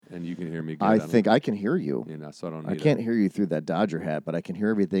and you can hear me good. I think I can hear you. So I don't I need can't hear you through that Dodger hat, but I can hear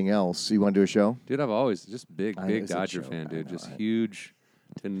everything else. You want to do a show? Dude, I've always just big It's a Dodger joke. fan, dude. I know, Just huge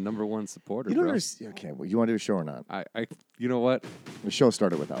and number one supporter, You don't bro. understand. Okay, well, you want to do a show or not? You know what? The show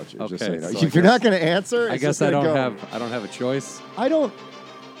started without you. Okay, just so you know. so I If you're not going to answer, I it's guess just I gonna don't go. have a choice. I don't.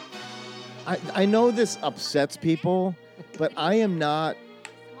 I know this upsets people, but I am not.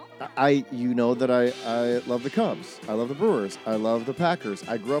 You know that I love the Cubs. I love the Brewers. I love the Packers.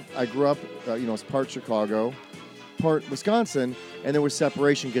 I grew up. It's part Chicago, part Wisconsin, and there was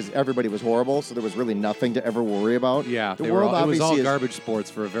separation because everybody was horrible, so there was really nothing to ever worry about. Yeah, the world it was all obviously garbage sports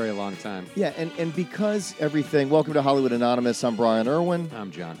for a very long time. Yeah, and because everything. Welcome to Hollywood Anonymous. I'm Brian Irwin.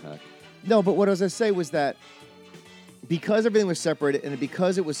 I'm John Heck. No, but what I was going to say was that because everything was separated and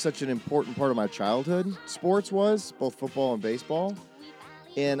because it was such an important part of my childhood, sports was, both football and baseball,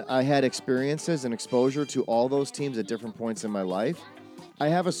 and I had experiences and exposure to all those teams at different points in my life, I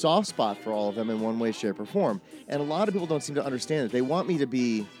have a soft spot for all of them in one way, shape, or form. And a lot of people don't seem to understand it. They want me to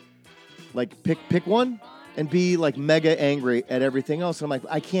be, like, pick one and be, like, mega angry at everything else. And I'm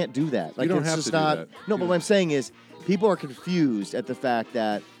like, I can't do that. Like, You don't it's have just to do not. that. No, but what I'm saying is people are confused at the fact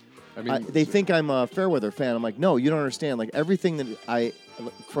that they think I'm a Fairweather fan. I'm like, no, you don't understand. Like, everything that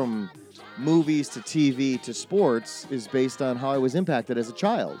from movies to TV to sports is based on how I was impacted as a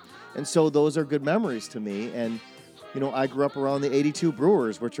child. And so those are good memories to me. And, I grew up around the 82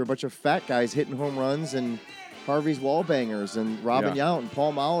 Brewers, which are a bunch of fat guys hitting home runs, and Harvey's Wallbangers, and Robin Yount, and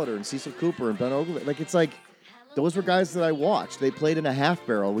Paul Molitor, and Cecil Cooper, and Ben Oglivie. Like, it's like, those were guys that I watched. They played in a half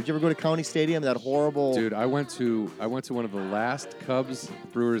barrel. Would you ever go to County Stadium? That horrible. Dude, I went to one of the last Cubs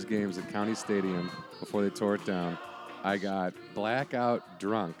Brewers games at County Stadium before they tore it down. I got blackout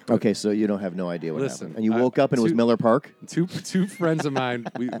drunk. Okay, so you don't have no idea what Listen, happened. And you woke up and it was Miller Park? Two friends of mine,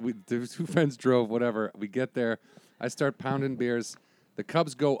 two friends drove, whatever. We get there. I start pounding beers. The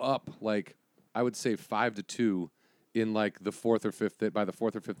Cubs go up, like, I would say 5-2 in, like, the fourth or fifth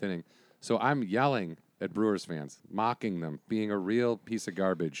inning. So I'm yelling at Brewers fans, mocking them, being a real piece of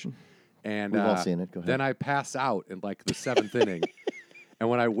garbage. And We've all seen it. Go ahead. Then I pass out in, like, the seventh inning. And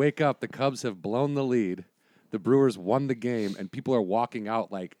when I wake up, the Cubs have blown the lead. The Brewers won the game, and people are walking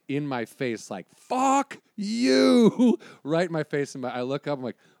out, like, in my face, like, fuck you, right in my face. And I look up, I'm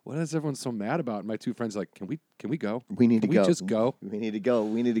like, what is everyone so mad about? And my two friends are like, can we go? We need to go. We just go? We need to go.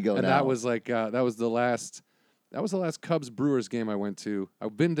 We need to go and now. that was like, that was the last Cubs Brewers game I went to.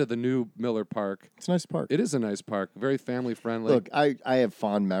 I've been to the new Miller Park. It's a nice park. It is a nice park, very family friendly. Look, I have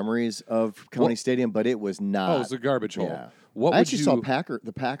fond memories of County Stadium, but it was not. Oh, it was a garbage hole. Yeah. What I would actually you... saw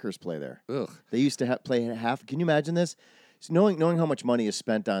the Packers play there. Ugh. They used to play half. Can you imagine this? So knowing how much money is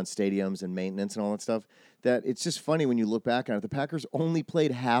spent on stadiums and maintenance and all that stuff, that it's just funny when you look back on it. The Packers only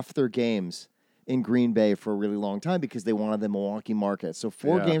played half their games in Green Bay for a really long time because they wanted the Milwaukee market. So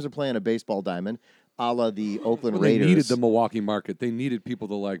 4 games of playing a baseball diamond, a la the Oakland Raiders. They needed the Milwaukee market. They needed people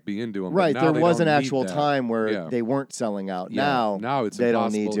to, like, be into them. Right. There was an actual that. time where they weren't selling out. Yeah. Now it's they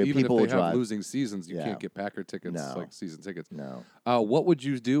impossible. don't need to. Even People if will they have drive. losing seasons, you can't get Packer tickets, like season tickets. No. What would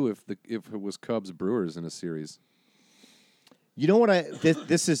you do if it was Cubs Brewers in a series? You know what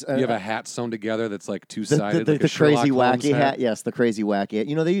this is. You have a hat sewn together that's like two-sided, the like a crazy Sherlock Holmes wacky hat. Yes, the crazy wacky hat.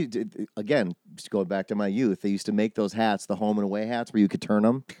 You know, again, just going back to my youth, they used to make those hats, the home and away hats, where you could turn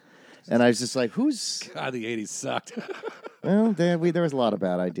them. And I was just like, who's... God, the 80s sucked. Well, there was a lot of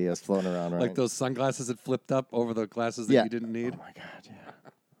bad ideas floating around, right? Like those sunglasses that flipped up over the glasses that you didn't need. Oh, my God, yeah.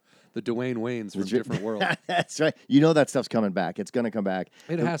 The Dwayne Waynes from Different World. That's right. You know that stuff's coming back. It's going to come back.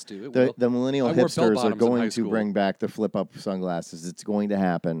 It has to. It the, will. The millennial I wore hipsters are bell-bottoms in going high to school. bring back the flip-up sunglasses. It's going to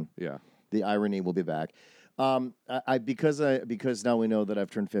happen. Yeah. The irony will be back. Because now we know that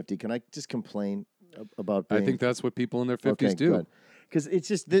I've turned 50, can I just complain about being... I think that's what people in their 50s do. Because it's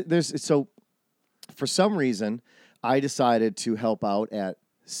just... So, for some reason, I decided to help out at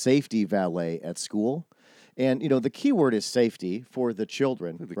safety valet at school. And, the key word is safety for the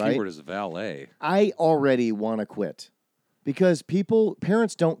children, The right? key word is valet. I already want to quit because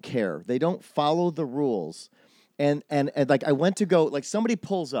parents don't care. They don't follow the rules. And like I went to go, like somebody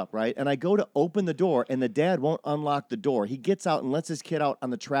pulls up, right? And I go to open the door and the dad won't unlock the door. He gets out and lets his kid out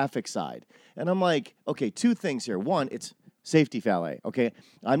on the traffic side. And I'm like, okay, 2 things here. One, it's safety valet, okay?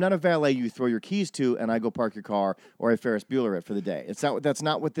 I'm not a valet you throw your keys to and I go park your car or I Ferris Bueller it for the day. That's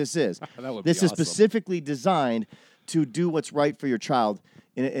not what this is. This is specifically designed to do what's right for your child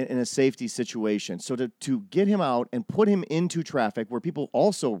in a safety situation. So to get him out and put him into traffic where people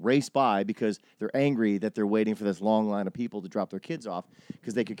also race by because they're angry that they're waiting for this long line of people to drop their kids off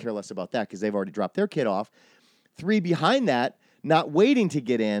because they could care less about that because they've already dropped their kid off. 3, behind that, not waiting to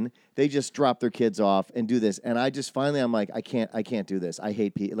get in. They just drop their kids off and do this. And I just finally, I'm like, I can't do this. I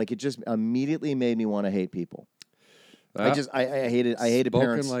hate people. Like, it just immediately made me want to hate people. I hated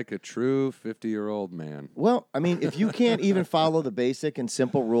parents. Spoken like a true 50-year-old man. Well, I mean, if you can't even follow the basic and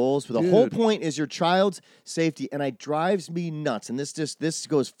simple rules, the whole point is your child's safety, and it drives me nuts. And this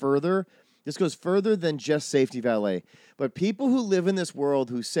goes further. This goes further than just safety valet. But people who live in this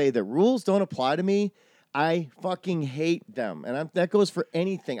world who say that rules don't apply to me, I fucking hate them. And that goes for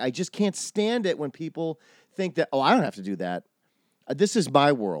anything. I just can't stand it when people think that, I don't have to do that. This is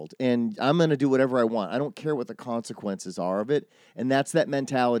my world, and I'm going to do whatever I want. I don't care what the consequences are of it. And that's that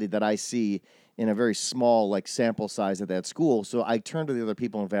mentality that I see in a very small, like, sample size at that school. So I turn to the other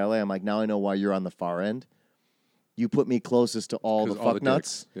people in Valet. I'm like, now I know why you're on the far end. You put me closest to all the fuck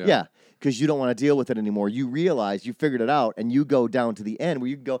nuts. Yeah, because you don't want to deal with it anymore. You realize you figured it out, and you go down to the end where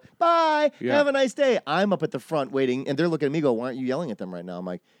you can go, bye, have a nice day. I'm up at the front waiting, and they're looking at me go, why aren't you yelling at them right now? I'm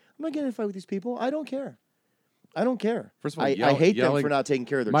like, I'm not getting in a fight with these people. I don't care. I don't care. First of all, I hate them for not taking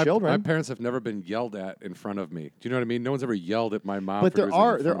care of their children. My parents have never been yelled at in front of me. Do you know what I mean? No one's ever yelled at my mom. But there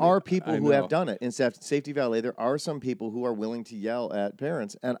are people who have done it in safety valet. There are some people who are willing to yell at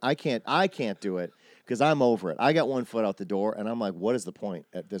parents, and I can't do it because I'm over it. I got one foot out the door, and I'm like, what is the point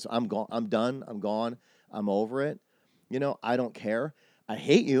at this? I'm gone. I'm done. I'm gone. I'm over it. I don't care. I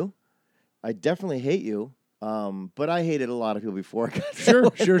hate you. I definitely hate you. But I hated a lot of people before.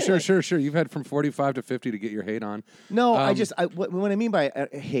 Sure. You've had from 45 to 50 to get your hate on. No, what I mean by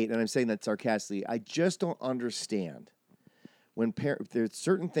hate, and I'm saying that sarcastically, I just don't understand when there's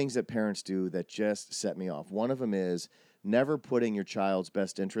certain things that parents do that just set me off. One of them is never putting your child's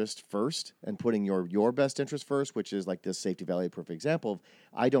best interest first and putting your best interest first, which is like this safety valet perfect example of,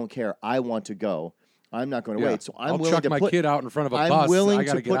 I don't care. I want to go. I'm not going to wait. So I'll chuck my kid out in front of a bus. I'm willing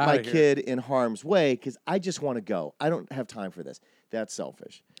to put my kid in harm's way because I just want to go. I don't have time for this. That's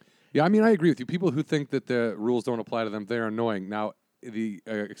selfish. Yeah, I mean, I agree with you. People who think that the rules don't apply to them, they're annoying. Now, the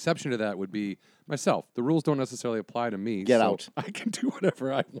exception to that would be myself. The rules don't necessarily apply to me. Get out. I can do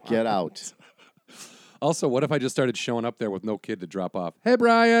whatever I want. Get out. Also, what if I just started showing up there with no kid to drop off? Hey,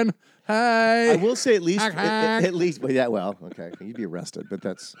 Brian. Hey. I will say at least, okay, you'd be arrested, but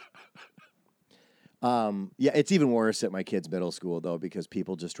that's... it's even worse at my kids' middle school though, because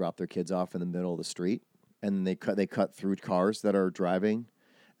people just drop their kids off in the middle of the street and they cut through cars that are driving.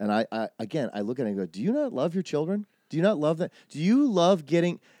 And I look at it and go, do you not love your children? Do you not love that? Do you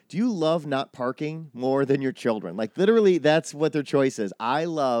love not parking more than your children? Like literally that's what their choice is. I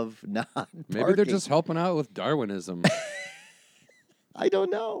love not Maybe parking. They're just helping out with Darwinism. I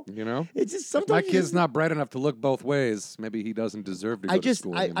don't know. It's just sometimes my kid's not bright enough to look both ways. Maybe he doesn't deserve to go to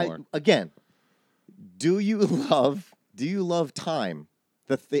school anymore. Do you love time?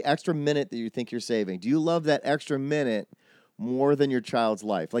 The extra minute that you think you're saving. Do you love that extra minute more than your child's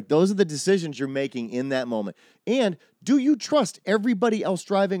life? Like those are the decisions you're making in that moment. And do you trust everybody else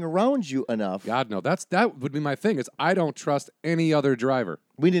driving around you enough? God, no. That would be my thing. Is I don't trust any other driver.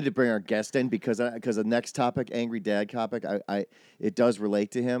 We need to bring our guest in because the next topic, angry dad topic, it does relate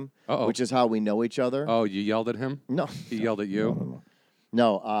to him, which is how we know each other. Oh, you yelled at him? No, he yelled at you.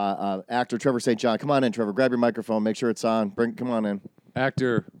 No, actor Trevor St. John. Come on in, Trevor. Grab your microphone. Make sure it's on. Come on in.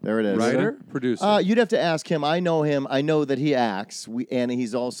 Actor. There it is. Writer? Producer? You'd have to ask him. I know him. I know that he acts. And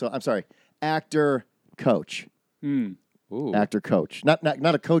he's also, actor coach. Ooh. Actor coach. Not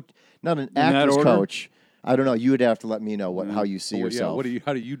a coach, not an actor's coach. I don't know. You would have to let me know how you see yourself. Yeah,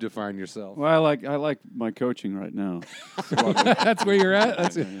 how do you define yourself? Well, I like my coaching right now. That's where you're at?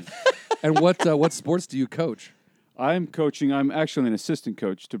 That's it. And what sports do you coach? I'm coaching. I'm actually an assistant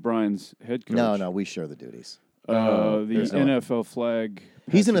coach to Brian's head coach. No, we share the duties. The NFL flag.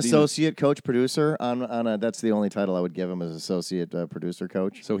 He's an associate coach producer on that's the only title I would give him as associate producer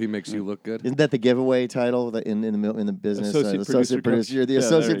coach. So he makes you look good. Isn't that the giveaway title in the business? Associate producer. You're the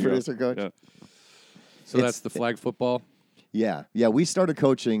associate producer coach. Yeah. So that's the flag football. Yeah. We started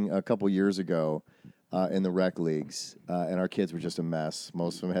coaching a couple years ago. In the rec leagues, and our kids were just a mess.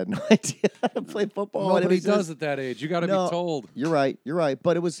 Most of them had no idea how to play football. Nobody does at that age. You got to be told. You're right.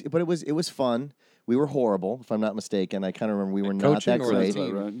 But it was fun. We were horrible, if I'm not mistaken. I kind of remember we were not that great.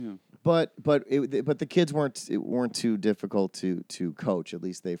 Right, yeah. But the kids weren't too difficult to coach. At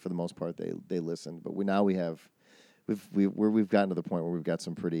least for the most part they listened. But we've gotten to the point where we've got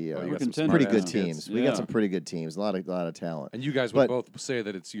some pretty good teams. We got some pretty good teams. A lot of talent. And you guys would both say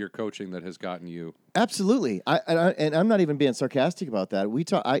that it's your coaching that has gotten you. Absolutely. I'm not even being sarcastic about that.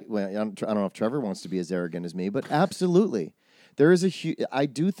 I don't know if Trevor wants to be as arrogant as me, but absolutely. There is I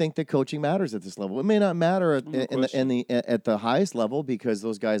do think that coaching matters at this level. It may not matter at the highest level because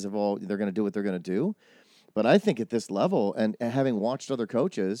those guys they're going to do what they're going to do. But I think at this level, and having watched other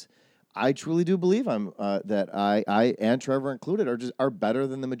coaches, I truly do believe that I and Trevor included are better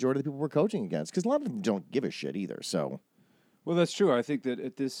than the majority of the people we're coaching against, because a lot of them don't give a shit either. So, well, that's true. I think that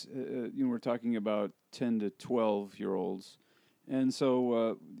at this, we're talking about 10 to 12-year-olds, and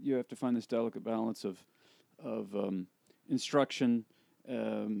so you have to find this delicate balance of instruction,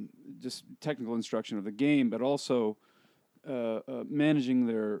 just technical instruction of the game, but also managing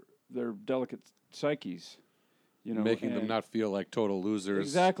their delicate psyches. Making them not feel like total losers.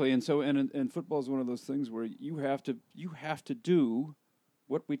 Exactly, and so and football is one of those things where you have to do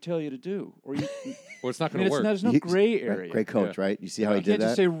what we tell you to do, or it's not going to work. There's no gray area. Great coach, right? You see how he You did can't that?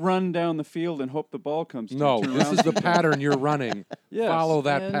 just say run down the field and hope the ball comes to you. No, Turn this around. is the pattern you're running. Yes, Follow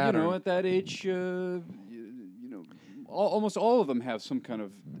that and, pattern. at that age, almost all of them have some kind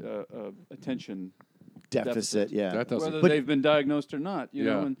of attention Deficit, yeah. That doesn't. whether they've been diagnosed or not. You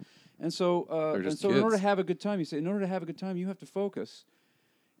know, Yeah. and so They're just in order to kids. have a good time, you have to focus.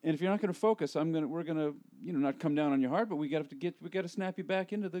 And if you're not going to focus, we're gonna not come down on your heart, but we got to snap you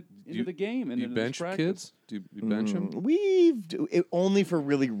back into the game and Do you into bench this practice. kids? Do you bench them? Only for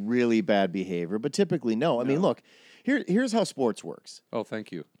really, really bad behavior, but typically no. I mean, look, here's how sports works. Oh,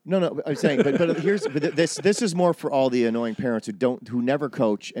 thank you. No, I'm saying, but this is more for all the annoying parents who never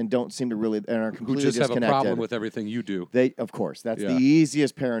coach and don't seem to really and are Who completely just have a disconnected. problem with everything you do. Of course, that's Yeah. the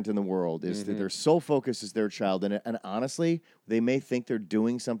easiest parent in the world is that they're so focused as their child, and honestly, they may think they're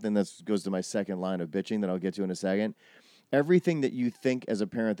doing something that goes to my second line of bitching that I'll get to in a second. Everything that you think as a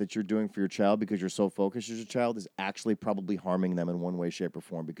parent that you're doing for your child because you're so focused as your child is actually probably harming them in one way, shape, or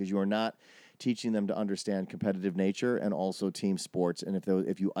form, because you are not teaching them to understand competitive nature and also team sports. And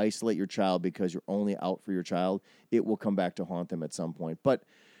if you isolate your child because you're only out for your child, it will come back to haunt them at some point. But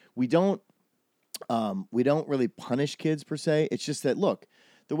we don't really punish kids per se. It's just that, look,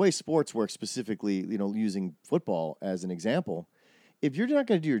 the way sports work, specifically, using football as an example, if you're not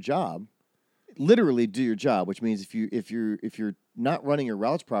going to do your job, literally do your job, which means if you're not running your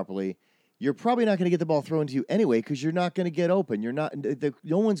routes properly, you're probably not going to get the ball thrown to you anyway, because you're not going to get open.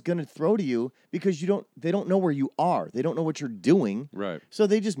 No one's going to throw to you because they don't know where you are. They don't know what you're doing. Right. So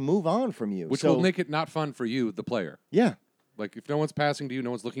they just move on from you. Which will make it not fun for you, the player. Yeah. Like, if no one's passing to you,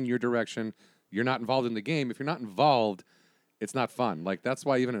 no one's looking your direction, you're not involved in the game. If you're not involved, it's not fun. Like, that's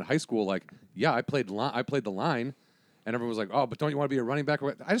why even in high school, I played the line, and everyone was like, oh, but don't you want to be a running back?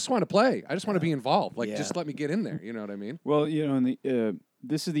 I just want to play. I just want to be involved. Just let me get in there. You know what I mean? Well,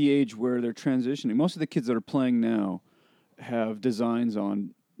 this is the age where they're transitioning. Most of the kids that are playing now have designs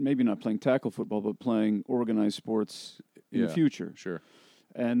on maybe not playing tackle football, but playing organized sports in the future. Sure.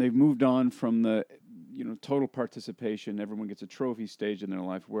 And they've moved on from the total participation. Everyone gets a trophy stage in their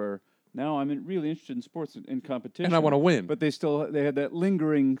life, where now I'm really interested in sports and competition. And I want to win. But they had that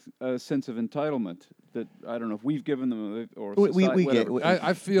lingering sense of entitlement that I don't know if we've given them or we get.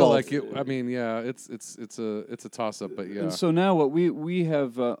 I feel Both. like it. I mean, yeah, it's a toss up, but yeah. And so now what we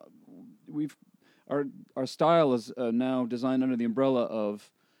have our style is now designed under the umbrella of,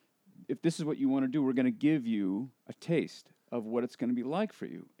 if this is what you want to do, we're going to give you a taste of what it's going to be like for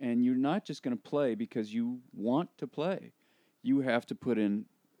you, and you're not just going to play because you want to play. You have to put in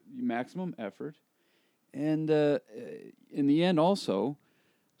maximum effort, and in the end, also,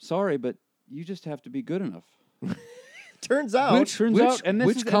 sorry, but you just have to be good enough. Turns out,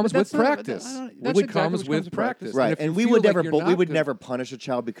 Which comes with practice. Which comes with practice. right? And we would never punish a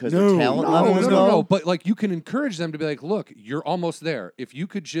child because their talent level is no. low. But you can encourage them to be like, look, you're almost there. If you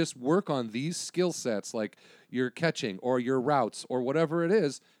could just work on these skill sets, like your catching or your routes or whatever it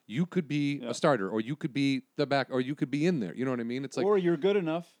is, you could be a starter, or you could be the back, or you could be in there. You know what I mean? It's like, or you're good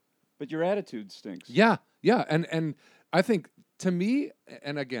enough, but your attitude stinks. Yeah, and I think, to me,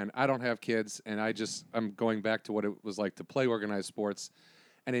 and again, I don't have kids, and I'm going back to what it was like to play organized sports,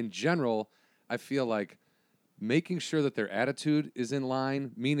 and in general, I feel like making sure that their attitude is in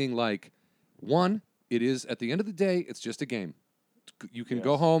line, meaning one, it is, at the end of the day, it's just a game. You can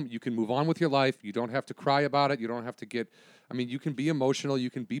go home, you can move on with your life, you don't have to cry about it, you don't have to you can be emotional, you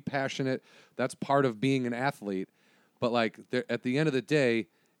can be passionate, that's part of being an athlete, but at the end of the day,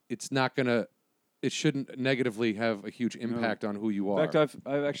 it shouldn't negatively have a huge impact on who you are. In fact,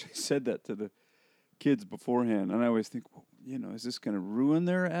 I've actually said that to the kids beforehand, and I always think, is this going to ruin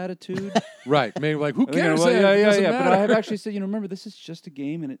their attitude? Right. Maybe who cares? Yeah. But I have actually said, remember, this is just a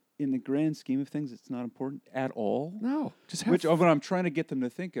game, and in the grand scheme of things, it's not important at all. No. Just have Which what I'm trying to get them to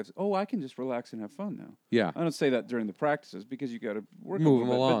think of, I can just relax and have fun now. Yeah. I don't say that during the practices because you got to work Move them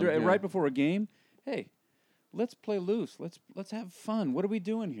along. But right before a game, hey, let's play loose. Let's have fun. What are we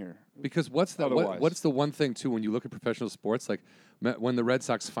doing here? Because what's the what's the one thing too when you look at professional sports, like when the Red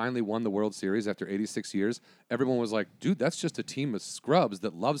Sox finally won the World Series after 86 years, everyone was like, dude, that's just a team of scrubs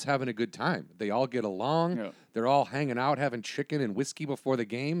that loves having a good time. They all get along. Yeah. They're all hanging out, having chicken and whiskey before the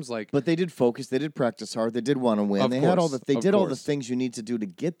games. Like, But they did focus. They did practice hard. They did want to win. Of They had all course, the. They of did all the course. things you need to do to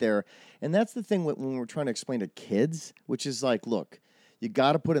get there. And that's the thing when we're trying to explain to kids, which is like, look, you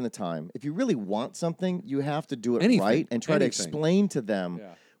got to put in the time. If you really want something, you have to do it Anything, right and try to anything. explain to them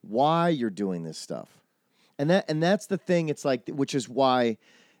Yeah. why you're doing this stuff. And that's the thing. It's like, which is why,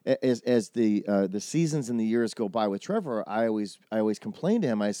 as the seasons and the years go by with Trevor, I always complained to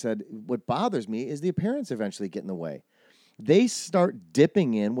him. I said, what bothers me is the parents eventually get in the way. They start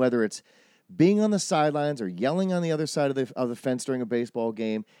dipping in, whether it's being on the sidelines or yelling on the other side of the fence during a baseball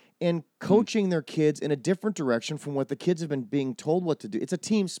game, and coaching their kids in a different direction from what the kids have been being told what to do. It's a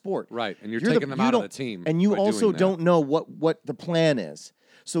team sport. right, and you're taking them out of the team. And you by also doing that. don't know what the plan is.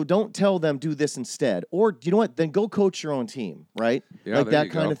 So don't tell them do this instead. Or you know what? Then go coach your own team, right? Yeah, like there that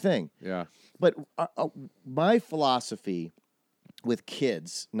you kind go. of thing. Yeah. But my philosophy with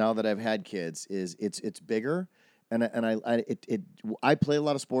kids, now that I've had kids, is it's bigger. And I played a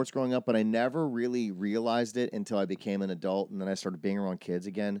lot of sports growing up, but I never really realized it until I became an adult, and then I started being around kids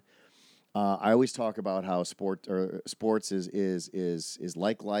again. I always talk about how sports is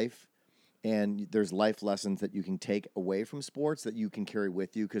like life, and there's life lessons that you can take away from sports that you can carry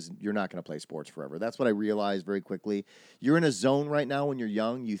with you because you're not going to play sports forever. That's what I realized very quickly. You're in a zone right now when you're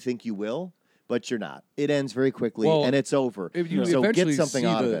young. You think you will, but you're not. It ends very quickly, Well, and it's over. If you so eventually get something see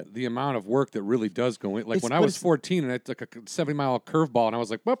out of it. the amount of work that really does go in. Like It's- when I but was it's- 14 and I took a 70-mile curveball and I was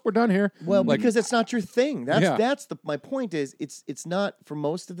like, well, we're done here. Well, like, because it's not your thing. That's Yeah. my point is it's not for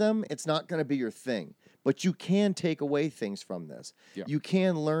most of them. It's not going to be your thing. But you can take away things from this. Yeah. You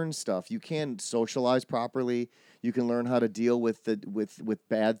can learn stuff. You can socialize properly. You can learn how to deal with with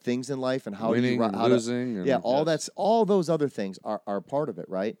bad things in life and how winning you and how losing. To, and, yeah, all those other things are part of it,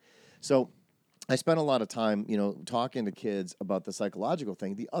 right? So I spent a lot of time, talking to kids about the psychological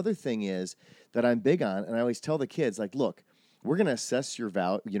thing. The other thing is that I'm big on, and I always tell the kids, like, look, we're going to assess your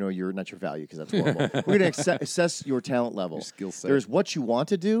value, you're not your value because that's horrible. We're going to assess your talent level. Your skill set. There's what you want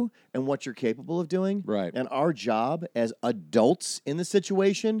to do and what you're capable of doing. Right. And our job as adults in the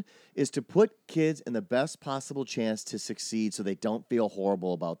situation is to put kids in the best possible chance to succeed so they don't feel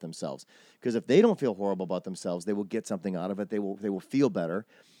horrible about themselves. Because if they don't feel horrible about themselves, they will get something out of it. They will feel better.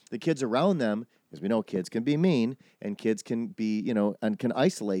 The kids around them, as we know, kids can be mean and kids can be, and can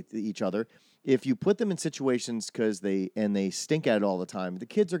isolate each other. If you put them in situations because they stink at it all the time, the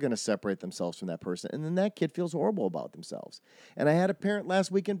kids are going to separate themselves from that person, and then that kid feels horrible about themselves. And I had a parent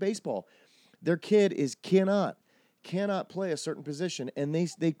last week in baseball. Their kid cannot play a certain position, and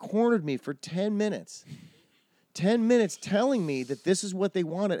they cornered me for 10 minutes. 10 minutes telling me that this is what they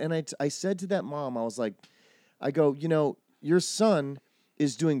wanted. And I said to that mom, I go, your son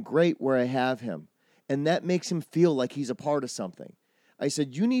is doing great where I have him, and that makes him feel like he's a part of something. I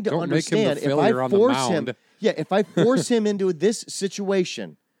said, you need to Don't make him the understand if failure I on the force him, mound. if I force him into this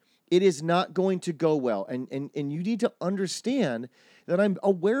situation, it is not going to go well. And you need to understand that I'm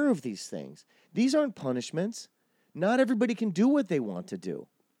aware of these things. These aren't punishments. Not everybody can do what they want to do.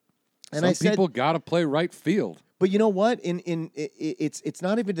 And Some people got to play right field. but you know what? It's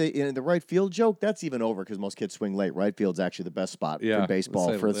not even the right field joke. That's even over because most kids swing late. Right field's actually the best spot Yeah, for baseball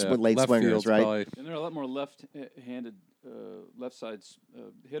let's say, for late left swingers, field's right? probably- And there are a lot more left-handed, left-side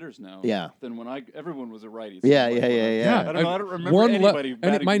hitters now. Yeah. Than when everyone was a righty. Yeah, Like, yeah, yeah, yeah. Yeah, I don't remember one anybody and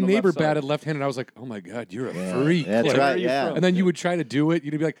batting my from the neighbor left side. batted left-handed. I was like, "Oh my god, you're a freak!" That's Like, Where right. are you Yeah. from? And then you would try to do it.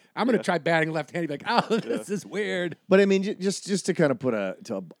 You'd be like, "I'm going to try batting left-handed." You'd be like, "Oh, this is weird." But I mean, just to kind of put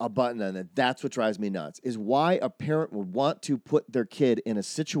a button on it, that's what drives me nuts. Is why a parent would want to put their kid in a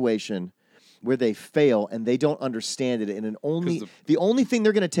situation where they fail and they don't understand it, and the only thing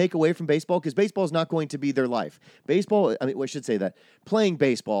they're going to take away from baseball, because baseball is not going to be their life. Baseball, I should say that playing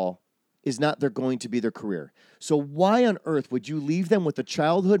baseball is not going to be their career. So why on earth would you leave them with the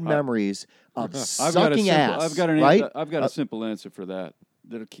childhood memories of sucking ass? I've got right? a simple answer for that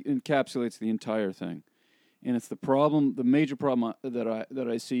encapsulates the entire thing, and it's the major problem that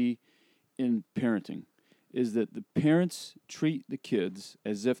I see in parenting is that the parents treat the kids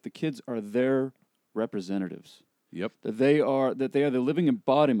as if the kids are their representatives. Yep. That they are the living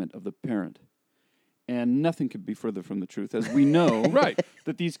embodiment of the parent. And nothing could be further from the truth, as we know Right.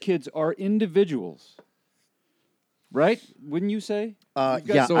 that these kids are individuals. Right? Wouldn't you say?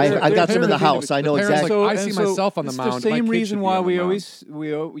 Yeah, So I've got some in the parents- house. I know the parents exactly. like, I see myself on the it's mound. the My same kid reason should be why on the we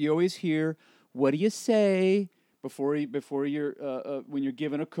mound. always hear, "What do you say?" before you're when you're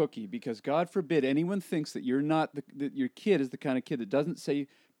given a cookie, because God forbid anyone thinks that you're not that your kid is the kind of kid that doesn't say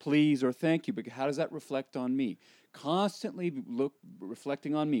please or thank you. But how does that reflect on me? Constantly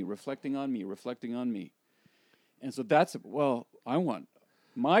reflecting on me, reflecting on me, reflecting on me. And so I want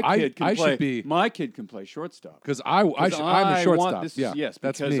my kid can play. My kid can play shortstop because I'm a shortstop. Yes,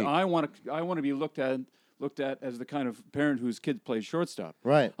 that's because me. I want to be looked at as the kind of parent whose kid plays shortstop.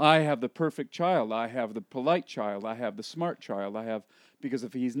 Right. I have the perfect child. I have the polite child. I have the smart child. Because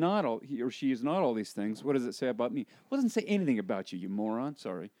if he or she is not all these things, what does it say about me? Well, it doesn't say anything about you, you moron.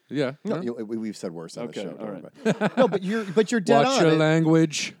 Sorry. Yeah. No, we've said worse on the show. All right. No, but you're dead Watch on. your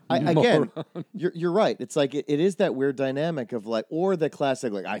language. Again, you're right. It's like it is that weird dynamic of like, or the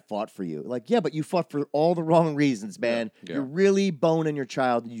classic like, I fought for you. Like, yeah, but you fought for all the wrong reasons, man. Yeah. You're really boning your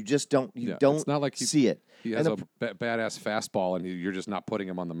child. You just don't. You don't. It's not like see it. He has a badass fastball, and you're just not putting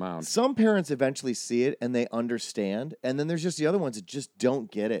him on the mound. Some parents eventually see it and they understand, and then there's just the other ones that just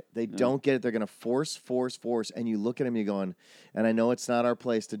don't get it. They don't get it. They're going to force, and you look at them, you're going, and I know it's not our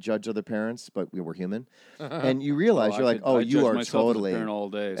place to judge other parents, but we're human, and you realize you are totally. As a parent all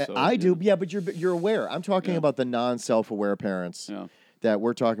day. So, I do, yeah, but you're aware. I'm talking about the non-self-aware parents that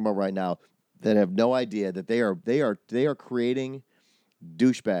we're talking about right now that have no idea that they are creating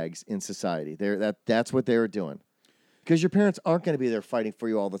douchebags in society. That's what they're doing. Because your parents aren't going to be there fighting for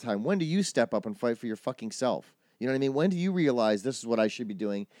you all the time. When do you step up and fight for your fucking self? You know what I mean? When do you realize this is what I should be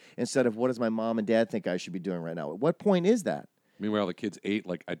doing instead of what does my mom and dad think I should be doing right now? At what point is that? Meanwhile, the kids ate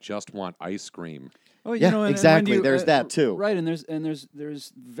like I just want ice cream. Oh, yeah, and exactly. There's that too. Right, and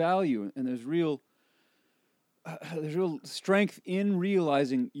there's value and there's real strength in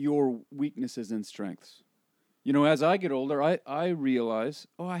realizing your weaknesses and strengths. You know, as I get older, I realize,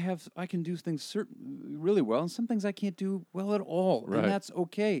 I can do things really well, and some things I can't do well at all, right. And that's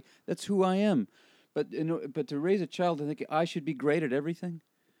okay. That's who I am. But but to raise a child to think I should be great at everything,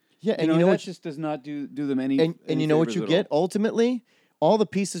 and you know that just does not do them any. And you know what you get ultimately? All the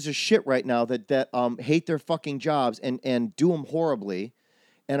pieces of shit right now that hate their fucking jobs and do them horribly,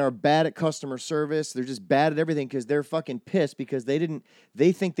 and are bad at customer service. They're just bad at everything because they're fucking pissed because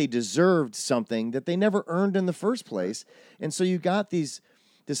they think they deserved something that they never earned in the first place. And so you got this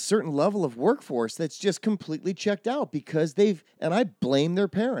certain level of workforce that's just completely checked out because and I blame their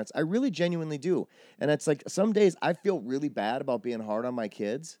parents. I really genuinely do. And it's like some days I feel really bad about being hard on my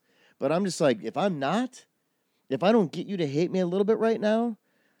kids, but I'm just like, if I don't get you to hate me a little bit right now,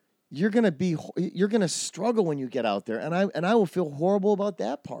 you're gonna struggle when you get out there, and I will feel horrible about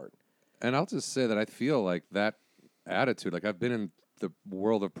that part. And I'll just say that I feel like that attitude, like I've been in the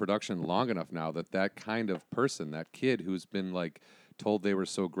world of production long enough now that kind of person, that kid who's been like told they were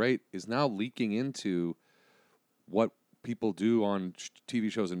so great, is now leaking into what people do on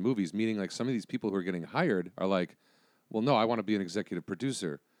TV shows and movies. Meaning, like some of these people who are getting hired are like, well, no, I want to be an executive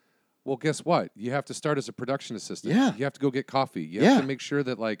producer. Well, guess what? You have to start as a production assistant. Yeah. You have to go get coffee. You have to make sure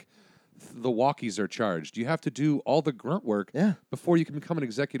that like the walkies are charged. You have to do all the grunt work before you can become an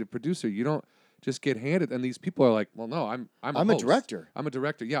executive producer. You don't just get handed. And these people are like, well, no, I'm a director. I'm a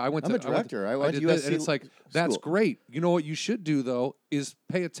director. Yeah, I'm a director. I went to this, USC and it's like that's school. great. You know what you should do though is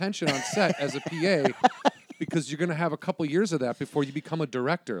pay attention on set as a PA. Because you're going to have a couple years of that before you become a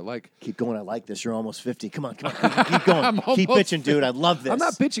director. Like, keep going. I like this. You're almost 50. Come on. Keep going. Keep bitching, dude. I love this. I'm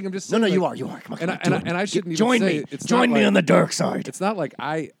not bitching. I'm just saying, no. Like, You are. Come on. And I shouldn't even join say me. it. It's join not me like, on the dark side. It's not like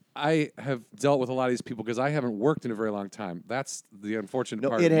I have dealt with a lot of these people because I haven't worked in a very long time. That's the unfortunate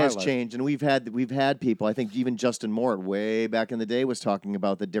part. It of my has life. changed, and we've had people. I think even Justin Moore, way back in the day, was talking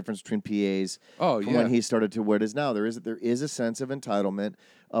about the difference between PAs. From when he started to what it is now. There is a sense of entitlement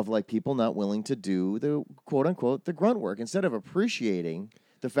of like people not willing to do the quote unquote the grunt work instead of appreciating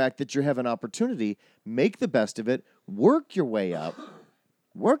the fact that you have an opportunity. Make the best of it. Work your way up.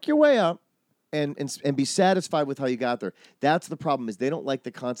 And be satisfied with how you got there. That's the problem. Is they don't like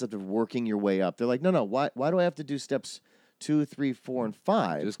the concept of working your way up. They're like, no. Why do I have to do steps 2, 3, 4, and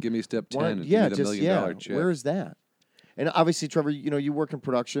 5? Just give me step 10 and give me the $1 million check. Where is that? And obviously, Trevor, you work in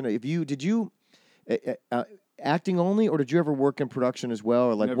production. Did you acting only, or did you ever work in production as well?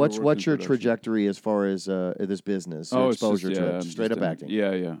 Or like, what's your trajectory as far as this business or exposure to it? Straight up acting.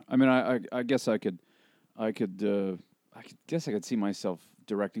 Yeah. I mean, I guess I could see myself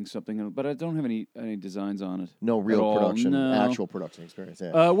directing something, but I don't have any designs on it. No real production, actual production experience.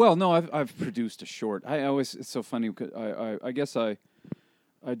 Yeah. Well, no, I've produced a short. It's so funny because I guess I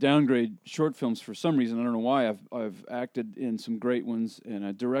downgrade short films for some reason. I don't know why. I've acted in some great ones, and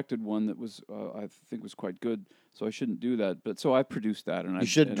I directed one that was I think was quite good. So I shouldn't do that. But so I produced that, and you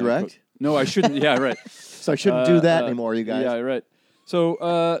shouldn't direct. No, I shouldn't. Yeah, right. So I shouldn't do that anymore, you guys. Yeah, right.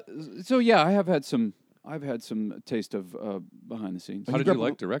 So yeah, I have had some I've had some taste of behind the scenes. How did you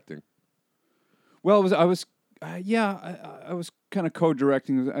like directing? Well, I was kind of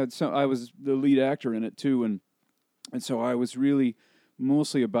co-directing. I was the lead actor in it too, and so I was really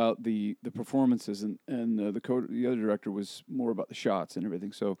mostly about the performances, and the other director was more about the shots and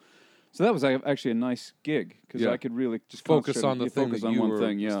everything. So that was actually a nice gig because Yeah. I could really just Focus on the thing focus that on you one were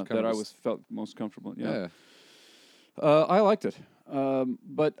thing, just kind that of I felt most comfortable. Yeah. I liked it,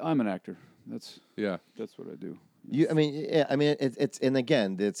 but I'm an actor. That's Yeah. what I do. It's and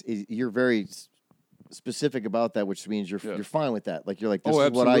again, you're very specific about that, which means you're fine with that. Like you're like, this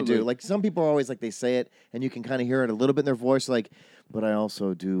is what I do. absolutely. Like some people are always like they say it, and you can kind of hear it a little bit in their voice, like, but I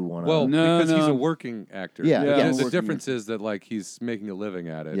also do want to. Well, No, because he's no. a working actor. Yeah, Yeah, yeah. I'm The working difference is that like he's making a living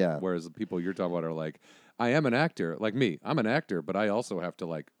at it. Yeah. Whereas the people you're talking about are like, I am an actor. Like me, I'm an actor, but I also have to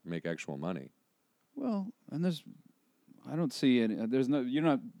like make actual money. Well, and I don't see any. You're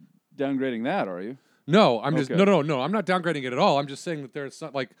not downgrading that, are you? No, I'm just Okay. no. I'm not downgrading it at all. I'm just saying that there's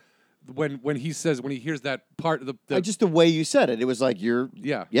some, like when he hears that part of the just the way you said it, it was like you're.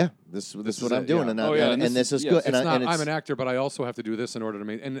 yeah. This This is what is I'm it, doing, yeah. and, Oh, yeah, and and this this is is- good. yes, And, It's not. and I'm an actor, but I also have to do this in order to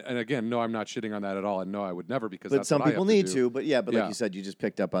make. And again, no, I'm not shitting on that at all. And no, I would never because but that's some what I people have need do. to. But like Yeah. you said, you just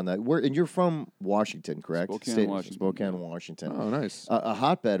picked up on that. And you're from Washington, correct? Spokane, Washington, Spokane, yeah. Washington. Oh, nice. A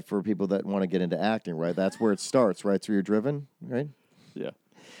hotbed for people that want to get into acting, right? That's where it starts, right? So you're driven, right? Yeah.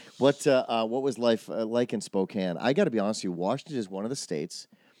 What was life like in Spokane? I got to be honest with you. Washington is one of the states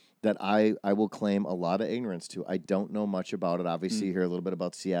that I will claim a lot of ignorance to. I don't know much about it. Obviously, you hear a little bit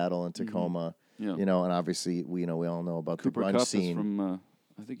about Seattle and Tacoma, Yeah. and obviously we all know about Cooper the grunge Cup scene. is from.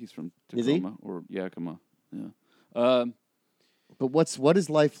 I think he's from Is he? Tacoma or Yakima. Yeah. But what is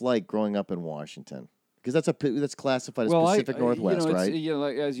life like growing up in Washington? Because that's classified as Pacific Northwest, it's, right?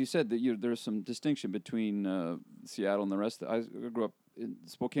 like as you said, that there's some distinction between Seattle and the rest. I grew up in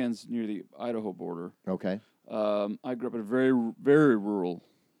Spokane's near the Idaho border. Okay. I grew up in a very, very rural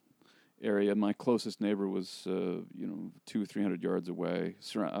area. My closest neighbor was, 200-300 yards away.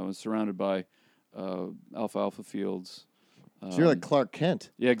 I was surrounded by alfalfa fields. So you're like Clark Kent.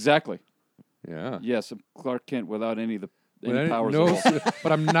 Yeah, exactly. Yeah. Yes, I'm Clark Kent without any But powers. no, at all.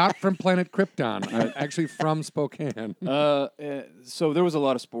 but I'm not from planet Krypton. I'm actually from Spokane. So there was a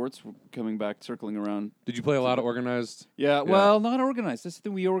lot of sports coming back, circling around. Did you play a lot of organized? Yeah, well, not organized. This is the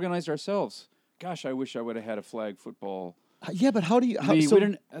thing, we organized ourselves. Gosh, I wish I would have had a flag football. Yeah, but how do you? How, we so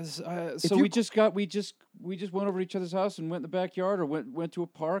didn't. So you- we just went over to each other's house and went in the backyard or went to a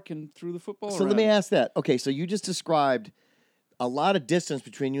park and threw the football. So let me ask that. Okay, so you just described a lot of distance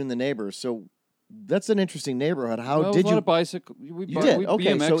between you and the neighbors. So that's an interesting neighborhood. How Well, did a lot you? of bicycle. We did, We okay,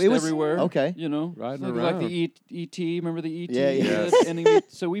 BMX'd so it was- everywhere. okay. Riding like around. the ET. Remember the ET? Yeah, yeah. Yes.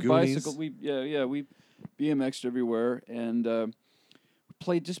 So we Goonies. bicycled. We BMX'd everywhere and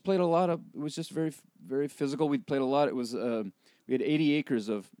played a lot of. It was just very very physical. We played a lot. It was we had 80 acres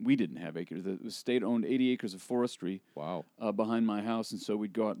of. We didn't have acres. The state owned 80 acres of forestry Wow. behind my house, and so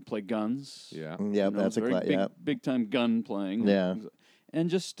we'd go out and play guns. Yeah. Yeah, You know, that's it was a very yeah. big time gun playing. Yeah. and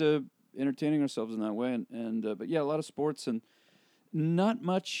just entertaining ourselves in that way, and but yeah, a lot of sports and not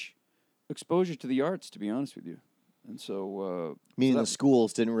much exposure to the arts, to be honest with you. And so, Meaning so the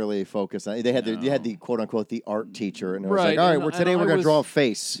schools didn't really focus on. They had the quote unquote the art teacher, and it was Right, like, all right, and- we're and today I we're going to was- draw a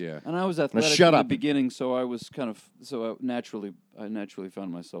face. Yeah. and I was athletic shut from up. the beginning, so I was I naturally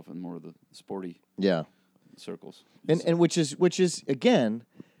found myself in more of the sporty Yeah. circles. And which is again,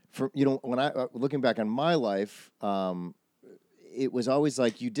 for when I looking back on my life, it was always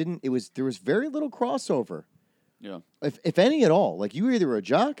like there was very little crossover, Yeah. if any at all. Like you were either a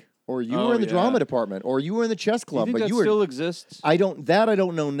jock or you Oh, were in the yeah. drama department or you were in the chess Do you club, think but that you were. still exists? I don't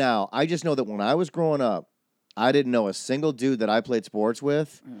know now. I just know that when I was growing up, I didn't know a single dude that I played sports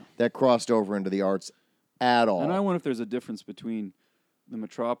with that crossed over into the arts at all. And I wonder if there's a difference between the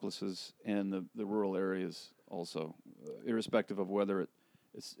metropolises and the rural areas also, irrespective of whether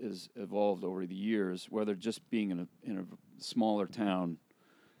is evolved over the years, whether just being in a smaller town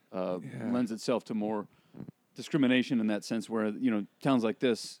lends itself to more discrimination in that sense, where towns like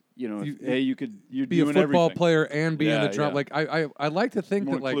this, you'd Be a doing football everything. player and be in Yeah, the drum. yeah. Like I like to think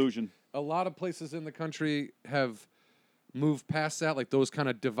More that like inclusion. a lot of places in the country have moved past that. Like those kind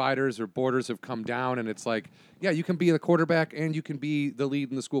of dividers or borders have come down, and it's like, yeah, you can be the quarterback and you can be the lead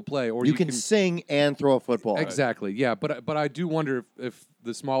in the school play, or you can sing and throw a football. exactly, yeah. But I do wonder if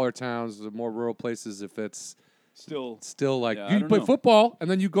the smaller towns, the more rural places, if it's still like Yeah, I you don't play know. football and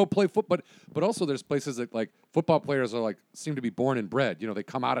then you go play football. But also there's places that like football players are like seem to be born and bred. They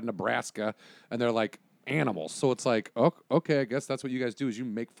come out of Nebraska and they're like animals. So it's like, okay, I guess that's what you guys do is you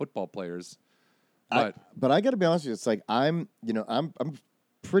make football players. But But I got to be honest with you, it's like I'm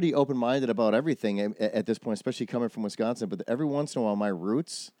pretty open-minded about everything at this point, especially coming from Wisconsin. But every once in a while, my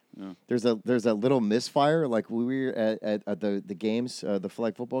roots, there's a little misfire. Like we were at the games, the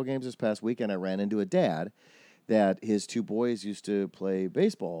flag football games this past weekend. I ran into a dad that his 2 boys used to play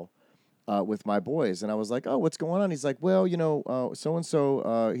baseball with my boys, and I was like, "Oh, what's going on?" He's like, "Well, so and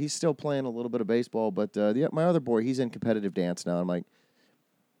so, he's still playing a little bit of baseball, but my other boy, he's in competitive dance now." I'm like,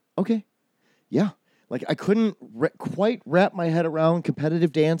 "Okay, yeah." Like I couldn't quite wrap my head around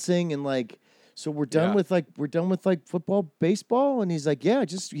competitive dancing, and like, so we're done with football, baseball, and he's like, "Yeah,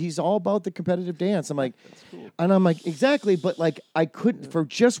 he's all about the competitive dance." I'm like, That's cool. and I'm like, exactly, but like I couldn't for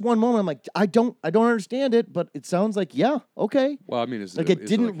just one moment. I'm like, I don't understand it, but it sounds like okay. Well, I mean, is Like, it it didn't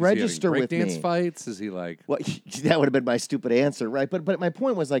is he having register with breakdance me. fights? Is he like? Well, that would have been my stupid answer, right? But my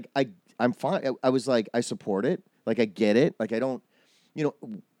point was like, I'm fine. I was like, I support it. Like I get it. Like I don't,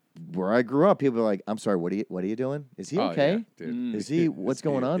 where I grew up, people were like, "I'm sorry, what are you doing? Is he Oh, okay? yeah, dude. Is he? What's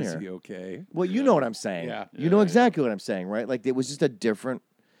going on Is here?" he okay? Well, you know what I'm saying. Yeah. You know exactly what I'm saying, right? Like it was just a different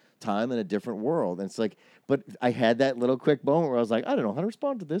time and a different world. And it's like, but I had that little quick moment where I was like, I don't know how to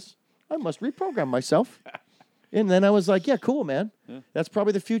respond to this. I must reprogram myself. And then I was like, yeah, cool, man. Yeah. That's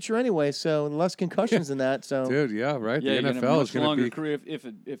probably the future anyway. So less concussions than that. So, Dude, yeah, right. Yeah, The you're gonna have a NFL is much going to longer be. career if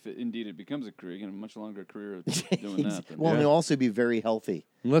it indeed it becomes a career. You're gonna have a much longer career of doing that. Than well, and you'll also be very healthy.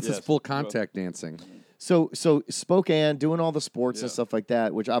 Unless Yes, it's full well- contact dancing. So Spokane, doing all the sports and Yeah. stuff like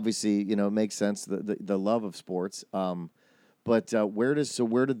that, which obviously makes sense. The love of sports. But where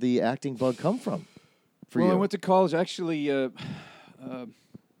did the acting bug come from for well, you? I went to college. Actually, I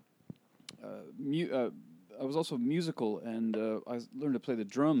was also musical, and I learned to play the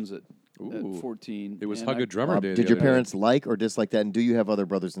drums at Ooh. 14. It was and Hug a Drummer Day. Did the your other day. parents like or dislike that? And do you have other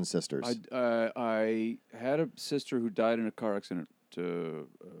brothers and sisters? I had a sister who died in a car accident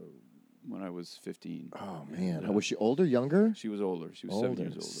when I was 15. Oh man, And, was she older, younger? She was older. She was 7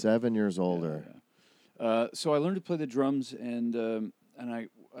 years older. 7 years older. Yeah. So I learned to play the drums, and I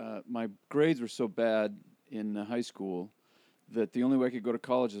my grades were so bad in high school that the only way I could go to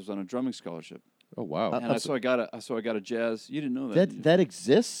college was on a drumming scholarship. Oh wow. And so I got a jazz. You didn't know that. did you? That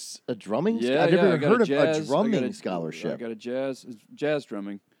exists? A drumming? Yeah, I've yeah, never I got heard of jazz, a drumming scholarship. I got a jazz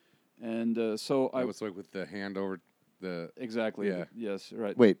drumming, and so I I was like with the hand over the exactly. Yeah. Yes.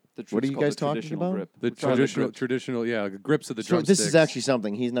 Right. Wait, It's what are you called guys the talking traditional about? Grip. the We're talking about traditional the grips of the So drumsticks. this is actually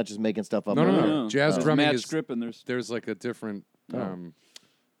something. He's not just making stuff up. No, no, over no. here. Jazz There's drumming match is grip, and there's like a different Oh.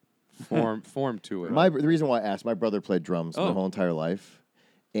 form to it. The reason why I asked, my brother played drums my Oh. whole entire life.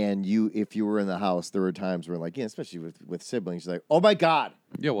 And if you were in the house, there were times where, like, especially with siblings, you're like, oh my God,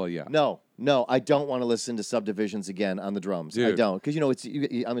 Yeah, well, yeah. no, I don't want to listen to subdivisions again on the drums. I Dude. don't, because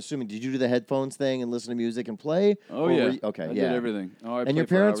I'm assuming, did you do the headphones thing and listen to music and play? Oh Or yeah. were you- okay, I yeah. did everything. Oh, I And your played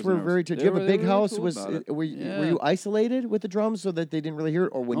for parents hours were and hours. very. Did They you have were- a they big were really house? cool about it. Were Yeah. you isolated with the drums so that they didn't really hear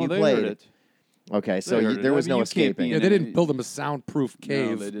it, or when No, you they played? heard it. Okay, so They heard it. there I was mean, no you can't be escaping. Yeah, in they any- didn't build them a soundproof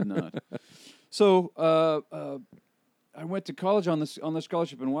cave. No, they did not. So I went to college on the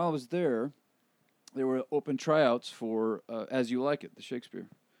scholarship, and while I was there were open tryouts for As You Like It, the Shakespeare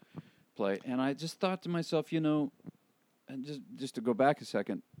play, and I just thought to myself, and just to go back a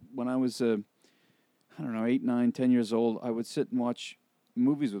second, when I was 8, 9, 10 years old, I would sit and watch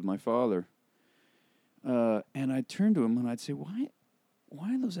movies with my father, and I'd turn to him and I'd say, why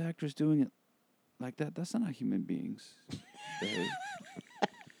are those actors doing it like that? That's not how human beings behave.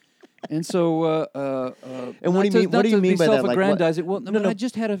 And so, And what do you mean? What do you mean by that? Like, what- self-aggrandize it. Well, No, but no.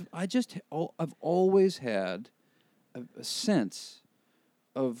 I've always had a sense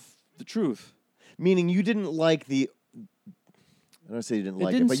of the truth. Meaning you didn't like the. I don't say you didn't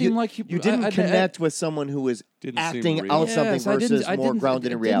like didn't it, but seem you, like you didn't connect with someone who was Didn't seem acting real. out Yes, something I didn't- versus I more didn't-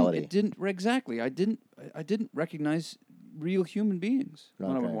 grounded it in didn't- reality. It didn't exactly. I didn't recognize real human beings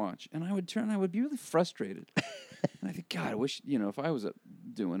when I would Okay. watch, and I would turn. I would be really frustrated. And I think, God, I wish if I was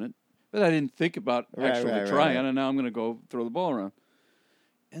doing it, but I didn't think about actually right, trying, right. and now I'm going to go throw the ball around.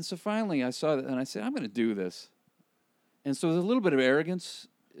 And so finally, I saw that, and I said, I'm going to do this. And so there's a little bit of arrogance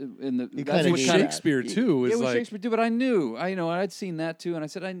in the. You that's kinda what need kinda- that. Shakespeare too yeah, is with like Shakespeare too, but I knew, I'd seen that too, and I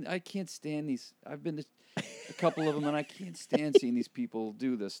said, I can't stand these. I've been to a couple of them, and I can't stand seeing these people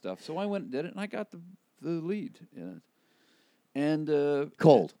do this stuff. So I went and did it, and I got the lead in it. And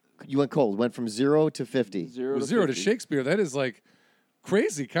Cold. You went cold. Went from 0 to 50. zero to 0 to 50. Shakespeare. That is like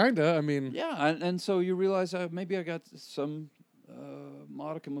crazy, kinda. I mean, Yeah, and so you realize maybe I got some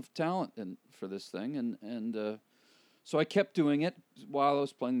modicum of talent for this thing, and so I kept doing it while I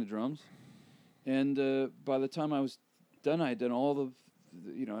was playing the drums, and by the time I was done, I had done all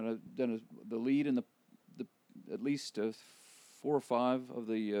I'd done the lead in the at least 4 or 5 of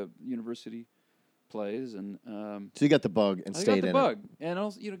the university plays, and So you got the bug and I stayed got the in bug, and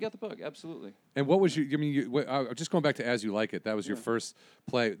also got the bug, absolutely. And what was your? I mean, just going back to As You Like It. That was your first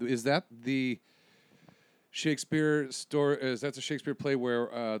play. Is that the Shakespeare story? Is that a Shakespeare play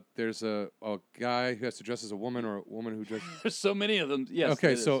where there's a guy who has to dress as a woman or a woman who dresses? There's so many of them. Yes. Okay,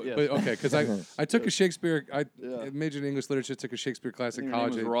 it is, so yes. but okay, because I took a Shakespeare. I Yeah. majored in English literature. Took a Shakespeare class I at think her name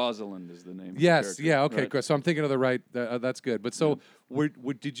college. was Rosalind is the name. of the Yes, character. yeah, okay, Right. good. So I'm thinking of the right. That's good. But so,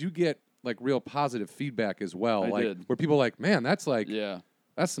 did you get like real positive feedback as well? I like, did. where people like, man, that's like Yeah.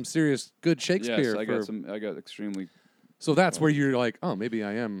 that's some serious good Shakespeare. Yes, I got extremely. So that's where you're like, oh, maybe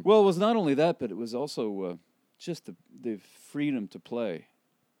I am. Well, it was not only that, but it was also just the freedom to play,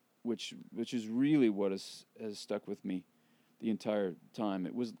 which is really what has stuck with me the entire time.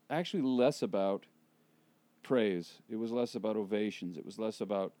 It was actually less about praise. It was less about ovations. It was less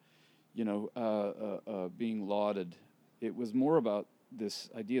about, being lauded. It was more about this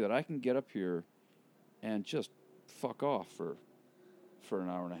idea that I can get up here and just fuck off for an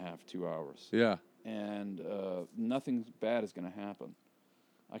hour and a half, 2 hours. Yeah. And nothing bad is going to happen.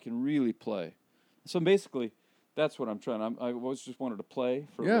 I can really play. So basically, that's what I'm trying. I always just wanted to play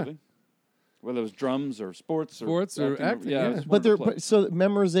for a living, whether it was drums or sports or acting. Yeah, I Yeah. just But wanted to play. so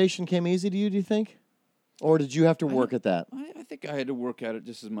memorization came easy to you, do you think? Or did you have to work at that? I think I had to work at it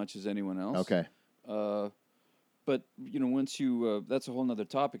just as much as anyone else. Okay. But once you that's a whole nother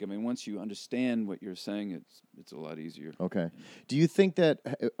topic. I mean, once you understand what you're saying, it's a lot easier. Okay. Do you think that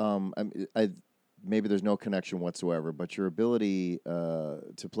maybe there's no connection whatsoever, but your ability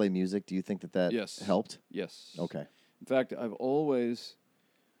to play music, do you think that Yes. helped? Yes. Okay. In fact, I've always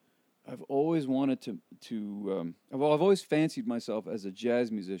wanted to I've always fancied myself as a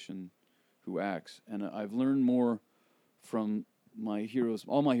jazz musician who acts, and I've learned more from my heroes.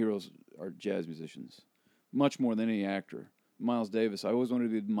 All my heroes are jazz musicians, much more than any actor. Miles Davis, I always wanted to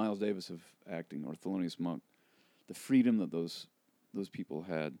be the Miles Davis of acting, or Thelonious Monk. The freedom that those people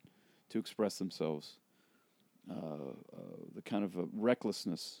had to express themselves, the kind of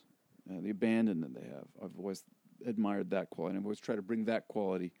recklessness, the abandon that they have. I've always admired that quality, and I've always tried to bring that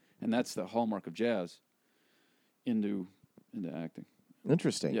quality, and that's the hallmark of jazz, into acting.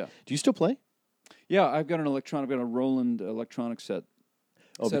 Interesting. Yeah. Do you still play? Yeah, I've got a Roland electronic set.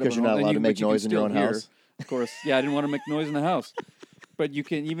 Oh, set because up you're at not home, allowed and to make but you can noise in your still own hear. house? Of course, yeah, I didn't want to make noise in the house. But you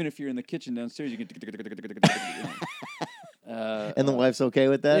can, even if you're in the kitchen downstairs, you can. And the wife's okay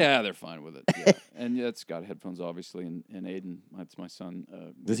with that? Yeah, they're fine with it. Yeah. And it's got headphones, obviously, and Aiden, that's my son.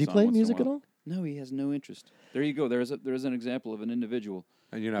 Does he gets on play once in a music at while. all? No, he has no interest. There you go. There is an example of an individual.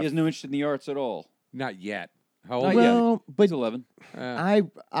 And you're He not has no interest in the arts at all. not yet. How old? Not are yet. you? Well, but He's 11.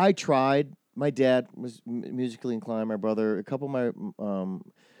 I tried. My dad was musically inclined. My brother, a couple of my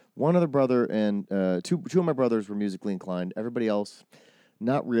one other brother, and two of my brothers were musically inclined. Everybody else,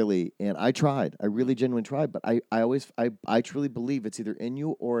 not really. And I tried. I really genuinely tried. But I truly believe it's either in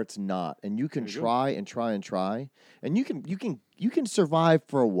you or it's not. And you can try and try and try, and you can survive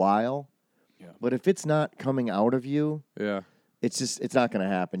for a while. Yeah. But if it's not coming out of you, Yeah. it's not going to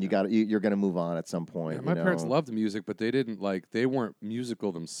happen. You're going to move on at some point. Yeah, my parents know? loved music, but they weren't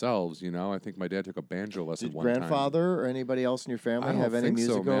musical themselves. I think my dad took a banjo lesson Did one time. grandfather or anybody else in your family I don't have any think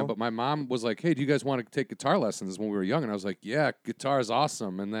musical? so, man. But my mom was like, "Hey, do you guys want to take guitar lessons?" When we were young, and I was like, "Yeah, guitar is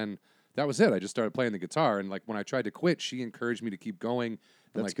awesome." And then that was it. I just started playing the guitar, and like when I tried to quit, she encouraged me to keep going, and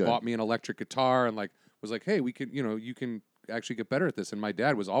That's like good. bought me an electric guitar, and like was like, "Hey, we can, you can actually get better at this." And my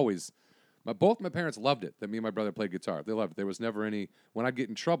dad was always, both my parents loved it that me and my brother played guitar. They loved it. There was never any when I'd get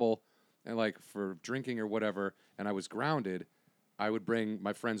in trouble, and like for drinking or whatever, and I was grounded. I would bring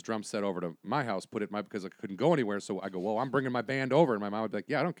my friend's drum set over to my house, put it in because I couldn't go anywhere. So I go, well, I'm bringing my band over. And my mom would be like,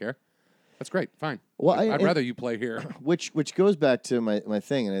 yeah, I don't care. That's great. Fine. Well, I'd rather you play here. Which goes back to my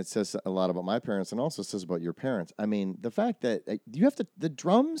thing, and it says a lot about my parents, and also says about your parents. I mean, the fact that you have to the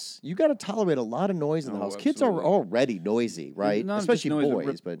drums, you got to tolerate a lot of noise in the Oh, house. Kids are absolutely. already noisy, right? Not just Especially noise,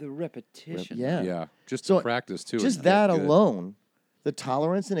 boys, but the repetition. yeah. Yeah. Just So, to practice, too. just and that get good. alone, the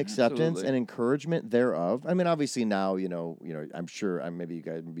tolerance and acceptance Absolutely. and encouragement thereof. I mean, obviously now, I'm sure maybe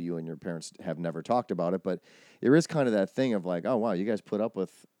you and your parents have never talked about it, but there is kind of that thing of like, oh wow, you guys put up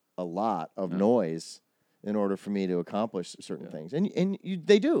with a lot of noise in order for me to accomplish certain things, and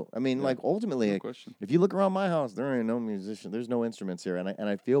they do. I mean, like ultimately, No like, question. if you look around my house, there ain't no musician, there's no instruments here, and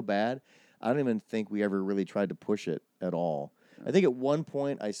I feel bad. I don't even think we ever really tried to push it at all. I think at one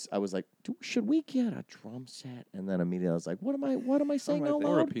point I was like, should we get a drum set? And then immediately I was like, what am I saying out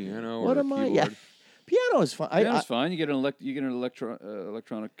Or a loud? piano What or a am I? keyboard. Yeah, piano is fine. Piano's fine. You get an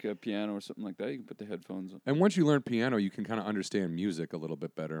electronic piano or something like that. You can put the headphones on. And once you learn piano, you can kind of understand music a little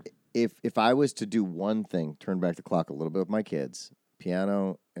bit better. If I was to do one thing, turn back the clock a little bit with my kids,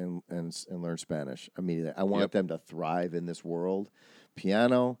 piano and learn Spanish immediately. I want Yep. them to thrive in this world.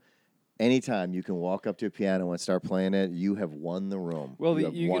 Piano. Anytime you can walk up to a piano and start playing it, you have won the room. Well, you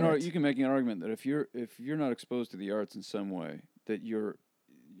have won it. you can make an argument that if you're not exposed to the arts in some way, that your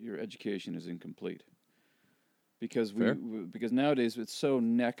education is incomplete. Because Fair. because nowadays it's so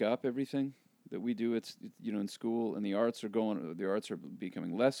neck up everything that we do. It's in school, and the arts are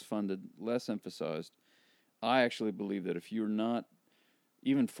becoming less funded, less emphasized. I actually believe that if you're not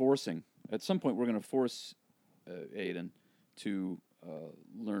even forcing, at some point we're going to force Aiden to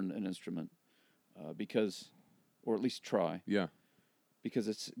learn an instrument or at least try, Yeah.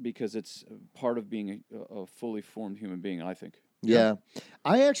 Mm-hmm. because it's part of being a fully formed human being. I think. Yeah.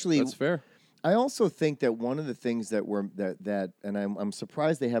 I actually That's fair. I also think that one of the things that and I'm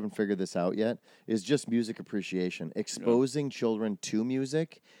surprised they haven't figured this out yet is just music appreciation. Exposing children to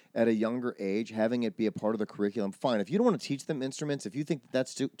music at a younger age, having it be a part of the curriculum. Fine, if you don't want to teach them instruments, if you think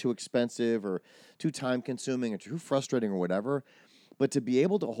that's too expensive or too time consuming or too frustrating or whatever, but to be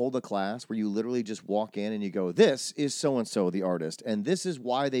able to hold a class where you literally just walk in and you go, this is so-and-so, the artist, and this is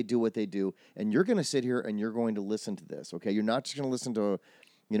why they do what they do, and you're going to sit here and you're going to listen to this, okay? You're not just going to listen to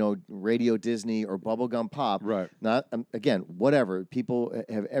Radio Disney or bubblegum pop. Right. Not again, whatever. People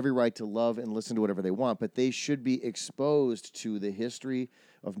have every right to love and listen to whatever they want, but they should be exposed to the history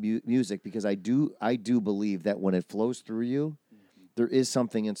of music because I do believe that when it flows through you, there is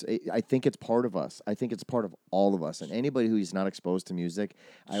something. I think it's part of us. I think it's part of all of us. And anybody who's not exposed to music,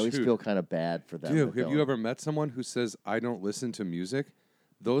 I always Shoot. feel kind of bad for them. Dude, have you ever met someone who says, I don't listen to music?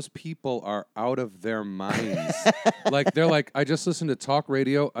 Those people are out of their minds. Like, they're like, I just listen to talk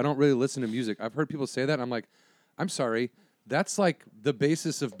radio. I don't really listen to music. I've heard people say that. And I'm like, I'm sorry. That's like the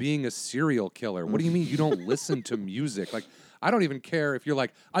basis of being a serial killer. What do you mean you don't listen to music? Like, I don't even care if you're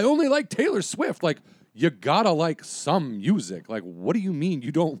like, I only like Taylor Swift. Like, you gotta like some music. Like, what do you mean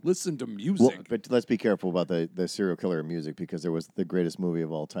you don't listen to music? Well, but let's be careful about the serial killer of music because there was the greatest movie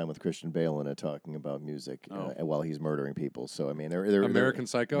of all time with Christian Bale in it talking about music while he's murdering people. So, I mean, they're American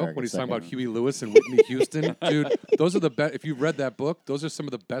Psycho, American when he's Psycho. talking about Huey Lewis and Whitney Houston. Dude, those are the best. If you've read that book, those are some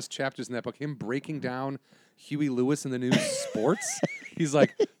of the best chapters in that book. Him breaking down Huey Lewis in the new sports. He's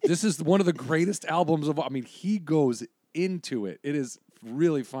like, this is one of the greatest albums of all. I mean, he goes into it. It is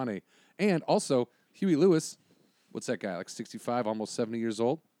really funny. And also, Huey Lewis, what's that guy, like 65, almost 70 years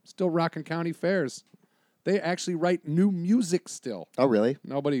old? Still rocking county fairs. They actually write new music still. Oh, really?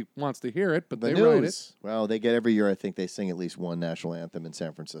 Nobody wants to hear it, but The they news. write it. Well, they get every year. I think they sing at least one national anthem in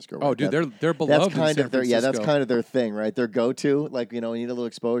San Francisco. Right? Oh, dude, That- they're beloved That's kind in San of their Francisco. that's kind of their thing, right? Their go-to, like you need a little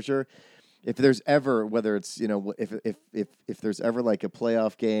exposure. If there's ever, whether it's if there's ever like a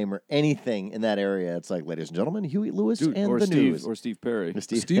playoff game or anything in that area, it's like, ladies and gentlemen, Huey Lewis and or the Steve news. or Steve Perry.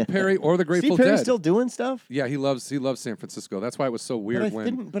 Steve Perry or the Grateful Steve Perry's Dead. still doing stuff. Yeah, he loves San Francisco. That's why it was so weird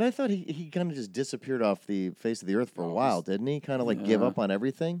But I thought he kind of just disappeared off the face of the earth for a while, didn't he? Kind of like give up on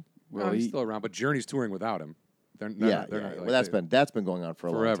everything. Well, he's still around, but Journey's touring without him. They're not Well, like that's been going on for a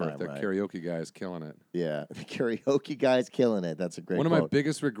forever. long time, The right? karaoke guy is killing it. Yeah, the karaoke guy's killing it. That's a great One of my quote.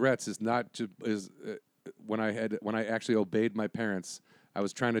 biggest regrets is not to when I actually obeyed my parents. I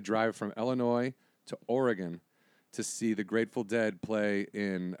was trying to drive from Illinois to Oregon to see the Grateful Dead play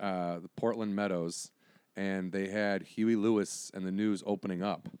in the Portland Meadows, and they had Huey Lewis and the News opening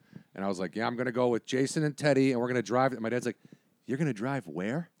up, and I was like, "Yeah, I'm gonna go with Jason and Teddy, and we're gonna drive." And my dad's like, "You're gonna drive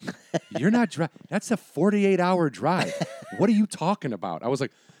where? You're not driving. That's a 48-hour drive. What are you talking about?" I was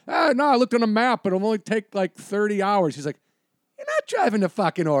like, "No, I looked on a map, but it'll only take like 30 hours." He's like, "You're not driving to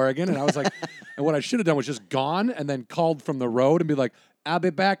fucking Oregon." And I was like, and what I should have done was just gone and then called from the road and be like, "I'll be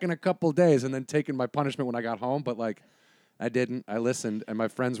back in a couple days," and then taken my punishment when I got home. But like, I didn't. I listened, and my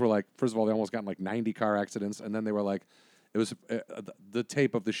friends were like, first of all, they almost got in like 90 car accidents, and then they were like, it was the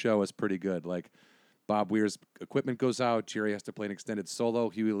tape of the show is pretty good. Like, Bob Weir's equipment goes out. Jerry has to play an extended solo.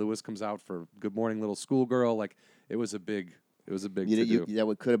 Huey Lewis comes out for Good Morning Little Schoolgirl. Like, it was a big to-do.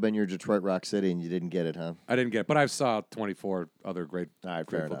 That could have been your Detroit Rock City, and you didn't get it, huh? I didn't get it, but I saw 24 other great All right,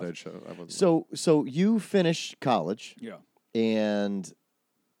 fair Grateful enough. Dead shows. So you finish college, Yeah. and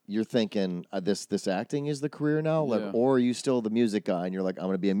you're thinking this acting is the career now, like, Yeah. or are you still the music guy, and you're like, I'm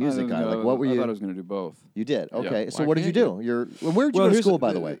going to be a music guy? Like, what were I you? thought I was going to do both. You did, okay. So Why what did you can't do? Where did you go to here's school,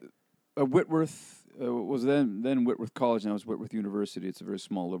 by the way? Whitworth was then Whitworth College. Now it's Whitworth University. It's a very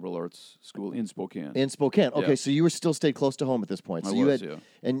small liberal arts school in Spokane. In Spokane. Okay, Yeah. so you were still stayed close to home at this point. I So you was, had, yeah.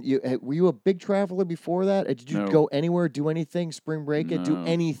 and were you a big traveler before that? Did you No. go anywhere, do anything, spring break it, do No.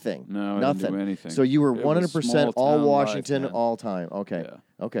 anything? No, I nothing. didn't do anything. So you were It was 100% all small-town Washington life, man. all time. Okay.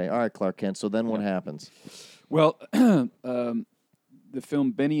 Yeah. Okay. All right, Clark Kent. So then what happens? Well, the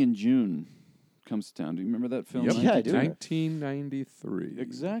film Benny and June Comes to Town. Do you remember that film? Yep. Yeah, I do. 1993.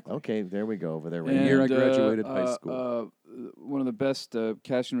 Exactly. Okay, there we go over there. And year I graduated high uh, school. One of the best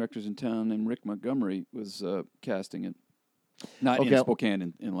casting directors in town, named Rick Montgomery, was casting it. Not Okay. in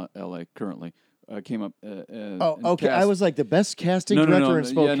Spokane, in L.A. currently. Came up. Oh, and okay. I cast- was like the best casting No, no, director no, in yeah,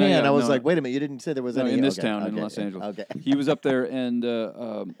 Spokane. no, yeah, I was no. like, wait a minute, you didn't say there was No, any in this okay, town in okay, Los Angeles. Okay. He was up there, and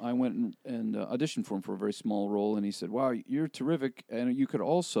I went and auditioned for him for a very small role, and he said, "Wow, you're terrific, and you could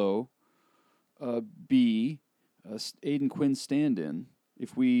also be Aidan Quinn's stand-in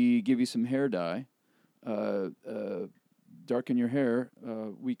if we give you some hair dye, darken your hair.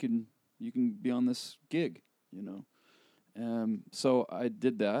 You can be on this gig, you know." So I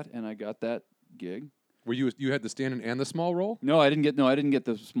did that, and I got that gig. Were you had the stand-in and the small role? No, I didn't get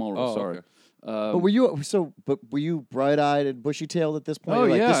the small role. Oh, sorry. okay. But were you bright-eyed and bushy-tailed at this point? Oh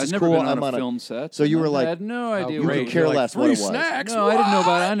You're like, yeah, this I'd is never cool. been on I'm a on film set. So you and were I like, had no idea. you what could it was care like. less what free it was. snacks. No, I didn't know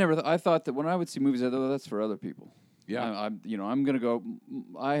about it. I thought that when I would see movies, I thought, that's for other people. Yeah. I'm gonna go.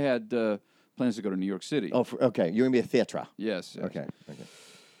 I had plans to go to New York City. Oh, okay. You're gonna be a theatre. Yes. Okay.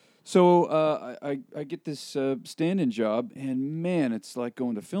 So I get this stand-in job, and man, it's like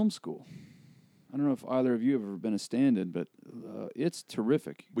going to film school. I don't know if either of you have ever been a stand-in, but it's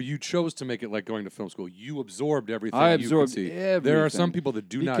terrific. Well, you chose to make it like going to film school. You absorbed everything. I you could absorbed see. There are some everything. people that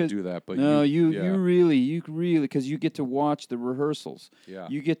do not Because- do that, but No, you yeah. really, because you get to watch the rehearsals. Yeah.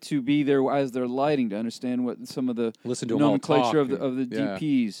 You get to be there as they're lighting to understand what some of the Listen to 'em all nomenclature talk of the and- yeah.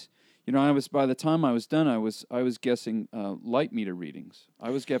 DPs. You know, by the time I was done, I was guessing light meter readings. I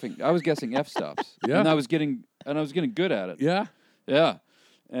was guessing f stops. Yeah. and I was getting good at it. Yeah. Yeah,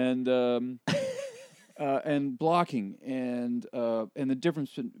 and blocking and the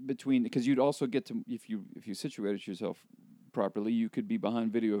difference between, because you'd also get to, if you situated yourself properly, you could be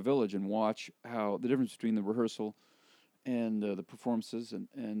behind Video Village and watch how the difference between the rehearsal and the performances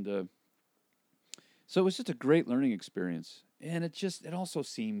and so it was just a great learning experience, and it also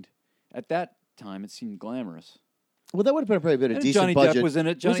seemed at that time it seemed glamorous. Well, that would have been probably been a And decent Johnny budget. Depp was in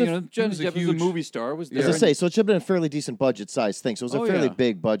it. Johnny was a Depp was a huge- movie star. Was Yeah. there? As I say, so it should have been a fairly decent budget size thing. So it was Oh, a fairly yeah.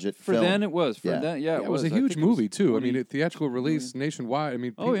 big budget For film. then it was. For Yeah. then, It was a I huge think it was movie too. I 20 mean, a theatrical release nationwide. I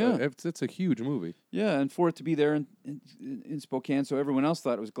mean, Oh, yeah. it's a huge movie. Yeah, and for it to be there in Spokane, so everyone else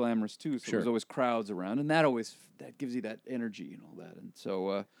thought it was glamorous too. So Sure. there was always crowds around, and that gives you that energy and all that. And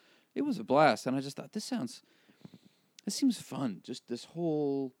so it was a blast. And I just thought, this seems fun. Just this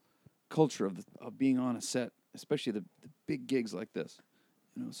whole culture of being on a set, especially the big gigs like this.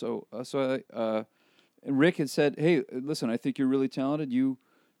 You know, so and Rick had said, "Hey, listen, I think you're really talented. You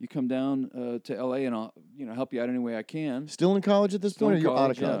come down to L.A. and I'll help you out any way I can." Still in college at this Still point, or in you're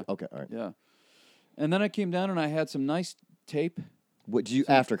out of college, college? Okay, all right. Yeah. And then I came down and I had some nice tape What did you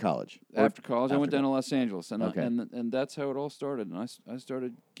after college? Or after college. I went after down to Los Angeles, and Okay. and that's how it all started. And I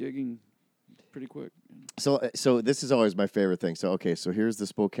started gigging pretty quick. So this is always my favorite thing. So so here's the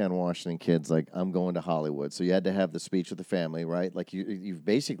Spokane, Washington kids. Like, I'm going to Hollywood. So you had to have the speech with the family, right? Like you've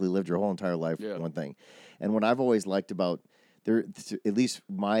basically lived your whole entire life Yeah. one thing. And what I've always liked about at least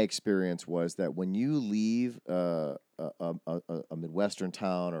my experience was that when you leave a Midwestern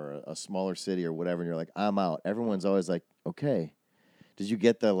town or a smaller city or whatever, and you're like, I'm out. Everyone's always like, okay. Did you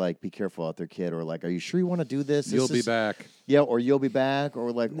get the like, be careful out there, kid, or like, are you sure you want to do this? You'll be back. Yeah, or you'll be back,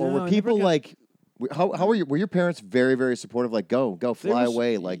 or like, or No, were I never people got- like, how were your parents very, very supportive? Like, go, fly was-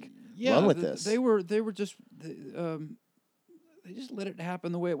 away, like, Yeah, run with th- this. They were just they just let it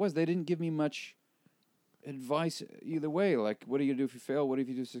happen the way it was. They didn't give me much advice either way. Like, what are you gonna do if you fail? What if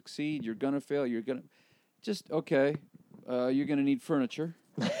you do succeed? You're gonna fail. You're gonna just okay. You're gonna need furniture.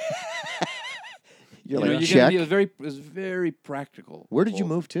 You're You know, like, you're gonna check. be- it was very practical. Where did you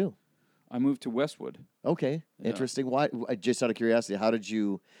whole- move to? I moved to Westwood. Okay, Yeah. interesting. Why? Just out of curiosity, how did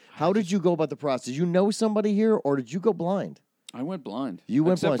you go about the process? Did you know somebody here, or did you go blind? I went blind. You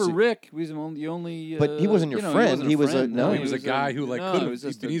went Except blind, for so- Rick. He was the only. But he wasn't your you know, friend. wasn't He was a- friend. no, He was a guy who like no, could he have was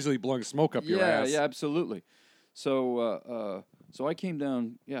just been a- easily blowing smoke up your Yeah, ass. yeah, absolutely. So, so I came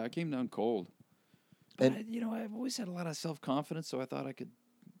down. Yeah, I came down cold. But And- I've always had a lot of self-confidence, so I thought I could.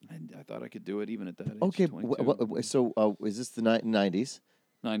 I thought I could do it even at that age. Okay, 22. so is this the 90s?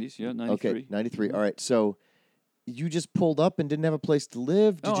 90s, yeah, 93. Okay, 93. All right, so you just pulled up and didn't have a place to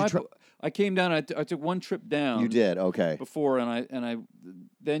live. Did No, you try? I came down. I took one trip down. You did. Okay. Before, and I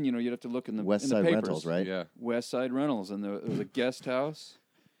then you'd have to look in the West in Side the papers. Rentals, right? Yeah. West Side Rentals, and there was a guest house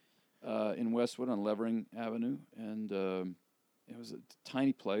in Westwood on Levering Avenue, and it was a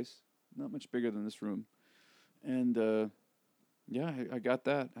tiny place, not much bigger than this room, and yeah, I got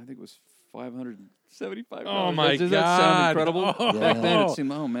that. I think it was $575. Oh, my Does that sound God. incredible? Oh. Back then, it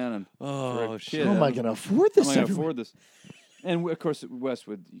seemed, oh man, and for Oh a shit. kid, How am I going to afford this? How am I going to every- afford this? And of course, at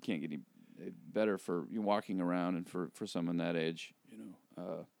Westwood, you can't get any better for you walking around and for someone that age.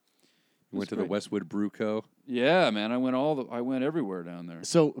 You went to the Westwood Brew Co. Yeah, man. I went everywhere down there.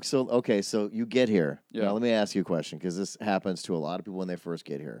 So you get here. Yeah. Now let me ask you a question, because this happens to a lot of people when they first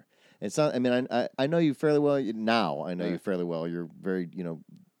get here. It's not. I mean, I know you fairly well now. I know you fairly well. You're very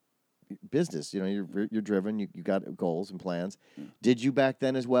business. You're driven. You got goals and plans. Yeah. Did you back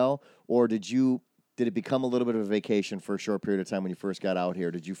then as well, or did it become a little bit of a vacation for a short period of time when you first got out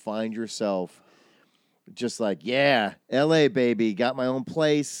here? Did you find yourself just like, yeah, L.A. baby, got my own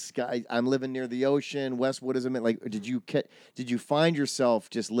place. I'm living near the ocean. Westwood is like. Did you find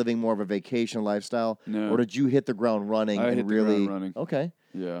yourself just living more of a vacation lifestyle, No. or did you hit the ground running I and hit the really? ground running. Okay.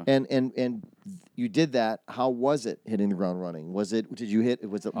 Yeah. And you did that. How was it hitting the ground running? Was it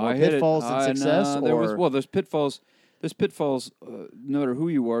more I hit pitfalls than success? No, there's pitfalls. There's pitfalls no matter who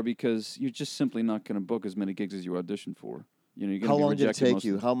you are, because you're just simply not going to book as many gigs as you audition for. You're going to how be long did it rejected take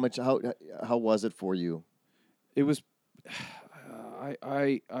you? How was it for you? It was.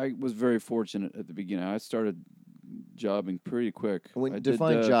 I was very fortunate at the beginning. I started jobbing pretty quick.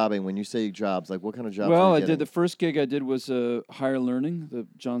 Define jobbing. When you say jobs, like what kind of jobs? Well, were you I getting? did the first gig I did was Higher Learning, the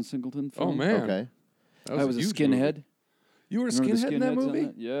John Singleton film. Oh man, Okay. I was a huge skinhead. movie. You were a Remember the skinhead in that skinheads on movie?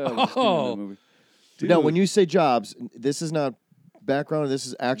 that? Yeah, I was a skinhead in that movie. Dude. Now, when you say jobs, this is not background. This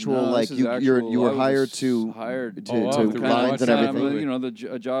is actual. No, like this is you were I was hired to hired to, Oh, to wow. lines and Kind of everything.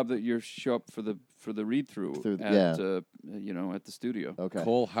 a job that you show up for the read through at at the studio. Okay.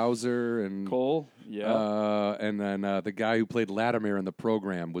 Cole Hauser and Cole, yeah. and then the guy who played Latimer in the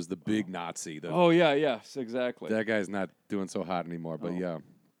program was the big Nazi. Yes, exactly. That guy's not doing so hot anymore, but Oh. yeah,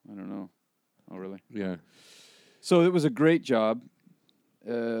 I don't know. Oh, really? yeah. So it was a great job.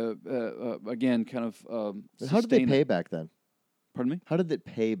 Again, kind of. How did they pay back then? Pardon me? How did it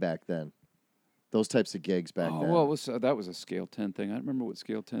pay back then? Those types of gigs back then. Well, that was a Scale 10 thing. I don't remember what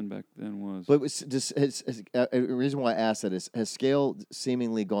Scale 10 back then was. But it was just the reason why I asked that is, has scale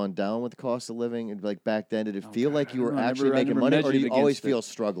seemingly gone down with the cost of living? And like back then, did it feel like you were actually making money, or do you always feel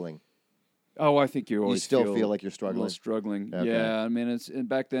struggling? Oh, I think you always still feel like you're a struggling. little struggling. Okay. Yeah, I mean, and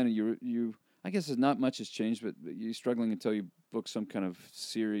back then you. I guess not much has changed, but you're struggling until you book some kind of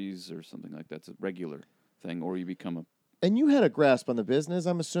series or something like that's a regular thing, or you become a. And you had a grasp on the business.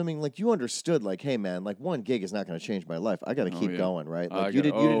 I'm assuming, like you understood, like, hey man, like one gig is not going to change my life. I got to keep going, right? Like you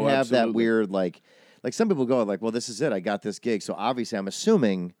didn't have that weird like some people go like, well, this is it. I got this gig, so obviously I'm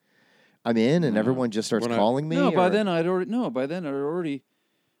assuming I'm in, and everyone just starts calling me. No, by then I'd already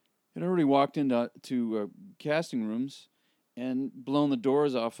walked into casting rooms and blown the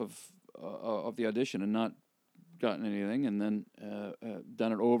doors off of the audition and not gotten anything, and then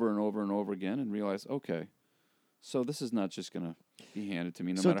done it over and over and over again, and realized, okay, so this is not just going to be handed to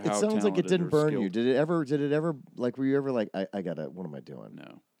me, no matter how talented. It sounds like it didn't burn skilled. you. Did it ever? Like, were you ever like, I gotta? What am I doing?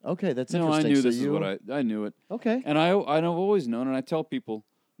 No. Okay, that's No, interesting. I knew So this is what I knew it. Okay. And I've always known, and I tell people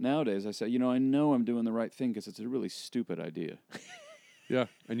nowadays, I say, I know I'm doing the right thing because it's a really stupid idea. Yeah,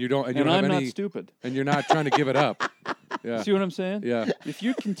 and you don't have I'm any, not stupid. and you're not trying to give it up. Yeah, See what I'm saying? yeah, If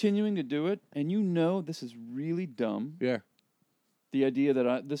you're continuing to do it, and you know this is really dumb, yeah. the idea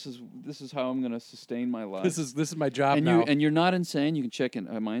that this is how I'm going to sustain my life. This is my job and now. you're not insane. You can check in.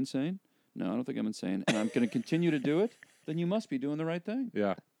 Am I insane? No, I don't think I'm insane. And I'm going to continue to do it. Then you must be doing the right thing.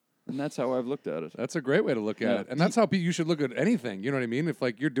 Yeah, And that's how I've looked at it. that's a great way to look at it, and that's how you should look at anything. You know what I mean? If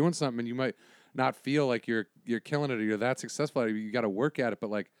like you're doing something and you might not feel like you're killing it or you're that successful at it, you got to work at it. But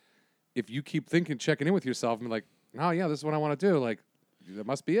like, if you keep checking in with yourself and be like, oh yeah, this is what I want to do. Like, that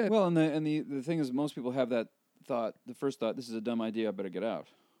must be it. Well, and the thing is, most people have that thought. The first thought, this is a dumb idea. I better get out.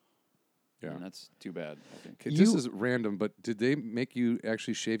 Yeah. And that's too bad, I think. Okay, this is random, but did they make you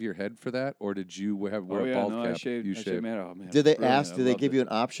actually shave your head for that, or did you wear a bald cap? I shaved. You shaved. Man, oh, man, Did they brilliant. ask? I Did they loved give it. you an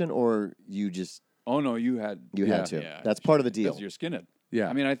option, or you just Oh no, you had had to? Yeah, That's part of the deal. because you're skinhead. Yeah.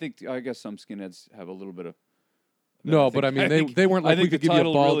 I mean, I guess some skinheads have a little bit of. No, I but I think- mean, they weren't like, I we think could the give you a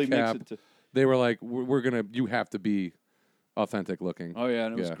title bald really cap. makes it to. They were like, we're gonna, you have to be authentic looking. Oh yeah,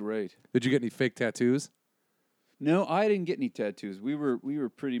 and it was Yeah. great. Did you get any fake tattoos? No, I didn't get any tattoos. We were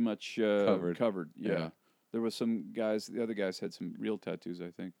pretty much Covered. Yeah. Yeah. There was some guys. The other guys had some real tattoos,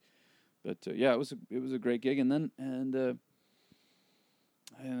 I think. But yeah, it was a great gig, and then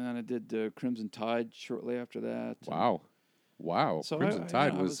I did Crimson Tide shortly after that. Wow. So Crimson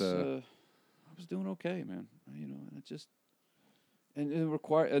Tide I was. was doing okay, man. And it just and it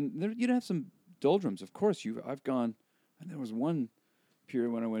required and there, you'd have some doldrums, of course. I've gone, and there was one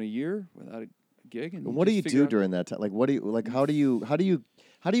period when I went a year without a gig. And what do just you figure do out- during that time? Like, what do you like? How do you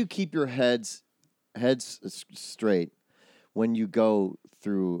keep your heads straight when you go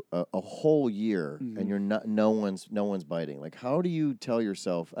through a whole year and you're not no one's biting? Like, how do you tell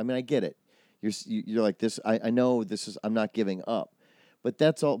yourself? I mean, I get it. you're like this. I know this is. I'm not giving up. But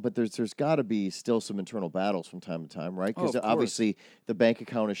that's all. But there's got to be still some internal battles from time to time, right? Because of course. obviously the bank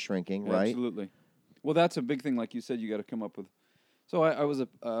account is shrinking, right? Absolutely. Well, that's a big thing. Like you said, you got to come up with. So I was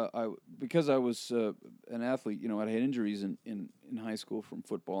because I was an athlete. You know, I had injuries in high school from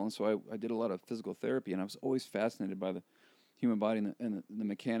football, and so I did a lot of physical therapy, and I was always fascinated by the human body and the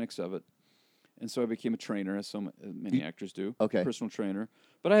mechanics of it. And so I became a trainer, as many actors do. Okay. Personal trainer.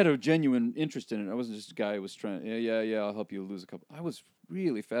 But I had a genuine interest in it. I wasn't just a guy who was trying, yeah, I'll help you lose a couple. I was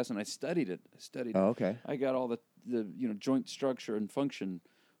really fascinated. I studied it. Oh, okay. I got all the joint structure and function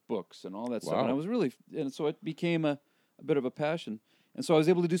books and all that stuff. And I Wow. was really, and so it became a bit of a passion. And so I was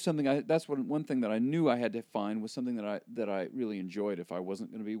able to do something. That's one thing that I knew I had to find was something that I really enjoyed if I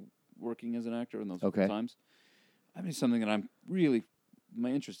wasn't going to be working as an actor in those times. I mean, something that my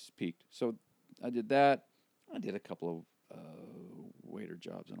interest is piqued. So I did that. I did a couple of waiter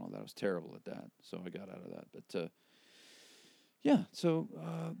jobs and all that. I was terrible at that, so I got out of that. But yeah, so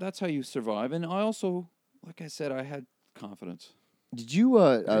that's how you survive. And I also, like I said, I had confidence. Did you?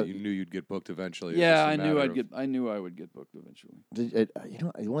 You knew you'd get booked eventually. Yeah, It's just a matter of- I knew I would get booked eventually.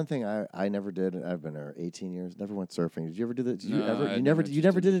 One thing I never did. I've been there 18 years. Never went surfing. Did you ever do that? Did you No, ever? I You had never. no You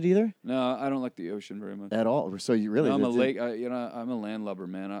never interest did it either. No, I don't like the ocean very much. At all. So you really? No, I'm a did- lake. I'm a landlubber,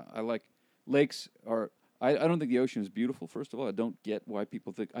 man. I like lakes. I don't think the ocean is beautiful. First of all, I don't get why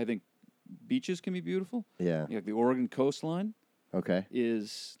people think. I think beaches can be beautiful. Yeah. Like the Oregon coastline Okay.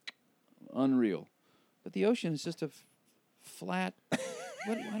 is unreal, but the ocean is just a flat. I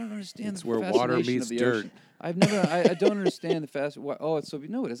don't understand. It's the where water fascination meets of the dirt. ocean. I've never. I don't understand the fast. Oh, it's so.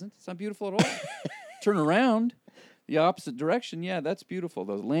 No, it isn't. It's not beautiful at all. Turn around, the opposite direction. Yeah, that's beautiful.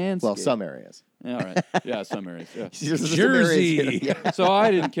 Those landscapes. Well, some areas. Yeah, all right. Yeah, some areas. Yeah. Jersey. Yeah. So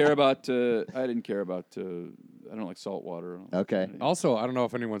I didn't care about. I don't like salt water. Okay. Also, I don't know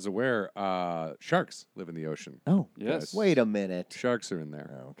if anyone's aware, sharks live in the ocean. Oh. Yes. Wait a minute. Sharks are in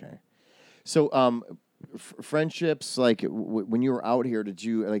there. Oh, okay. So, friendships, like when you were out here, did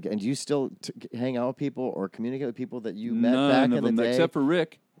you like, and do you still hang out with people or communicate with people that you met None back of in the them, day? except for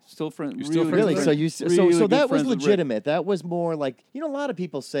Rick. Still friends. You're still friends Really? with So Rick? you so Really so good that was friends with Rick. legitimate. That was more like a lot of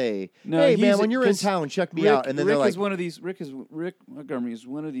people say, No, "Hey man, he's- when you're in 'cause town, check me Rick, out." And then Rick they're like, is one of these. Rick Montgomery is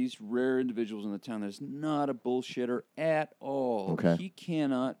one of these rare individuals in the town that's not a bullshitter at all. Okay. He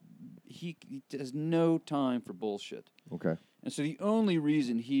cannot. He has no time for bullshit. "Okay, And so the only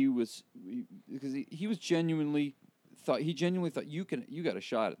reason because he was genuinely thought you got a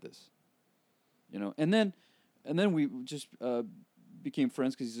shot at this, and then we just became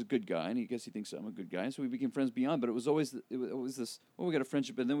friends because he's a good guy and he thinks I'm a good guy, and so we became friends beyond. But it was always this. Well, we got a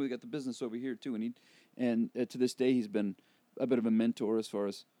friendship, and then we got the business over here too. And to this day he's been a bit of a mentor as far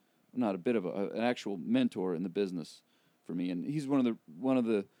as not a bit of an actual mentor in the business for me. And he's he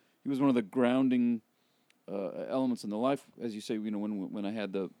was one of the grounding elements in the life, as you say. When I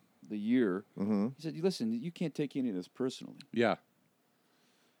had the year, he said, "Listen, you can't take any of this personally." Yeah.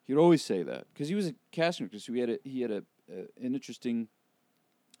 He would always say that because he was a casting director, so he had an interesting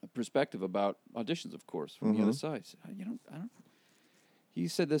perspective about auditions, of course, from the other side. He said, I don't. He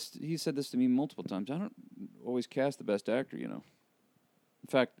said this to me multiple times. I don't always cast the best actor. In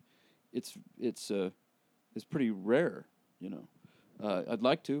fact, it's pretty rare. I'd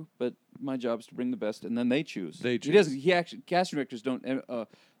like to, but my job is to bring the best, and then they choose. They He choose. doesn't. He actually casting directors don't.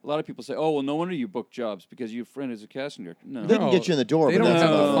 A lot of people say, "Oh, well, no wonder you book jobs because your friend is a casting director." No, they can get you in the door, they but don't that's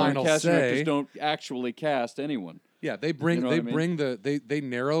have the about it." final casting say. directors don't actually cast anyone. Yeah, they bring You know they what I mean? bring the they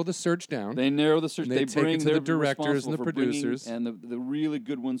narrow the search down. They narrow the search. And they take it bring to the they're directors and the responsible for bringing- producers. and the really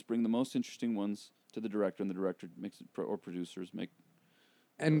good ones bring the most interesting ones to the director, and the director makes it, or producers make.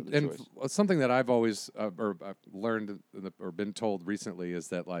 and the and choice. something that I've always or I've learned or been told recently is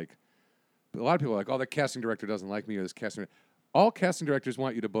that like a lot of people are like, oh, the casting director doesn't like me, or this casting. All casting directors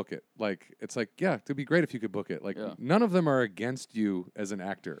want you to book it. Like it's like, yeah, it'd be great if you could book it. Like Yeah. none of them are against you as an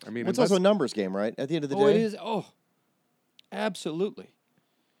actor. I mean, Well, it's unless- also a numbers game, right? At the end of the Oh, day, it is. Oh, absolutely,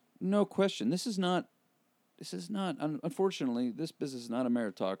 no question. This is not. Unfortunately, this business is not a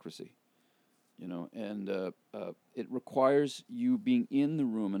meritocracy. And it requires you being in the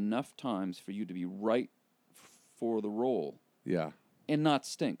room enough times for you to be right for the role yeah, and not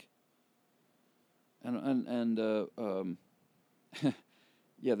stink.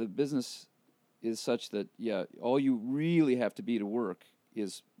 Yeah, the business is such that all you really have to be to work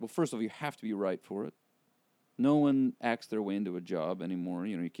is, well, first of all, you have to be right for it. No one acts their way into a job anymore.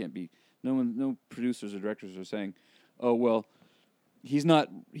 You can't be. No producers or directors are saying, "Oh well, he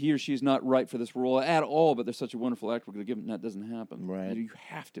or she is not right for this role at all." But they're such a wonderful actor, we're going to give him. That doesn't happen. Right. You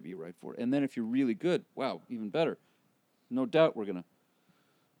have to be right for it. And then if you're really good, wow, even better. No doubt we're going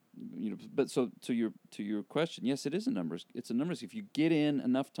to But so to your question, yes, it is a numbers. It's a numbers. If you get in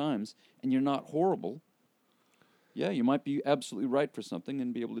enough times and you're not horrible, yeah, you might be absolutely right for something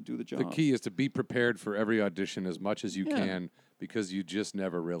and be able to do the job. The key is to be prepared for every audition as much as you Yeah. can, because you just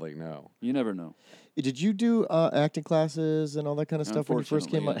never really know. You never know. Did you do acting classes and all that kind of stuff when you first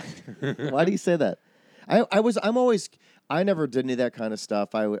came out? Unfortunately, Why do you say that? I never did any of that kind of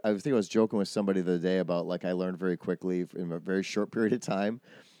stuff. I think I was joking with somebody the other day about like I learned very quickly in a very short period of time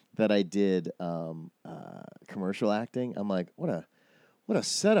that I did commercial acting. I'm like, what a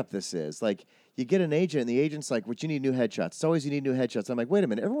setup this is. Like you get an agent and the agent's like, what you need new headshots. It's always you need new headshots. I'm like, wait a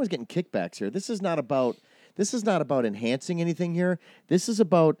minute, everyone's getting kickbacks here. This is not about enhancing anything here. This is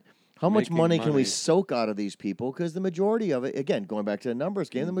about how much Making money can we money. soak out of these people? Because the majority of it, again, going back to the numbers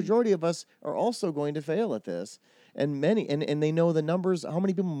game, the majority of us are also going to fail at this. And many, and they know the numbers, how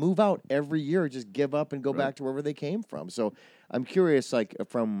many people move out every year, just give up and go back to wherever they came from. So I'm curious, like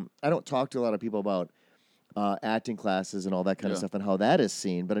I don't talk to a lot of people about acting classes and all that kind of Yeah. stuff and how that is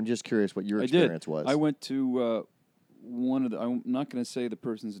seen, but I'm just curious what your I experience did. was. I went to one of the. I'm not going to say the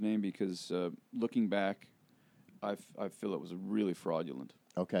person's name because looking back, I feel it was really fraudulent.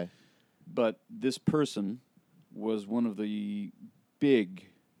 Okay. But this person was one of the big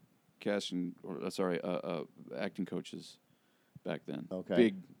acting coaches back then. Okay.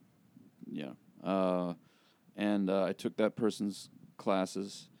 Big, yeah. And I took that person's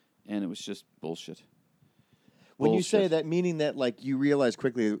classes, and it was just bullshit. When you say Bullshit. that, meaning that like you realize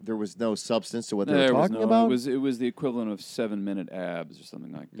quickly there was no substance to what they There were was talking no- about? It was the equivalent of 7-minute abs or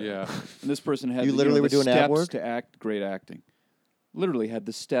something like that. Yeah. And this person had You literally the were doing steps ab work? to act great acting. Literally had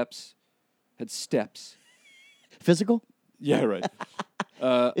the steps, had steps. Physical? Yeah, right.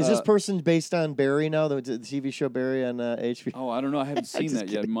 Is this person based on Barry now, the TV show Barry on HBO? Oh, I don't know. I haven't seen Just that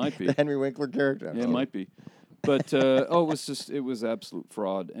yet. It kidding. might be. The Henry Winkler character? Yeah, it might be. But it was absolute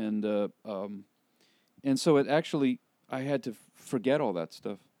fraud, and so it actually, I had to forget all that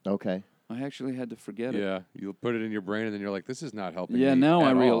stuff. Okay. I actually had to forget it. Yeah, you'll put it in your brain, and then you're like, "This is not helping." Yeah, me now I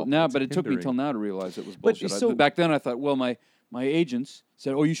at real all. now, It's but it took me hindering." till now to realize it was But bullshit. so- Back then, I thought, well, my agents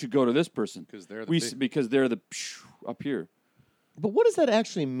said, "Oh, you should go to this person 'Cause they're the big- because they're the up here." But what does that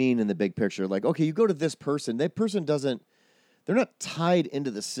actually mean in the big picture? Like, okay, you go to this person. That person doesn't. They're not tied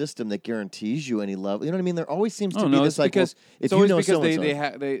into the system that guarantees you any love. You know what I mean? There always seems to Oh be no, this it's like, well, because if it's you always know because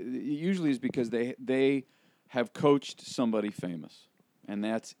so-and-so. they usually is because they have coached somebody famous, and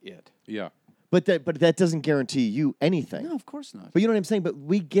that's it. Yeah, But that doesn't guarantee you anything. No, of course not. But you know what I'm saying? But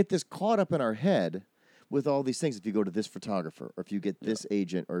we get this caught up in our head with all these things. If you go to this photographer, or if you get this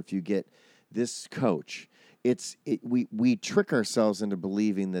agent, or if you get this coach, we trick ourselves into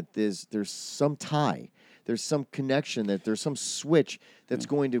believing that there's some tie, there's some connection, that there's some switch that's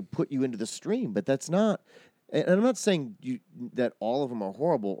going to put you into the stream. But that's not. And I'm not saying that all of them are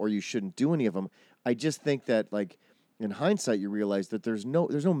horrible or you shouldn't do any of them. I just think that like. In hindsight, you realize that there's no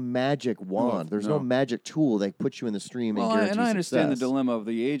magic wand. There's no no. magic tool that puts you in the stream and Well, guarantees and I understand success. the dilemma of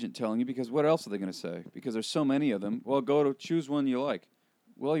the agent telling you, because what else are they going to say? Because there's so many of them. Well, go to choose one you like.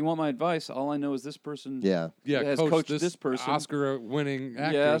 Well, you want my advice? All I know is this person. Yeah. yeah. Has Coach, coached this, this person. Oscar-winning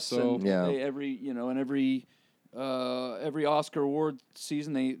actor. Yes, so and Yeah. every Oscar award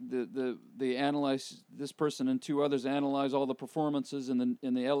season they analyze this person and two others analyze all the performances in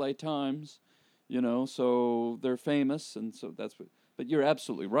the L.A. Times. So they're famous, and so that's what. But you're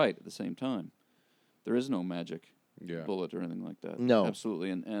absolutely right. At the same time, there is no magic yeah, bullet or anything like that. No. Absolutely.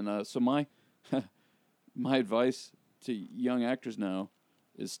 And so my my advice to young actors now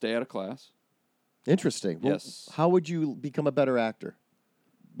is stay out of class Interesting. Well, Yes. How would you become a better actor?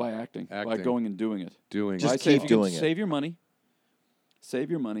 by acting, by Acting. going and doing it. doing Just I it. say if keep you can doing it. Save your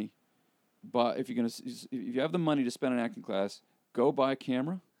money. But if you have the money to spend on acting class, go buy a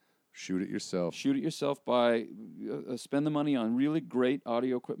camera, Shoot it yourself. shoot it yourself. Spend the money on really great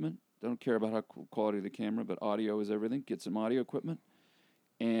audio equipment. Don't care about how quality of the camera, but audio is everything. Get some audio equipment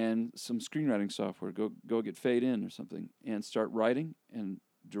and some screenwriting software. Go get Fade In or something and start writing and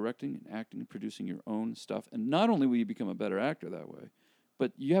directing and acting and producing your own stuff. And not only will you become a better actor that way,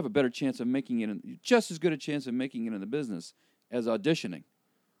 but you have a better chance of making it, just as good a chance of making it in the business as auditioning,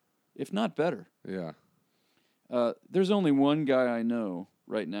 if not better. Yeah. There's only one guy I know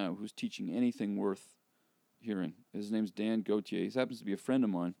right now who's teaching anything worth hearing. His name's Dan Gauthier. He happens to be a friend of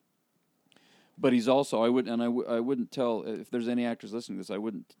mine. But he's also, I wouldn't tell, if there's any actors listening to this, I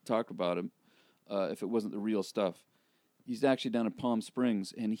wouldn't talk about him if it wasn't the real stuff. He's actually down in Palm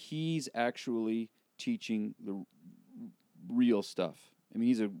Springs, and he's actually teaching the real stuff. I mean,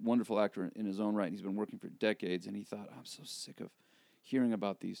 he's a wonderful actor in his own right. He's been working for decades, and he thought, I'm so sick of hearing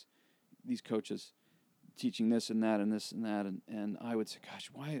about these coaches teaching this and that and this and that, and I would say, gosh,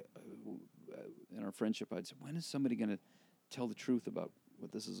 why? In our friendship, I'd say, when is somebody going to tell the truth about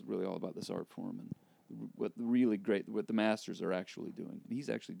what this is really all about, this art form, and what the masters are actually doing? And he's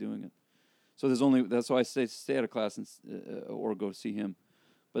actually doing it. So that's why I stay out of class or go see him.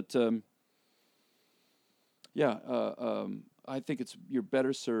 But I think you're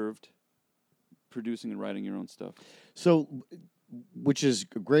better served producing and writing your own stuff. So, which is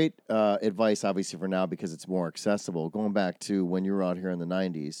great advice, obviously, for now because it's more accessible. Going back to when you were out here in the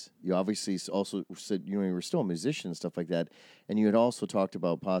 90s, you obviously also said, you were still a musician and stuff like that, and you had also talked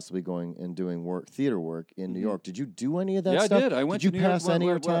about possibly going and doing theater work in New York. Did you do any of that stuff? Yeah, I did. I went to Did New you York. pass any of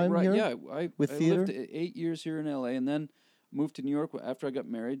your time here? Yeah, I theater? lived 8 years here in L.A. and then moved to New York after I got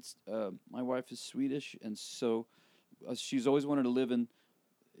married. My wife is Swedish, and so she's always wanted to live in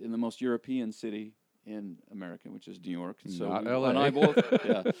the most European city in America, which is New York. And so Not LA. And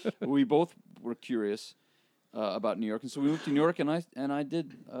I we both were curious about New York, and so we moved to New York, and I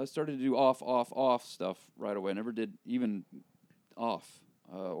started to do off stuff right away. I never did even off.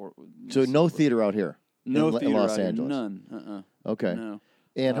 So no theater out here. No in theater Los out here, Angeles. none. Okay. No.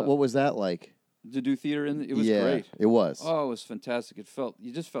 And what was that like? To do theater, it was great. It was. Oh, it was fantastic.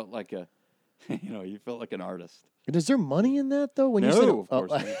 You just felt like you felt like an artist. And is there money in that though? When you said, of course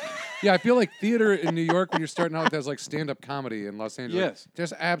not. Yeah, I feel like theater in New York when you're starting out as like stand-up comedy in Los Angeles. Yes.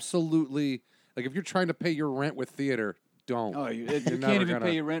 Just absolutely, like if you're trying to pay your rent with theater, don't. Oh, you You're can't never even gonna-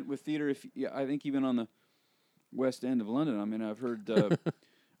 pay your rent with theater. I think even on the West End of London. I mean, I've heard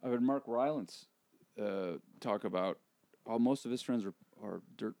Mark Rylance talk about how most of his friends are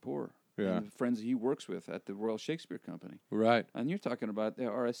dirt poor. Yeah. And the friends he works with at the Royal Shakespeare Company. Right. And you're talking about the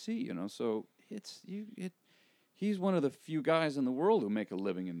RSC, so he's one of the few guys in the world who make a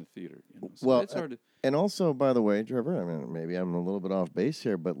living in the theater. So well, it's hard to. And also, by the way, Trevor, I mean, maybe I'm a little bit off base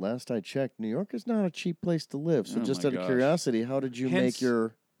here, but last I checked, New York is not a cheap place to live. So Oh just my out of gosh. curiosity, how did you Hence- make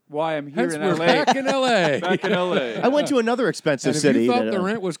your... Why I'm here Hence in we're LA. back in LA. Back in LA. I went to another expensive And if city. you thought that, the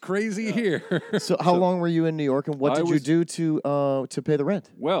rent was crazy here. So how long were you in New York, and what I did you was- do to pay the rent?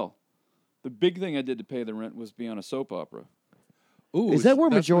 Well, the big thing I did to pay the rent was be on a soap opera. Ooh, Is that where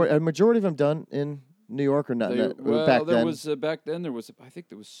that's a majority of them done in New York or not? Back then? Back then there was I think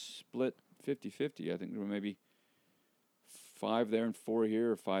there was split 50-50. I think there were maybe 5 there and 4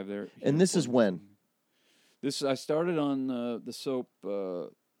 here, or 5 there. And this is when? I started on the soap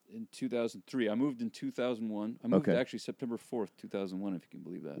in 2003. I moved in 2001. I moved Okay. actually September 4th, 2001, if you can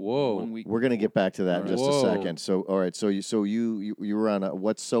believe that. Whoa. 1 week. We're gonna get back to that in just a Whoa. second. So all right, so you were on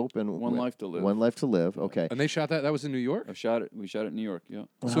what soap and One Life to Live. One Life to Live. Okay. And they shot that. That was in New York. We shot it in New York. Yeah.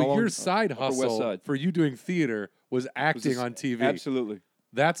 How So long- your side Upper West hustle Side. for you doing theater was acting this- on TV. Absolutely.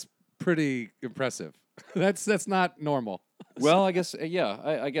 That's pretty impressive. That's not normal. Well, I guess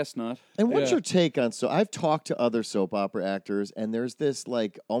I guess not. And what's Yeah. your take on I've talked to other soap opera actors, and there's this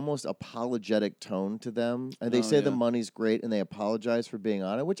like almost apologetic tone to them, and they Oh, say the yeah. money's great, and they apologize for being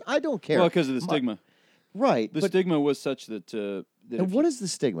on it, which I don't care. Well, because of the My- stigma. right? The but stigma was such that. and what is the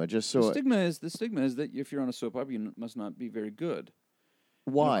stigma? Just so the stigma is that if you're on a soap opera, you must not be very good.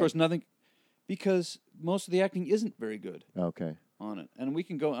 And why? of course, nothing, because most of the acting isn't very good Okay. on it, and we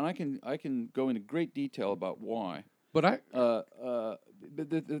can go and I can go into great detail about why. But But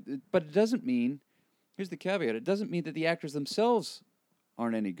it doesn't mean. Here's the caveat: it doesn't mean that the actors themselves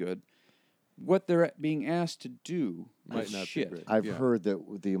aren't any good. What they're being asked to do Might is not be shit. great. I've Yeah. heard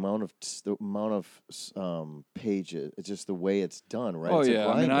that the amount of pages, it's just the way it's done, right? Oh It's a yeah,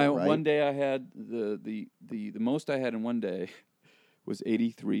 I mean, grinder, right? one day I had the most I had in one day was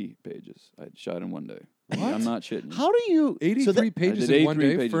 83 pages. I shot in one day. I'm not shitting. How do you? 83 so that- pages I did in one 83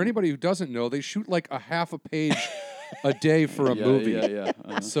 day. pages. For anybody who doesn't know, they shoot like a half a page a day for a movie. Yeah.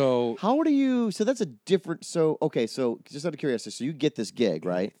 So How do you? So that's a different. So okay. So just out of curiosity, so you get this gig,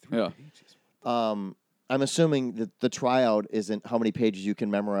 right? Yeah. I'm assuming that the tryout isn't how many pages you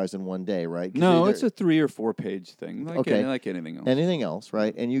can memorize in one day, right? 'Cause No, either- it's a 3 or 4 page thing. Like Okay. like anything else. anything else,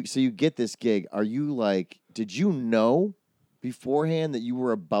 right? And you get this gig. Are you like? Did you know beforehand that you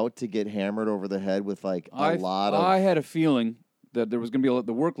were about to get hammered over the head with like a lot of? I had a feeling that there was going to be a lot.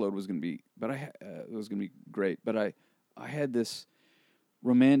 The workload was going to be, but it was going to be great. But I had this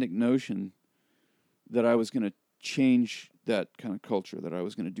romantic notion that I was going to change that kind of culture. That I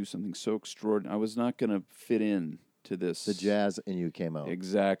was going to do something so extraordinary. I was not going to fit in to this. the jazz and you came out.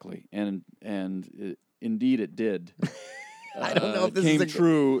 Exactly, and indeed it did. I don't know if this it is came a-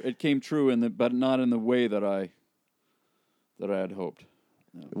 true. It came true, but not in the way that I had hoped.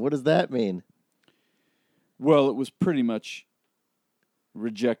 What does that mean? Well, it was pretty much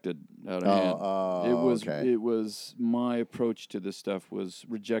rejected out of hand. Okay. It was my approach to this stuff was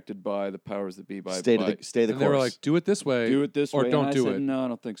rejected by the powers that be. Stay the And course. they were like, do it this way. do it this or way, don't and I do said, it. No, I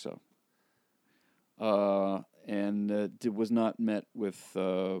don't think so. And it was not met with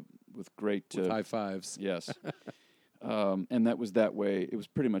great With high fives. yes, and that was that way. It was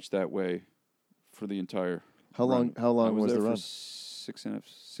pretty much that way for the entire. How long? run. How I long was there the for run?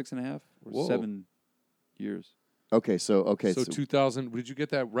 6.5 or Whoa. 7 years. Okay, so So 2000. Did you get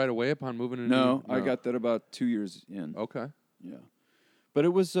that right away upon moving into? No, I got that about 2 years in. Okay. Yeah, but it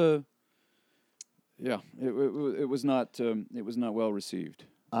was yeah, it was not well received.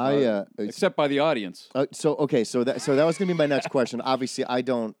 Except by the audience. So that was gonna be my next question. Obviously, I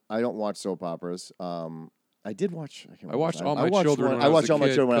don't watch soap operas. I did watch. I watched All My watched Children. one- when I watched All My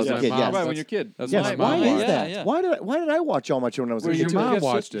kid, Children when I was a 'cause kid. my Yes. mom- Right, when you're a kid. That's Yes. what my Why mom is watched. that? Yeah. Why did I watch All My Children when I was a Well, kid? your too? mom have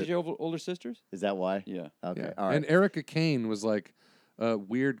watched Did it. you have older sisters? Is that why? Yeah. Okay. Yeah. All right. And Erica Kane was like a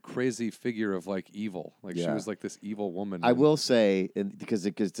weird, crazy figure of like evil. Like she Yeah. was like this evil woman. I and- will say, because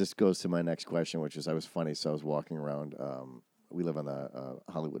this goes to my next question, which is I was funny. So I was walking around. We live on the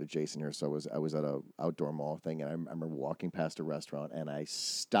Hollywood adjacent here, so I was at a outdoor mall thing, and I remember walking past a restaurant, and I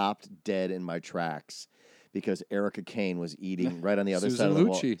stopped dead in my tracks because Erica Kane was eating right on the other side Susan of the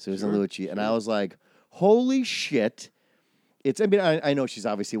wall. Lucci. Susan Sure, Lucci, and I was like, "Holy shit!" I mean, I know she's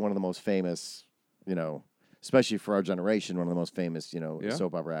obviously one of the most famous, especially for our generation, one of the most famous, Yeah.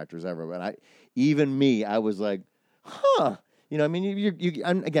 soap opera actors ever. But I was like, huh. I mean,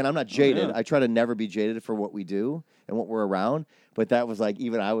 I'm not jaded. yeah. I try to never be jaded for what we do and what we're around. But that was like,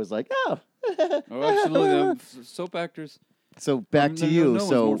 even I was like, oh. Oh, absolutely. Soap actors. So back to no you. one's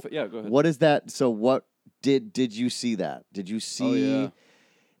So more yeah, go ahead. what is that? So what did you see that? Did you see? Oh, yeah.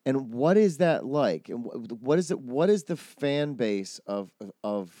 And what is that like? And what is it? What is the fan base of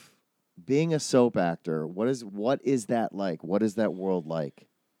being a soap actor? What is that like? What is that world like?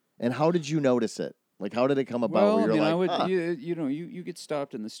 And how did you notice it? Like, how did it come about? Well, where I you're mean, like, I would, "Huh." you get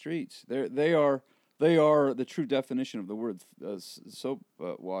stopped in the streets. They are the true definition of the word soap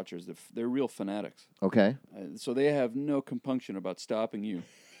watchers. They're real fanatics. Okay. So they have no compunction about stopping you,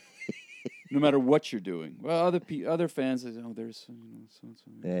 no matter what you're doing. Well, other fans, they say, oh, there's so.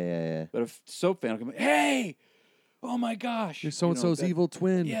 Yeah. But a soap fan will come, hey, oh my gosh, You're so and so's evil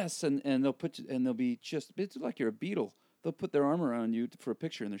twin. Yes, and they'll they'll be just, it's like you're a Beatle. They'll put their arm around you for a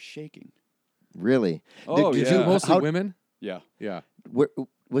picture, and they're shaking. Really? Oh, did yeah. you Mostly how- women. Yeah. Yeah.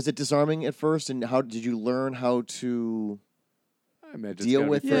 Was it disarming at first? And how did you learn how to? I imagine it's Deal gotta be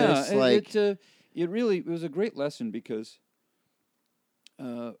with pretty- it. Yeah, It's like- it was a great lesson because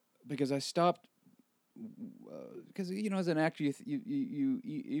I stopped because as an actor you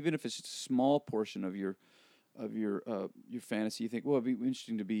even if it's just a small portion of your fantasy, you think, well, it'd be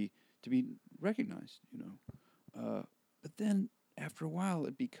interesting to be recognized, but then after a while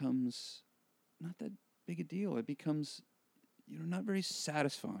it becomes not that big a deal. It becomes not very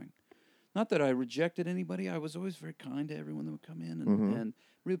satisfying. Not that I rejected anybody. I was always very kind to everyone that would come in and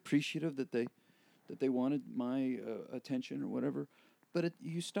really appreciative that they wanted my attention or whatever. But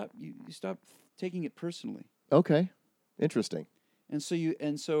you stop taking it personally. Okay. Interesting. And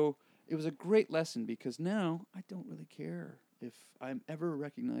so it was a great lesson because now I don't really care if I'm ever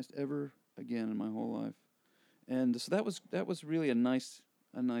recognized ever again in my whole life. And so that was really a nice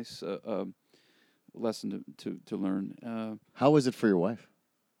lesson to learn. How was it for your wife?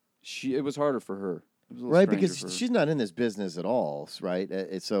 It was harder for her. It was a little Right, stranger because for her. she's not in this business at all, right?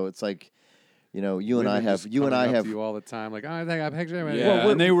 So it's like, you and Women I have, just you and coming I up have. to you all the time. Like, oh, I think I picture him. Yeah,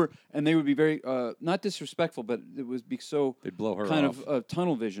 and they would be very not disrespectful, but it would be so They'd blow her kind off. of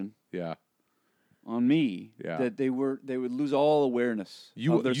tunnel vision Yeah. on me Yeah. that they would lose all awareness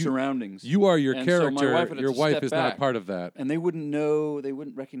of their surroundings. You are your And so my character. wife would have Your to wife step is back. not part of that. And they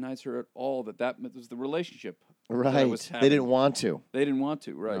wouldn't recognize her at all. That was the relationship. that Right. was They happening. didn't want to. They didn't want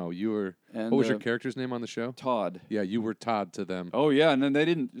to. Right. No, you were. And, what was your character's name on the show? Todd. Yeah, you were Todd to them. Oh yeah, and then they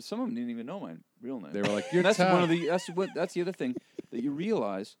didn't. Some of them didn't even know my real name. They were like, And "You're that's Todd." one of the. That's the other thing that you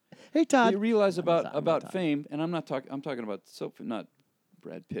realize. Hey, Todd. You realize about Todd. fame, and I'm talking about soap, not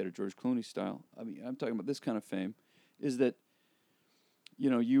Brad Pitt or George Clooney style. I mean, I'm talking about this kind of fame, is that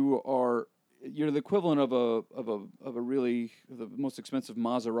you're the equivalent of a really the most expensive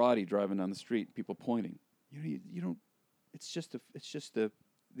Maserati driving down the street, people pointing. You don't. It's just the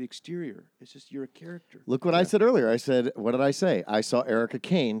exterior. It's just you're a character. Look what I said earlier. I said, what did I say? I saw Erica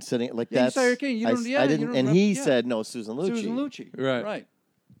Kane sitting like Yeah, you that. saw Erica Kane. You don't- yeah, I you didn't, don't and rep- he yeah. said no, Susan Lucci. Susan Lucci. Right.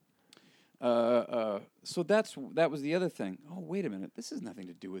 So that was the other thing. Oh, wait a minute. This has nothing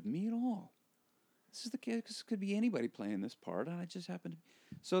to do with me at all. this could be anybody playing this part, and I just happened to.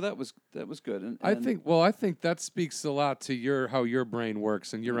 So that was good. And I think that speaks a lot to how your brain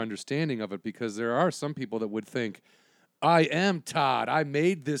works and your understanding of it, because there are some people that would think, I am Todd. I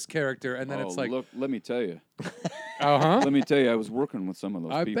made this character, and then it's like, look, let me tell you. Let me tell you, I was working with some of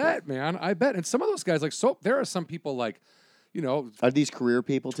those people. I bet, man. I bet. And some of those guys, there are some people are these career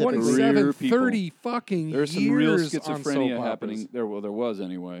people typically? 27, 30 fucking There's years some real on schizophrenia soap happening. operas. There was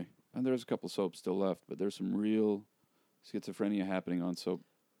anyway. And there's a couple soaps still left, but there's some real schizophrenia happening on soap.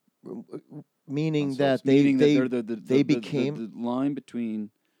 Meaning on that soaps. Meaning they that became the line between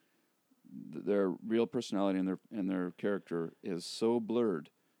their real personality and their character is so blurred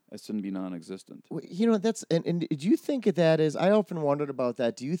as to be non-existent. That's and do you think that is? I often wondered about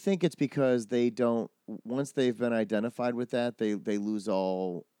that. Do you think it's because they don't, once they've been identified with that, they lose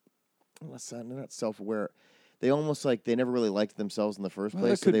all? They're not self-aware. They almost they never really liked themselves in the first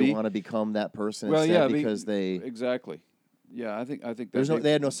place, so they want to become that person instead because they exactly. Yeah, I think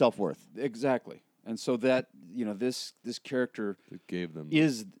they had no self-worth. Exactly. And so that this character It gave them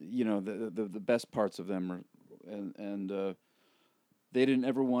is the best parts of them and they didn't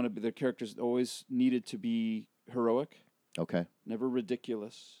ever want to be, their characters always needed to be heroic. Okay. Never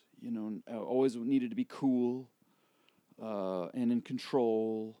ridiculous, always needed to be cool and in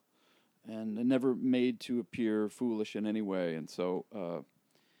control and never made to appear foolish in any way. And so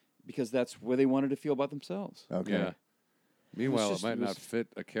because that's where they wanted to feel about themselves. Okay. Yeah. Meanwhile, it might not fit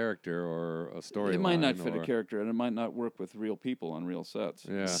a character or a story. It might not fit a character, and it might not work with real people on real sets.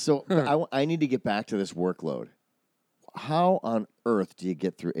 Yeah. So I need to get back to this workload. How on earth do you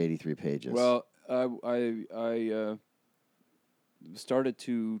get through 83 pages? Well, I started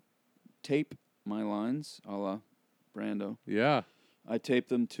to tape my lines, a la Brando. Yeah. I taped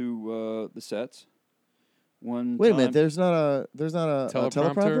them to the sets. Wait a minute. There's not a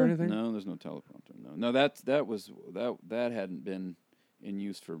teleprompter or anything? No, there's no teleprompter. No, that hadn't been in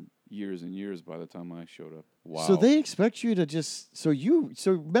use for years and years by the time I showed up. Wow. So they expect you to just so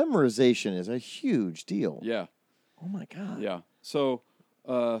memorization is a huge deal. Yeah. Oh my God. Yeah. So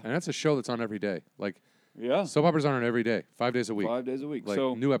and that's a show that's on every day. Yeah. Soap operas are on every day, 5 days a week. 5 days a week.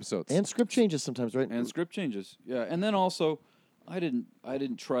 So new episodes. And script changes sometimes, right? And script changes. Yeah. And then also I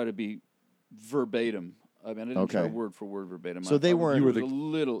didn't try to be verbatim. I mean, I didn't try word for word verbatim. So they weren't. You were a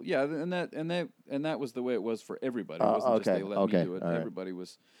little, yeah, and that was the way it was for everybody. It wasn't just they let me do it. Everybody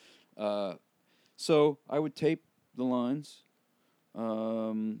was. So I would tape the lines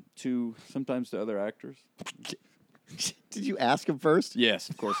sometimes to other actors. Did you ask him first? Yes,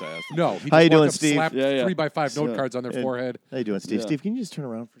 of course I asked him. No, he How you just doing, walked up, Steve? slapped Yeah. 3x5 note cards on their forehead. How you doing, Steve? Yeah. Steve, can you just turn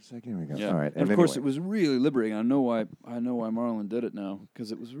around for a second? Here we go. Yeah. All right. And of course, it was really liberating. I know why Marlon did it now,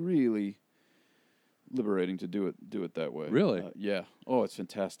 because it was really liberating to do it that way. Really? Yeah. Oh, it's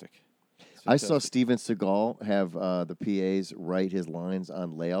fantastic. I saw Steven Seagal have the PAs write his lines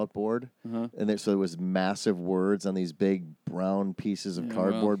on layout board, and so there was massive words on these big brown pieces of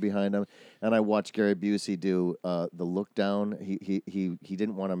cardboard behind him. And I watched Gary Busey do the look down. He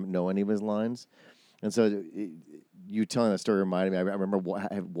didn't want to know any of his lines, and so you telling that story reminded me. I remember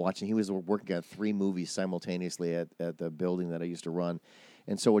watching. He was working on 3 movies simultaneously at the building that I used to run,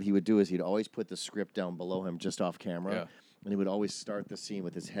 and so what he would do is he'd always put the script down below him, just off camera, and he would always start the scene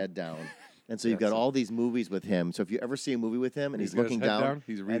with his head down. And so you've got all these movies with him. So if you ever see a movie with him and he's looking down,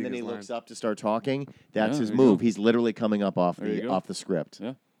 he's and reading then he his looks line. up to start talking, that's his there you move. go. He's literally coming up off There you go. the script.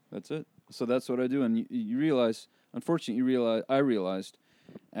 Yeah, that's it. So that's what I do, and you realize. Unfortunately, I realized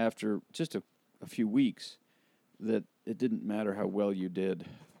after just a few weeks that it didn't matter how well you did.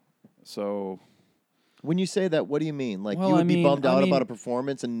 So When you say that, what do you mean? Like Well, you would I be mean- bummed I out mean- about a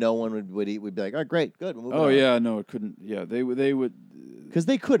performance, and no one would be like, "Oh, great, good, we're moving Oh on." yeah, no, it couldn't. Yeah, they would. Because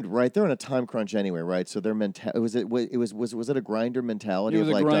they couldn't, right? They're in a time crunch anyway, right? So their was it a grinder mentality? It was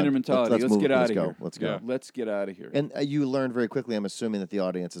of a like, grinder done, mentality. Let's move, get out let's of go, here. Let's go. Let's get out of here. And you learned very quickly. I'm assuming that the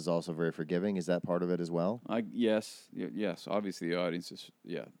audience is also very forgiving. Is that part of it as well? Yes. Obviously, the audience is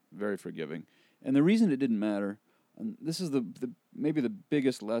very forgiving, and the reason it didn't matter, and this is the maybe the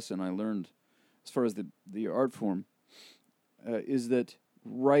biggest lesson I learned as far as the art form, is that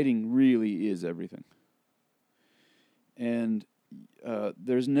writing really is everything. And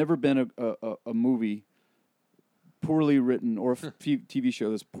there's never been a movie poorly written or a TV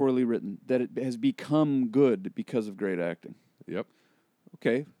show that's poorly written that it has become good because of great acting. Yep.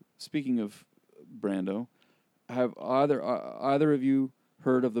 Okay, speaking of Brando, have either of you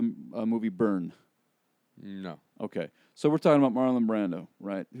heard of the movie Burn? No. Okay, so we're talking about Marlon Brando,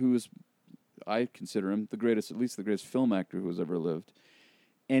 right? Who is, I consider him the greatest, at least the greatest film actor who has ever lived,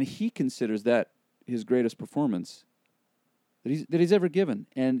 and he considers that his greatest performance that he's ever given.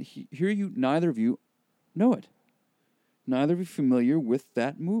 And here neither of you know it. Neither of you are familiar with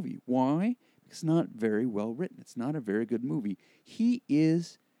that movie. Why? Because it's not very well written. It's not a very good movie. He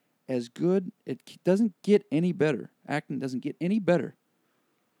is as good. It doesn't get any better. Acting doesn't get any better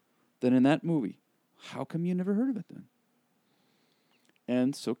than in that movie. How come you never heard of it then?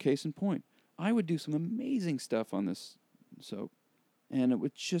 And so, case in point, I would do some amazing stuff on this soap, and it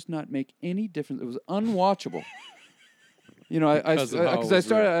would just not make any difference. It was unwatchable. You know, because I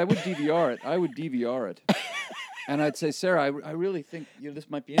started, I would DVR it. I would DVR it. And I'd say, Sarah, I really think this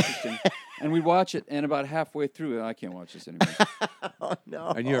might be interesting. And we'd watch it, and about halfway through, I can't watch this anymore. Oh, no.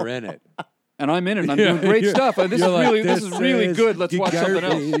 And you're in it. And I'm in it, and I'm doing great stuff. This is really good. Let's watch something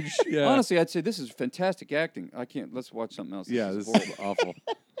else. Yeah. Honestly, I'd say this is fantastic acting. I can't. Let's watch something else. This is awful.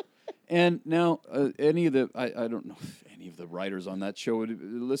 And now, any of the I don't know if any of the writers on that show would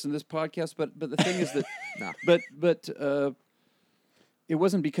listen to this podcast, but the thing is that, but it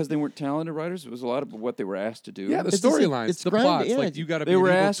wasn't because they weren't talented writers. It was a lot of what they were asked to do. Yeah, the It's just- storylines, it's the grind- plots. yeah, Like you got to be they an were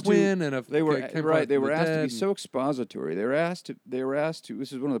evil asked twin to. and a They were came right. from They were the asked to be dead. so expository. They were asked to.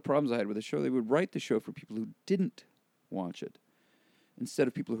 This is one of the problems I had with the show. They would write the show for people who didn't watch it, instead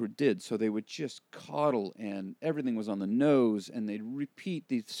of people who did. So they would just coddle, and everything was on the nose, and they'd repeat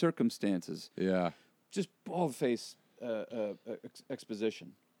these circumstances. Yeah. Just bald face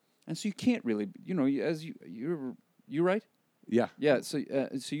exposition, and so you can't really, as you're right. Yeah. Yeah, so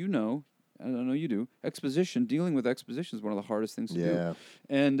you know, I know you do. Dealing with exposition is one of the hardest things to do.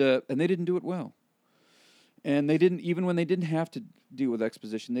 And they didn't do it well. And they didn't, even when they didn't have to deal with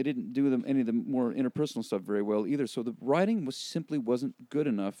exposition, they didn't do any of the more interpersonal stuff very well either. So the writing simply wasn't good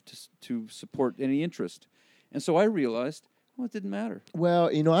enough to support any interest. And so I realized, well, it didn't matter Well,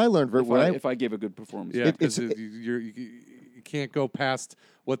 I learned if I gave a good performance. Yeah, because you can't go past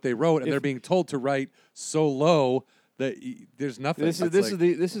what they wrote, and they're being told to write so low that there's nothing. This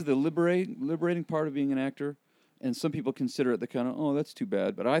is the liberating part of being an actor, and some people consider it the kind of, that's too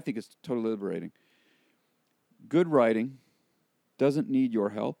bad, but I think it's totally liberating. Good writing doesn't need your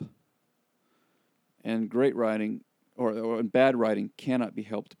help, and great writing or bad writing cannot be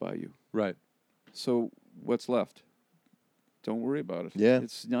helped by you. Right. So what's left? Don't worry about it. Yeah.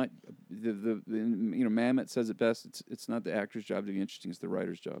 It's not the Mamet says it best. It's not the actor's job to be interesting. It's the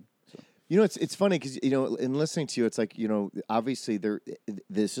writer's job. So. It's funny because in listening to you, it's like obviously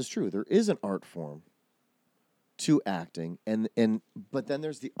this is true. There is an art form to acting, but then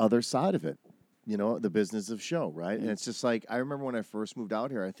there's the other side of it. The business of show, right? And it's just like I remember when I first moved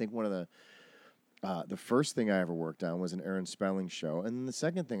out here. I think one of the first thing I ever worked on was an Aaron Spelling show, and then the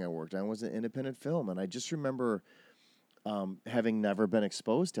second thing I worked on was an independent film. And I just remember having never been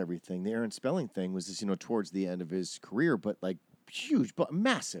exposed to everything. The Aaron Spelling thing was just towards the end of his career, but like huge, but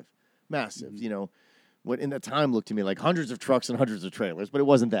massive. Mm-hmm. What in the time looked to me like hundreds of trucks and hundreds of trailers, but it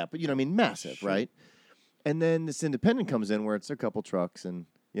wasn't that. But massive, sure. Right? And then this independent comes in where it's a couple trucks and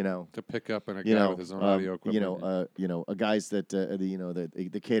to pick up and a guy with his own audio equipment. A guy's that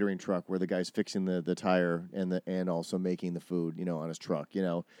the catering truck where the guy's fixing the tire and also making the food, on his truck,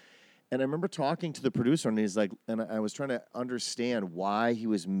 And I remember talking to the producer, and he's like, and I was trying to understand why he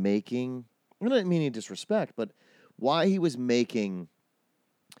was making. I don't mean any disrespect, but why he was making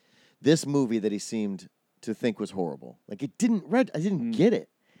this movie that he seemed to think was horrible. Like I didn't get it.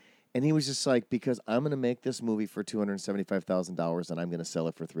 And he was just like, because I'm going to make this movie for $275,000 and I'm going to sell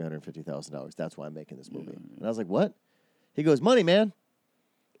it for $350,000. That's why I'm making this movie. Yeah. And I was like, what? He goes, money, man.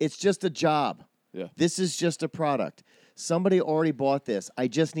 It's just a job. Yeah. This is just a product. Somebody already bought this. I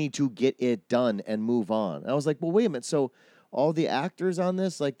just need to get it done and move on. And I was like, well, wait a minute. So all the actors on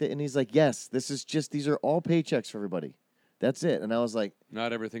this, and he's like, yes, these are all paychecks for everybody. That's it. And I was like,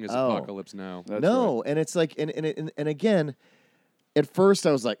 not everything is apocalypse now. That's no. Right. And it's like, and again, at first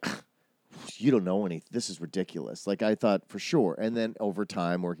I was like, you don't know anything. This is ridiculous. Like I thought for sure. And then over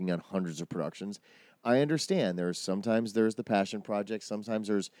time, working on hundreds of productions, I understand sometimes there's the passion project.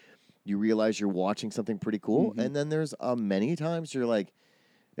 Sometimes you realize you're watching something pretty cool. Mm-hmm. And then there's many times you're like,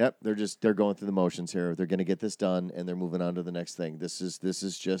 yep, they're going through the motions here. They're going to get this done and they're moving on to the next thing. This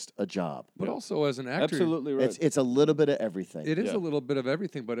is just a job. But also as an actor, absolutely right. It's a little bit of everything. It is a little bit of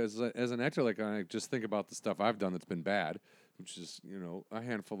everything. But as an actor, like I just think about the stuff I've done that's been bad, which is a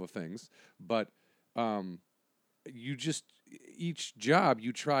handful of things. But each job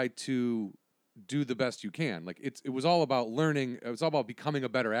you try to do the best you can. Like it was all about learning. It was all about becoming a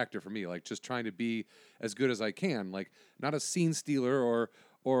better actor for me. Like just trying to be as good as I can. Like not a scene stealer or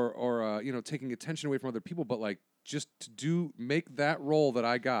taking attention away from other people, but like just to make that role that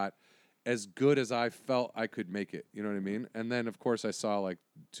I got as good as I felt I could make it. You know what I mean? And then, of course, I saw like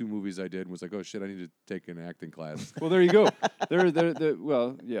 2 movies I did and was like, oh, shit, I need to take an acting class. Well, there you go.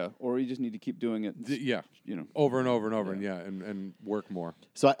 Well, yeah. Or you just need to keep doing it. Yeah. You know. Over and over and over, and work more.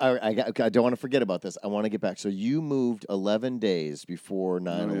 So I don't want to forget about this. I want to get back. So you moved 11 days before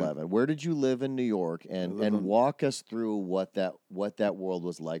 9/11. Where did you live in New York? And walk us through what that world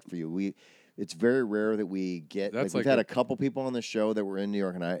was like for you. It's very rare that we get. That's we've had a couple people on the show that were in New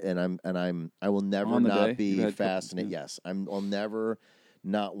York, and I will never not be fascinated. Yes, I'll never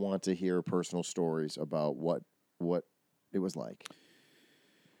not want to hear personal stories about what it was like.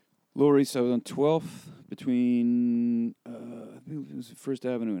 Lori, so I was on 12th between, I think it was First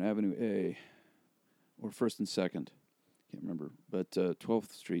Avenue and Avenue A, or First and Second, can't remember, but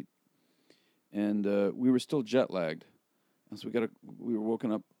 12th Street, and we were still jet lagged, and so we were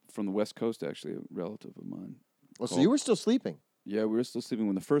woken up from the West Coast, actually, a relative of mine. Oh, so you were still sleeping? Yeah, we were still sleeping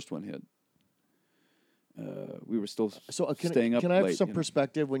when the first one hit. We were still staying up. Can I have late, some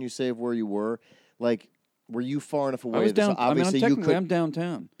perspective when you say of where you were? Like, were you far enough away? I was down. Obviously, I'm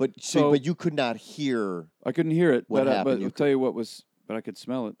downtown. But you could not hear. I couldn't hear it. What happened? But I'll tell you what was. But I could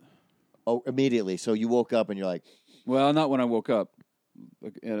smell it. Oh, immediately. So you woke up and you're like. Well, not when I woke up.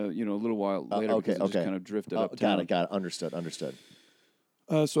 Like, a little while later, because it just kind of drifted uptown. Got it. Understood.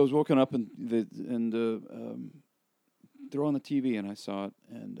 So I was woken up and they're on the TV and I saw it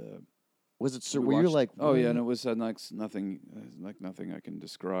and. Was it? Were you like? Oh yeah, and it was nothing I can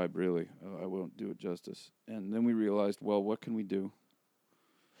describe really. I won't do it justice. And then we realized, well, what can we do?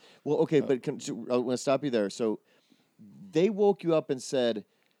 Well, okay, but I want to stop you there. So they woke you up and said,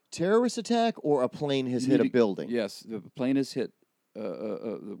 terrorist attack or a plane has hit a building? Yes, the plane has hit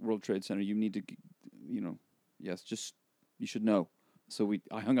the World Trade Center. You need to, yes, just you should know. So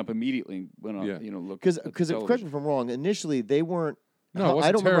I hung up immediately and went on, look. Because correct me if I'm wrong. Initially, they weren't. No,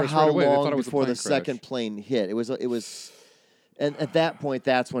 I don't remember how long before the crash. second plane hit. It was, and at that point,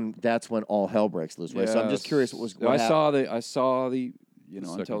 that's when all hell breaks loose. Right. Yes. So I'm just curious. I saw the on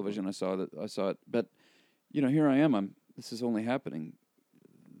television. I saw it, but here I am. This is only happening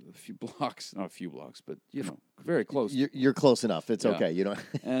a few blocks, not a few blocks, but very close. You're close enough. It's okay.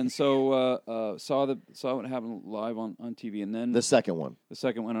 And so saw what happened live on TV, and then the second one,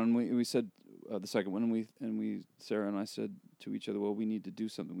 and we said. The second one, and we Sarah and I said to each other, "Well, we need to do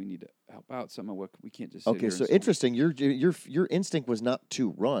something. We need to help out somehow. We can't just sit here so interesting. Your instinct was not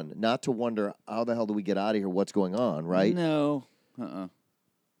to run, not to wonder how the hell do we get out of here? What's going on? Right? No, no.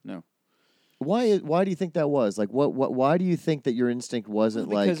 Why do you think that was? Like, why do you think that your instinct wasn't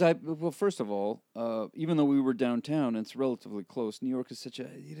because first of all, even though we were downtown, and it's relatively close. New York is such a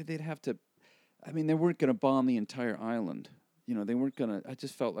they'd have to. I mean, they weren't going to bomb the entire island. They weren't going to. I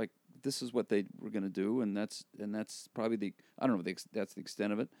just felt like. This is what they were going to do, and that's probably I don't know if that's the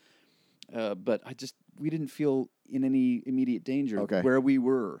extent of it, but we didn't feel in any immediate danger where we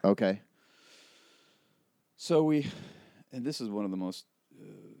were. Okay. So and this is one of the most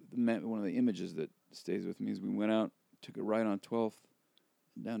one of the images that stays with me is we went out, took a right on 12th,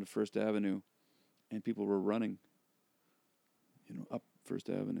 down to First Avenue, and people were running, up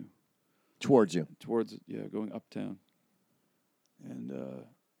First Avenue, towards you, going uptown, and.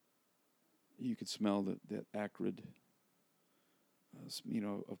 You could smell that acrid,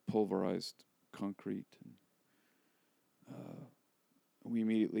 of pulverized concrete. And we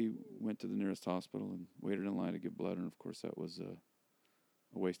immediately went to the nearest hospital and waited in line to give blood. And of course, that was a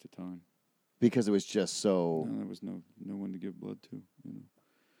waste of time because it was just so. No, there was no one to give blood to.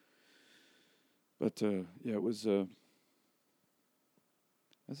 But it was. This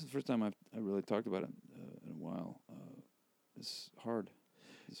is the first time I really talked about it in a while. It's hard.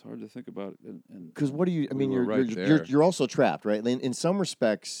 It's hard to think about it, because what do you? I mean, you're also trapped, right? In some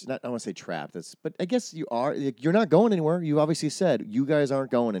respects, I want to say trapped. But I guess you are. You're not going anywhere. You obviously said you guys aren't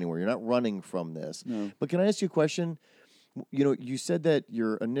going anywhere. You're not running from this. No. But can I ask you a question? You said that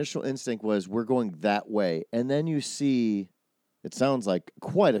your initial instinct was we're going that way, and then you see, it sounds like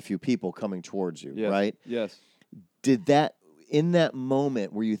quite a few people coming towards you, right? Yes. Did that in that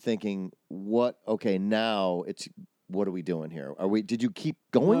moment? Were you thinking, what? Okay, now it's. What are we doing here? Did you keep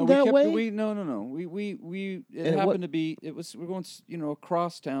going that way? No. It happened to be. We're going,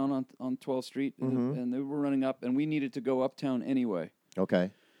 across town on 12th Street, and they were running up, and we needed to go uptown anyway.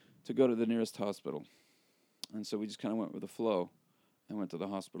 Okay. To go to the nearest hospital, and so we just kind of went with the flow, and went to the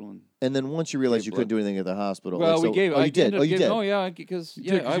hospital. And then once you realized you couldn't do anything at the hospital, well, we gave. Oh, you did. Oh, you did. Oh, yeah, because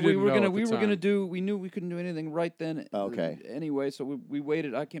we knew we couldn't do anything right then. Okay. Anyway, so we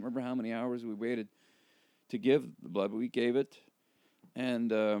waited. I can't remember how many hours we waited. To give the blood, but we gave it, and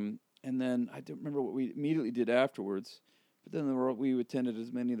then I don't remember what we immediately did afterwards, But then we attended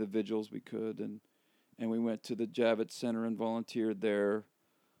as many of the vigils we could, and we went to the Javits Center and volunteered there.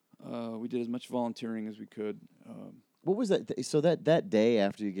 We did as much volunteering as we could. What was that? So that day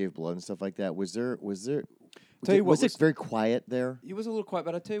after you gave blood and stuff like that, was there? Tell you what was it very quiet there? It was a little quiet,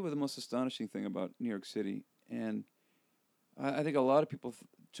 but I'll tell you what the most astonishing thing about New York City, and I think a lot of people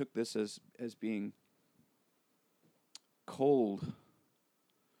took this as being cold,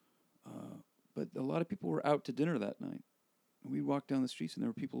 but a lot of people were out to dinner that night. We walked down the streets, and there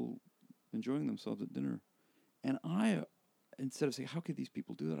were people enjoying themselves at dinner. And I, instead of saying, how could these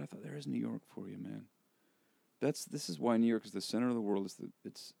people do that, I thought, there's New York for you, man. This is why New York is the center of the world.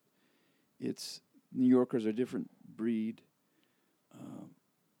 It's New Yorkers are a different breed.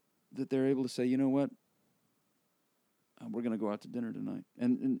 That they're able to say, you know what, we're going to go out to dinner tonight.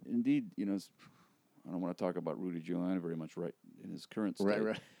 And indeed, I don't want to talk about Rudy Giuliani very much right in his current state.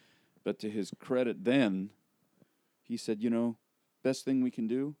 Right. But to his credit then, he said, best thing we can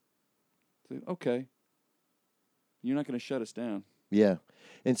do, say, okay, you're not going to shut us down. Yeah.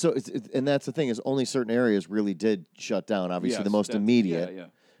 And so, and that's the thing is only certain areas really did shut down. Obviously, the most immediate. Yeah.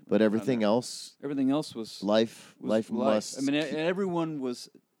 But everything else was life must. I mean, everyone was.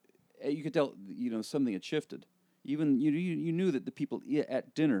 You could tell, something had shifted. Even you knew that the people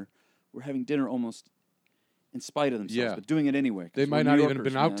at dinner were having dinner almost in spite of themselves, but doing it anyway. They might not even have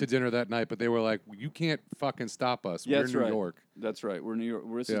been out to dinner that night, but they were like, "You can't fucking stop us. Yeah, we're in New York." That's right. We're New York.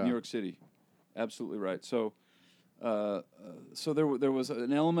 This is New York City. Absolutely right. So, so there was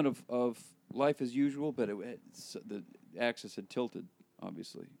an element of life as usual, but the axis had tilted.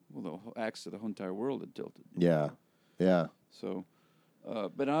 Obviously, well, the whole axis of the whole entire world had tilted. Yeah. So,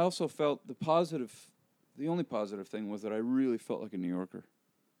 but I also felt the only positive thing was that I really felt like a New Yorker.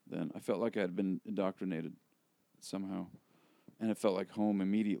 Then I felt like I had been indoctrinated somehow, and it felt like home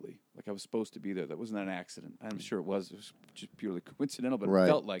immediately. Like I was supposed to be there. That wasn't an accident. I'm sure it was. It was just purely coincidental, but it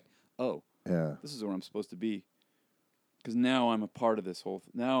felt like, this is where I'm supposed to be. Because now I'm a part of this whole.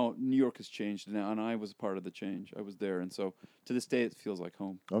 Now New York has changed now, and I was a part of the change. I was there, and so to this day, it feels like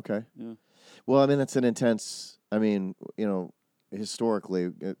home. Okay. Yeah. Well, I mean, it's an intense. I mean,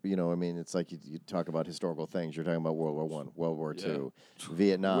 historically, it's like you talk about historical things. You're talking about World War I, World War II,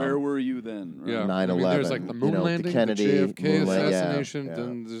 Vietnam. Where were you then? Right? Yeah, 9/11. There's like the moon landing, the Kennedy, the JFK assassination. Yeah.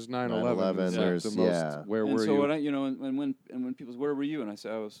 Then there's 9/11. It's There's like the most. Where and were so you? when people say, where were you? And I say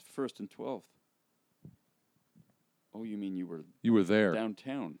I was 1st and 12th. Oh, you mean you were there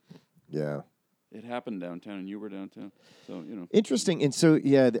downtown? Yeah. It happened downtown, and you were downtown. So interesting. And so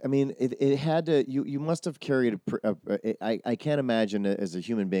I mean, it had to. You must have carried I can't imagine as a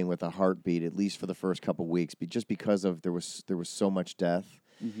human being with a heartbeat, at least for the first couple weeks, just because of there was so much death.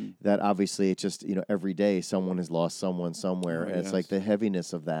 Mm-hmm. That obviously it's just every day someone has lost someone somewhere, and it's like the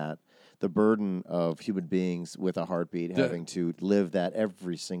heaviness of that. The burden of human beings with a heartbeat having to live that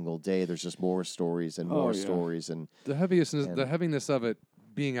every single day. There's just more stories and more stories, and the heaviness of it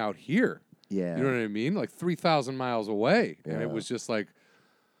being out here. Yeah, you know what I mean? Like 3,000 miles away, and it was just like,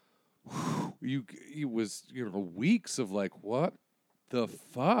 it was weeks of like, what the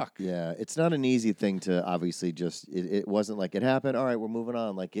fuck? Yeah, it's not an easy thing to obviously just. It wasn't like it happened. All right, we're moving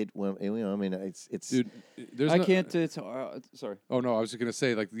on. Like it went. I mean, it's. Dude, can't. It's sorry. Oh no, I was just gonna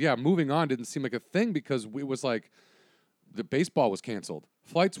say moving on didn't seem like a thing because it was like, the baseball was canceled,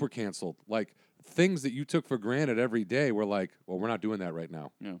 flights were canceled, like things that you took for granted every day were like, well, we're not doing that right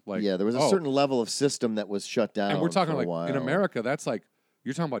now. Yeah, there was a certain level of system that was shut down. And we're talking for a while. In America, that's like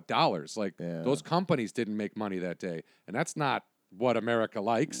you're talking about dollars. Like those companies didn't make money that day, and that's not what America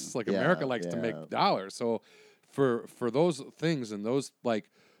likes. Like America likes to make dollars. So for those things and those like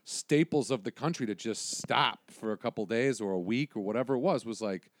staples of the country to just stop for a couple days or a week or whatever it was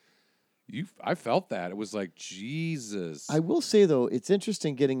like, I felt that. It was like, Jesus. I will say though, it's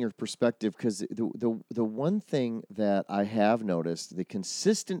interesting getting your perspective because the one thing that I have noticed, the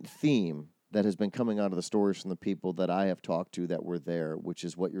consistent theme that has been coming out of the stories from the people that I have talked to that were there, which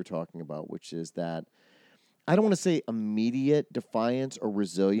is what you're talking about, which is that I don't want to say immediate defiance or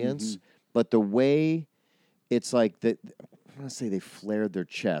resilience, but the way it's like that. I'm going to say they flared their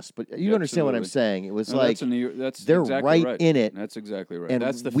chest, but you understand what I'm saying. It was that's they're exactly right in it. That's exactly right. And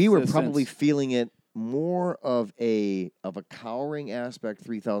that's we were probably feeling it more of a cowering aspect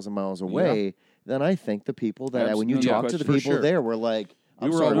 3,000 miles away than I think the people that when you talk to the people there were like, we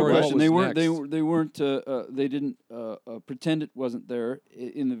were all worried what was they didn't pretend it wasn't there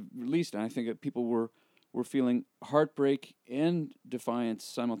in the release, and I think that people were feeling heartbreak and defiance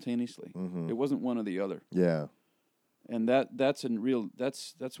simultaneously. Mm-hmm. It wasn't one or the other. Yeah. And that's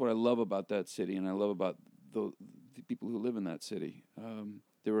what I love about that city, and I love about the people who live in that city.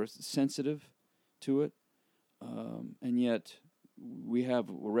 They were sensitive to it. and yet we have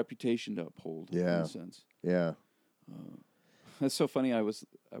a reputation to uphold. In Yeah. a sense. Yeah. That's so funny. HBO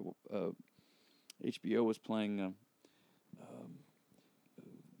was playing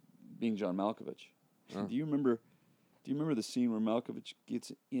Being John Malkovich. Oh. Do you remember the scene where Malkovich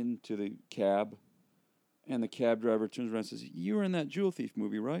gets into the cab, and the cab driver turns around and says, "You were in that Jewel Thief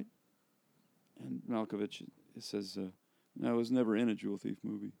movie, right?" And Malkovich says, "I was never in a Jewel Thief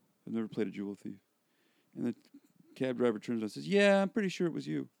movie. I've never played a Jewel Thief." And the cab driver turns around and says, "Yeah, I'm pretty sure it was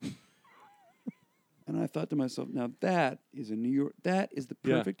you." And I thought to myself, now that is the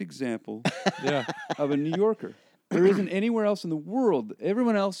Yeah. perfect example Yeah. of a New Yorker. There isn't anywhere else in the world.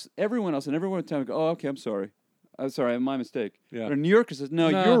 Everyone else, and everyone in town would go, "Oh, okay, I'm sorry, my mistake." Yeah. But a New Yorker says, "No,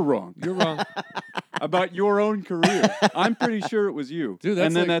 No, you're wrong You're wrong. about your own career. I'm pretty sure it was you." Dude, that's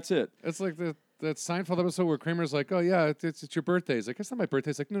and then like- that's it. It's like that Seinfeld episode where Kramer's like, "Oh yeah, it's your birthday." He's like, "It's not my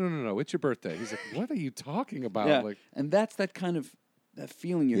birthday." He's like, "No, it's your birthday." He's like, "What are you talking about?" Yeah, Like, and that's that kind of that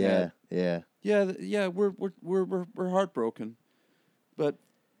feeling you Yeah. had. Yeah. Yeah, we're heartbroken, but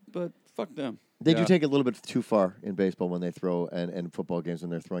fuck them. They do Yeah. take it a little bit too far in baseball when they throw and football games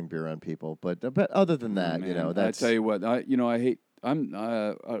when they're throwing beer on people. But other than that, you know, Man, that's I tell you what, I hate. I'm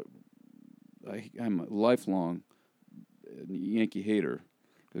a lifelong Yankee hater.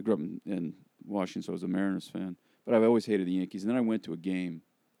 I grew up in Washington, so I was a Mariners fan. But I've always hated the Yankees. And then I went to a game,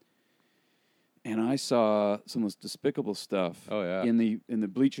 and I saw some of this despicable stuff. Oh, yeah. In the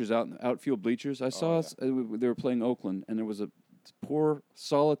bleachers, outfield bleachers. I saw they were playing Oakland, and there was a poor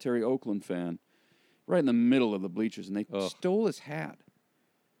solitary Oakland fan right in the middle of the bleachers, and they stole his hat.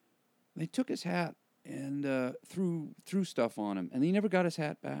 They took his hat and threw stuff on him, and he never got his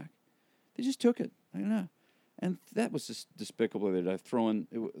hat back. They just took it. I don't know. And that was just despicable. That I throwing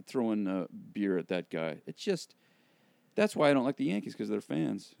beer at that guy. It's just that's why I don't like the Yankees, because they're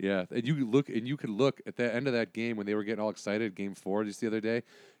fans. yeah, and you could look at the end of that game when they were getting all excited. Game 4, just the other day,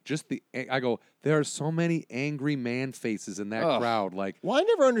 I go, there are so many angry man faces in that Ugh. crowd. Like, well, I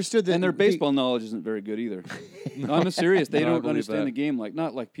never understood that. And their baseball knowledge isn't very good either. No, I'm serious. They No, I don't believe understand that. the game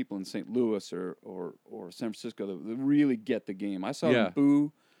not like people in St. Louis or San Francisco that really get the game. I saw Yeah. them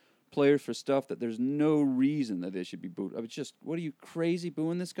boo players for stuff that there's no reason that they should be booed. I was just, what are you crazy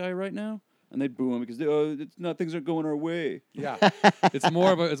booing this guy right now? And they'd boo him because things aren't going our way. yeah, it's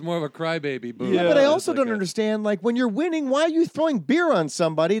more of a crybaby boo. Yeah, but I Yeah, also don't understand. Like when you're winning, why are you throwing beer on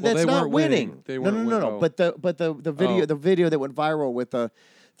somebody Well, that's they not weren't winning? winning. They no, weren't no. winning. But the video that went viral with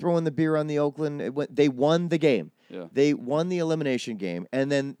throwing the beer on the Oakland, they won the game. Yeah. They won the elimination game,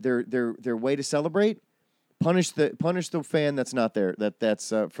 and then their way to celebrate, punish the fan that's not there.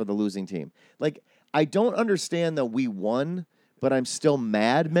 That's for the losing team. Like I don't understand the we won, but I'm still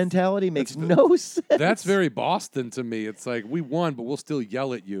mad mentality makes no sense. That's very Boston to me. It's like, we won, but we'll still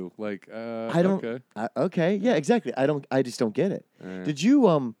yell at you. Like, I don't. Okay. Okay, yeah, exactly. I just don't get it. Yeah. Did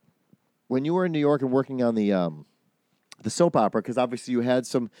you when you were in New York and working on the soap opera? Because obviously you had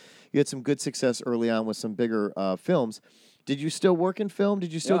some good success early on with some bigger films. Did you still work in film?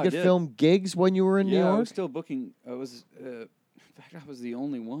 Did you still Yeah, I get did. film gigs when you were in New I York? was still booking. In fact, I was the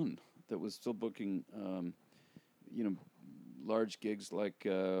only one that was still booking. Large gigs like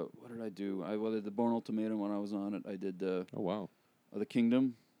what did I do? I did the Born Ultimatum when I was on it. I did Oh wow. The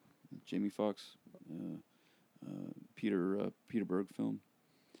Kingdom, Jamie Foxx, Peter Berg film,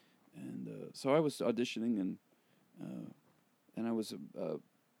 and so I was auditioning and I was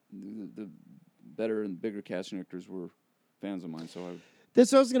the better and bigger casting actors were fans of mine. So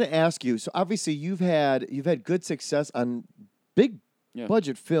That's what I was going to ask you. So obviously you've had good success on big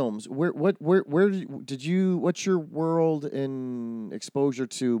budget films. Where did you? What's your world in exposure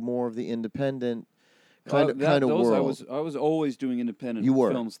to more of the independent kind of world? I was always doing independent You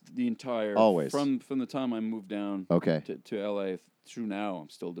were. films the entire Always. from the time I moved down Okay. to LA through now. I'm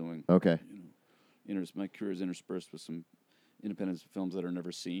still doing Okay. my career is interspersed with some independent films that are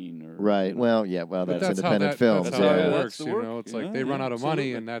never seen or Right. Well, yeah. Well, But that's how independent that, films. That's how yeah. that That's works. the You work. know, it's Yeah, like they run out of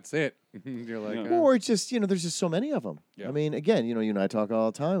money absolutely. and that's it. You're like, Yeah. Or it's just there's just so many of them. Yeah. I mean, again, you and I talk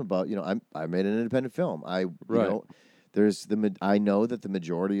all the time about I made an independent film. Right. I know that the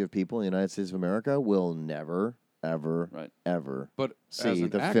majority of people in the United States of America will never, ever, Right. ever but see as an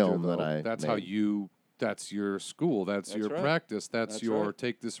the actor, film that though, I that's made. how that's your school. That's your right. practice. That's That's your right.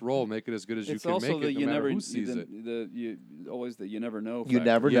 take this role, make it as good as It's you can also make that it, no you matter never who sees it. always that you never know. You factor.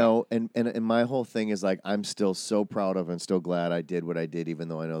 never Yeah. know, and my whole thing is like I'm still so proud of and still glad I did what I did, even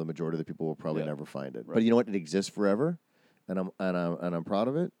though I know the majority of the people will probably Yeah. never find it. But Right. you know what? It exists forever, and I'm proud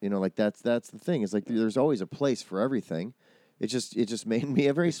of it. Like that's the thing. It's like there's always a place for everything. It just made me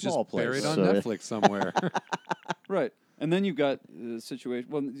a very It's small just place. buried on so- Netflix somewhere. Right. And then you've got the situation.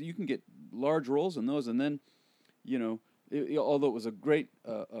 Well, you can get large roles in those, and then you know, although it was a great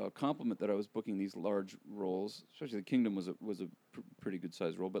compliment that I was booking these large roles, especially The Kingdom was a pretty good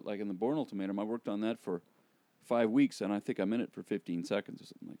sized role. But like in The Bourne Ultimatum, I worked on that for 5 weeks, and I think I'm in it for 15 seconds or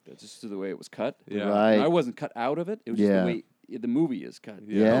something like that, just the way it was cut. Yeah. Right. And I wasn't cut out of it. It was just the way the movie is cut.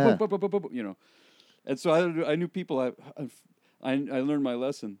 Yeah. You know. And so I knew people. I learned my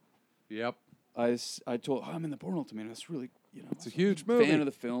lesson. Yep. I told I'm in The Bourne Ultimatum. That's really, you know, It's a huge movie. Fan of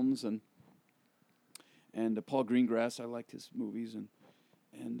the films and Paul Greengrass. I liked his movies and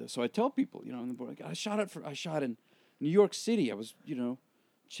so I tell people, you know, in the board, I shot in New York City. I was, you know,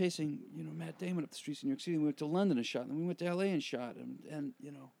 chasing, you know, Matt Damon up the streets of New York City. We went to London and shot, and then we went to L.A. and shot, and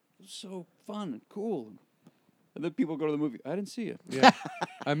you know, it was so fun and cool. And then people go to the movie. I didn't see you. Yeah.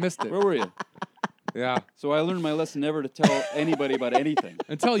 I missed it. Where were you? Yeah. So I learned my lesson never to tell anybody about anything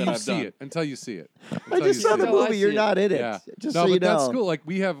Until that you I've see done. it. Until you see it. I Until just you saw see the it. Until I movie. see You're it. not in it. Yeah. Just no, so you but that's know. cool. Like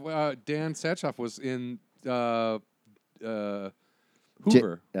we have Dan Satchoff was in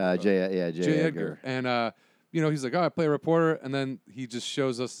Hoover. J. Edgar. And you know, he's like, "Oh, I play a reporter," and then he just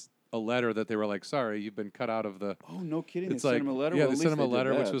shows us a letter that they were like, "Sorry, you've been cut out of the." Oh, no kidding. It's they like, sent him a letter? yeah, Well, they at sent least him a did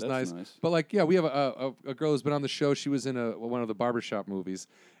letter, which that. was That's nice. But like, yeah, we have a girl who's been on the show. She was in one of the barbershop movies.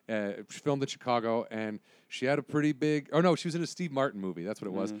 She filmed in Chicago, and she had a pretty big. Oh no, she was in a Steve Martin movie. That's what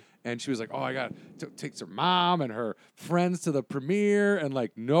it was. And she was like, "Oh, I got to take her mom and her friends to the premiere," and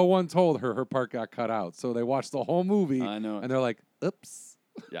like, no one told her her part got cut out. So they watched the whole movie. I know it. And they're like, "Oops."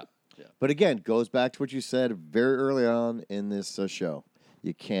 Yeah. But again, goes back to what you said very early on in this show.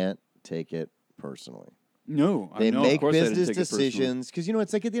 You can't take it personally. No, They of make course I didn't business take it personally. decisions because you know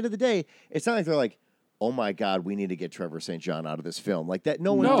it's like at the end of the day, it's not like they're like, "Oh my God, we need to get Trevor St. John out of this film." Like that.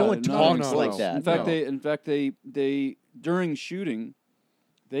 No one talks no, like no. that. In fact, they during shooting,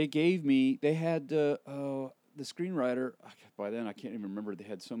 they had the screenwriter. By then, I can't even remember. They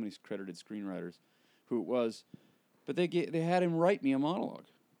had so many credited screenwriters, who it was, but they had him write me a monologue.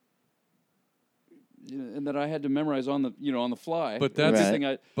 And that I had to memorize on the fly. But that's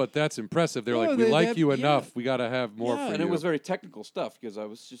Right. but that's impressive. They're No, like, "We they like have- you yeah. enough. We got to have more yeah, for and you." it was very technical stuff because I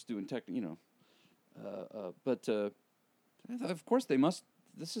was just doing but of course they must.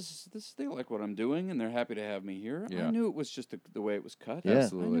 They like what I'm doing, and they're happy to have me here. Yeah. I knew it was just the way it was cut. Yeah.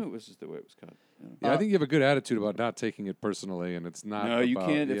 Absolutely. I knew it was just the way it was cut. You know. Yeah, I think you have a good attitude about not taking it personally, and it's not. No, you about-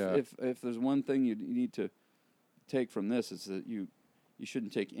 can't. Yeah. If there's one thing you need to take from this, is that you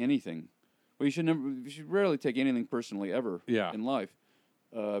shouldn't take anything. Well, you should rarely take anything personally ever. Yeah. In life,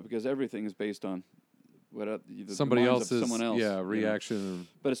 because everything is based on the Somebody minds of else's someone else. you know. reaction.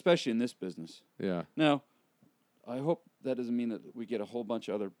 But especially in this business. Yeah. Now, I hope that doesn't mean that we get a whole bunch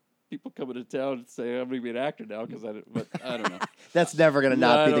of other people coming to town and say I'm going to be an actor now because I don't know. That's never going to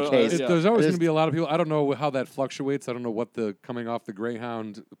not be I the don't- case. Yeah. There's always There's- going to be a lot of people. I don't know how that fluctuates. I don't know what the coming off the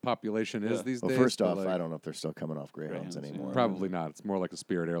Greyhound population is Yeah. these Well, days. first but, off, like, I don't know if they're still coming off Greyhounds Greyhounds, anymore. Probably not. It's more like a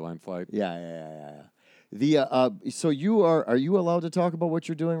Spirit airline flight. Yeah. So are you allowed to talk about what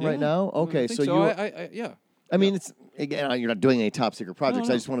you're doing right Yeah, now? I Okay, think so so. you. Yeah. I mean, it's again, you're not doing any top secret projects.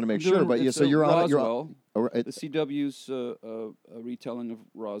 No, I just wanted to make I'm sure. doing- But it's so you're on. Roswell, You're the CW's retelling of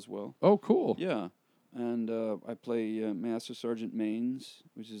Roswell. Oh, cool. Yeah, and I play Master Sergeant Maines,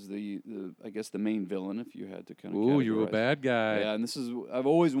 which is the I guess the main villain, if you had to kind of. Ooh, you're a categorize. bad guy. Yeah, and I've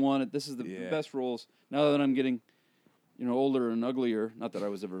always wanted. This is the Yeah. best roles. Now that I'm getting, older and uglier. Not that I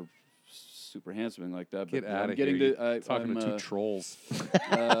was ever super handsome like that. Get but out I'm of getting here. to. You're talking to two trolls.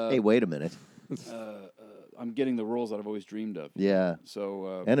 hey, wait a minute. I'm getting the roles that I've always dreamed of. Yeah,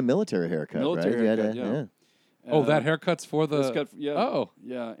 So and a military haircut. military right? haircut, You had yeah. Oh, that haircut's for the. It's got, yeah. Oh.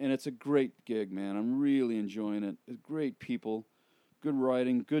 Yeah, and it's a great gig, man. I'm really enjoying it. It's great people, good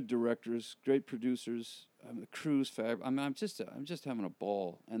writing, good directors, great producers. The crew's fab. I'm just having a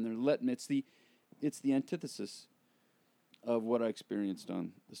ball, and they're letting it's the antithesis of what I experienced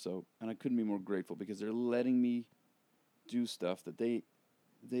on the soap, and I couldn't be more grateful because they're letting me do stuff that they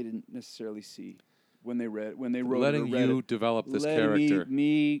didn't necessarily see when they wrote letting it or read you it. develop this Letting character.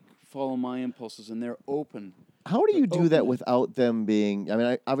 me follow my impulses, and they're open. How do you do that open. without them being? I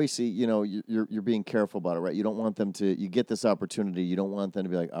mean, obviously, you're being careful about it, right? You don't want them to. You get this opportunity. You don't want them to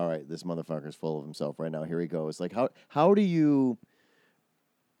be like, all right, this motherfucker's full of himself right now. Here he goes. Like, how do you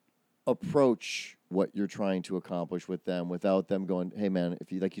approach what you're trying to accomplish with them without them going, hey man,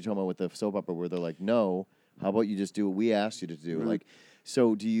 if you like you talking about with the soap opera where they're like, no, how about you just do what we asked you to do? Right. Like,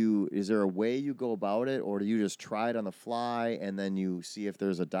 so is there a way you go about it, or do you just try it on the fly and then you see if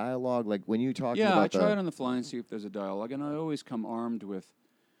there's a dialogue? Like when you talk Yeah, about I try it on the fly and see if there's a dialogue, and I always come armed with.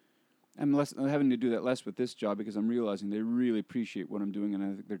 I'm having to do that less with this job because I'm realizing they really appreciate what I'm doing, and I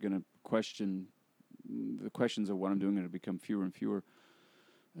think they're going to question the questions of what I'm doing, and it'll become fewer and fewer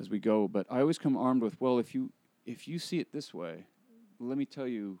as we go. But I always come armed with, well, if you if you see it this way, let me tell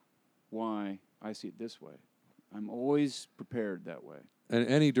you why I see it this way. I'm always prepared that way. And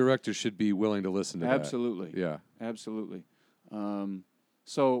any director should be willing to listen to Absolutely. that. Yeah. Absolutely.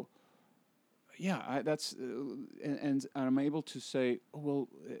 So, yeah, that's and I'm able to say, oh, well,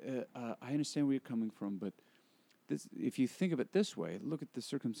 I understand where you're coming from, but this, if you think of it this way, look at the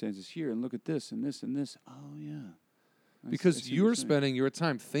circumstances here, and look at this and this and this. Oh, yeah. Because you're spending your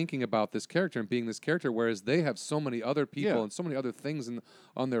time thinking about this character and being this character, whereas they have so many other people and so many other things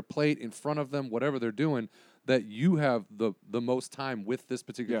on their plate in front of them, whatever they're doing, that you have the most time with this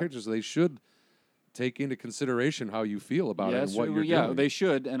particular character. So they should take into consideration how you feel about it and what you're doing. Yeah, they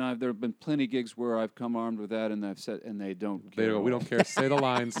should. And there have been plenty of gigs where I've come armed with that, and I've said, and they don't care. They go, we don't care. Say the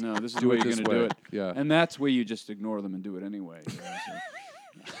lines. No, this is do the way it you're this going to do way. it. Yeah. And that's where you just ignore them and do it anyway.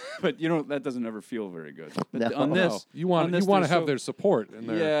 But that doesn't ever feel very good. But No. on this, you want to have their support and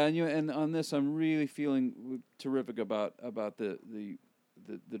their and on this, I'm really feeling terrific about the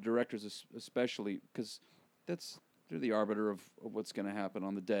directors, especially because they're the arbiter of what's going to happen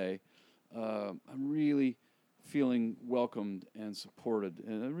on the day. I'm really feeling welcomed and supported,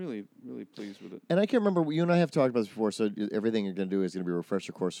 and I'm really, really pleased with it. And I can't remember, you and I have talked about this before, so everything you're going to do is going to be a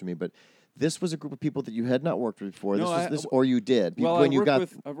refresher course for me, but this was a group of people that you had not worked with before. No, Or you did. Well, when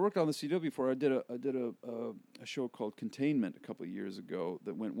I've worked on the CW before. I did a show called Containment a couple of years ago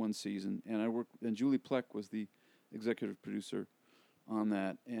that went one season, and Julie Plec was the executive producer on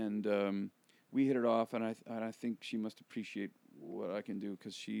that, and we hit it off, and I think she must appreciate what I can do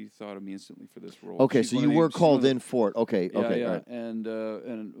because she thought of me instantly for this role. Okay, so you were called in for it. Okay, yeah, okay, yeah. all right. And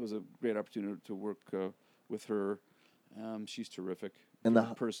it was a great opportunity to work with her. She's terrific, And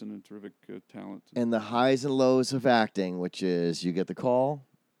terrific person and terrific talent. And the highs and lows of acting, which is you get the call,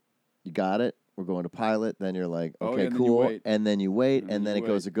 you got it, we're going to pilot, then you're like, okay, and then you cool, wait. and then you wait, And and then then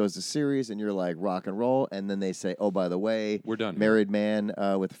you it goes to series, and you're like rock and roll, and then they say, oh, by the way, We're done. Married man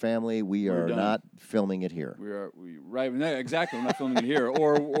with a family, we're done. not filming it here. Exactly. We're not filming it here,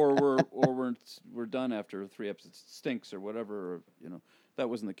 or we're done after 3 episodes. Stinks or whatever. That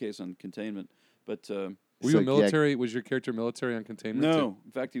wasn't the case on Containment, but. Were you military? Was your character military on Containment? No, too?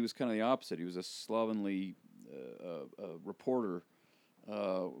 in fact, he was kind of the opposite. He was a slovenly reporter,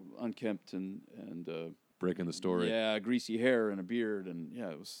 unkempt and breaking the story. Yeah, greasy hair and a beard, and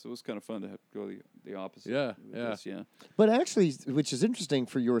it was kind of fun to go the opposite. Yeah, yeah. But actually, which is interesting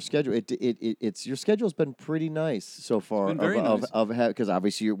for your schedule, it's your schedule's been pretty nice so far. It's been very nice. Because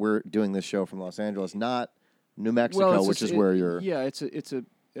obviously we're doing this show from Los Angeles, not New Mexico, which is where you're. Yeah, it's a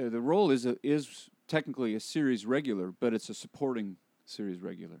the role is technically a series regular, but it's a supporting series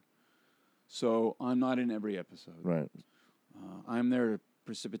regular. So I'm not in every episode. Right. I'm there to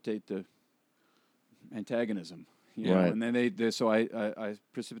precipitate the antagonism. Right. And then so I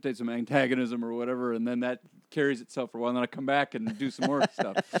precipitate some antagonism or whatever, and then that carries itself for a while, and then I come back and do some more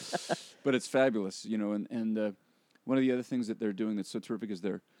stuff. But it's fabulous, and one of the other things that they're doing that's so terrific is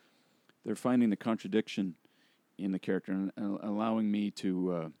they're finding the contradiction in the character and allowing me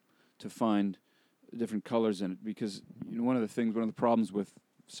to find different colors in it, because one of the problems with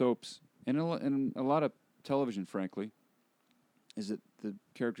soaps and a lot of television, frankly, is that the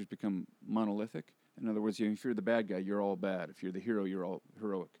characters become monolithic. In other words, if you're the bad guy, you're all bad. If you're the hero, you're all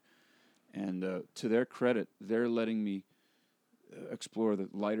heroic. And to their credit, they're letting me explore the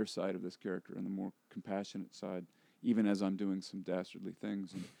lighter side of this character and the more compassionate side, even as I'm doing some dastardly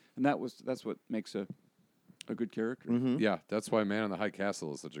things. And that's what makes a good character. Mm-hmm. Yeah, that's why Man in the High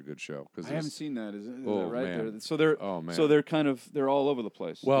Castle is such a good show. I haven't seen that. Is that right? Man. So they're they're all over the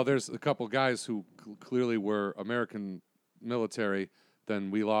place. Well, there's a couple guys who clearly were American military.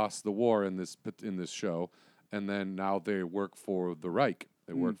 Then we lost the war in this show, and then now they work for the Reich.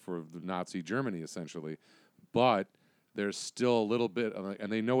 They work for the Nazi Germany essentially, but there's still a little bit,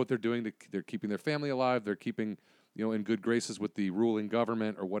 and they know what they're doing. They're keeping their family alive. They're keeping in good graces with the ruling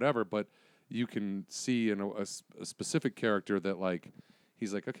government or whatever. But you can see in a specific character that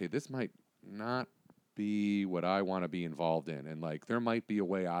he's like, okay, this might not be what I want to be involved in, and there might be a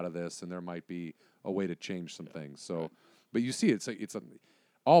way out of this, and there might be a way to change some things. So, but you see, it's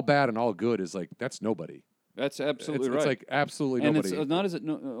all bad and all good is that's nobody. That's absolutely right. It's absolutely and nobody. And it's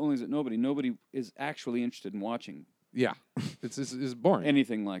not only is it nobody. Nobody is actually interested in watching. Yeah, it's boring.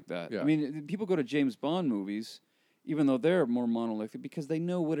 Anything like that. Yeah. I mean, people go to James Bond movies, even though they're more monolithic, because they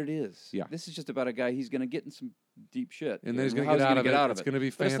know what it is. Yeah. This is just about a guy. He's going to get in some deep shit, and then he's going to get out of it. It's going to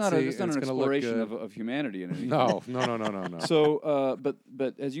be fancy. But it's not an gonna exploration look of humanity in it. No. So,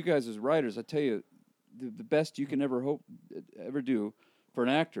 but as you guys as writers, I tell you, the best you can ever do for an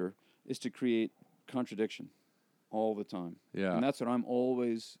actor is to create contradiction all the time. Yeah. And that's what I'm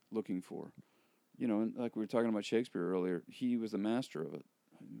always looking for. you know, and like we were talking about Shakespeare earlier, he was the master of it.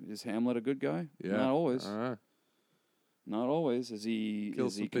 Is Hamlet a good guy? Yeah. Not always. Not always. Is he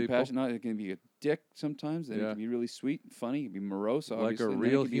Kills some people. compassionate? He can be a dick sometimes. Then he Yeah. can be really sweet and funny. He can be morose, Like obviously. a and then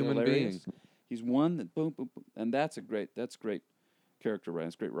he real can be human hilarious. being. He's one that boom, boom, boom. And that's great character writing.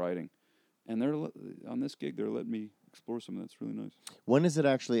 It's great writing. And they're on this gig, they're letting me explore some of that's really nice. When does it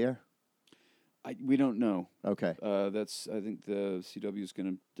actually air? We don't know. Okay. I think the CW is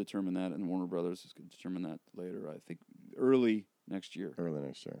going to determine that, and Warner Brothers is going to determine that later. I think early next year. Early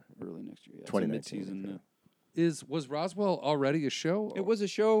next year. Yeah, 2019, mid-season. okay. Was Roswell already a show? It was a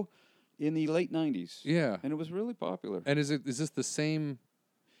show in the late '90s. Yeah. and it was really popular. And is this the same?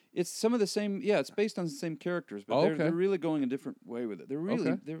 It's some of the same. Yeah, it's based on the same characters, but Oh, they're, okay. they're really going a different way with it. They're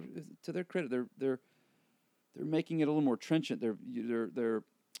really, Okay. they're to their credit, they're making it a little more trenchant. They're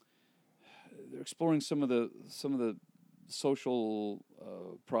exploring some of the social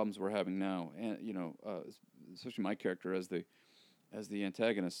problems we're having now, and especially my character as the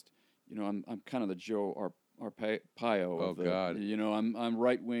antagonist. You know, I'm kind of the Joe Arpaio. Oh, of the, God. You know, I'm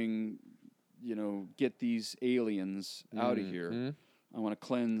right wing. You know, get these aliens out of here. Mhm. I want to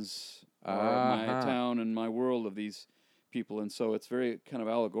cleanse my Uh-huh. town and my world of these people, and so it's very kind of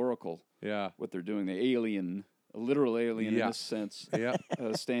allegorical Yeah. what they're doing. The alien, a literal alien Yeah. in this sense, Yeah.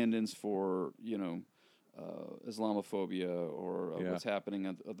 stand-ins for Islamophobia or Yeah. what's happening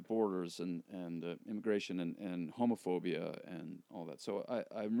at the borders and immigration and homophobia and all that. So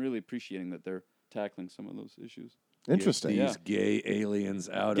I'm really appreciating that they're tackling some of those issues. Interesting. Get these gay aliens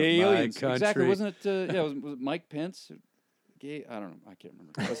out Gay of my aliens, country. exactly. Wasn't it? Was it Mike Pence? Gay? I don't know. I can't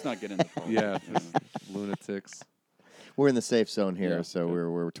remember. Let's not get into politics. Yeah. you know. Lunatics. We're in the safe zone here, Yeah, so good.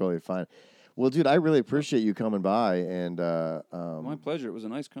 we're totally fine. Well, dude, I really appreciate you coming by, and My pleasure. It was a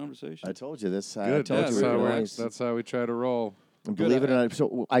nice conversation. I told you this. I Good. told Yeah, That's, you very how we were we, relaxed. nice. that's how we try to roll. And believe it or not,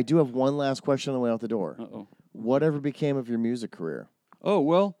 so I do have one last question on the way out the door. Uh-oh. Whatever became of your music career? Oh,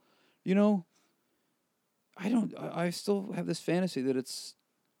 well, you know, I still have this fantasy that it's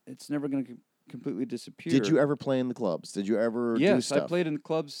never going to completely disappear. Did you ever play in the clubs? Did you ever do Yes, stuff? I played in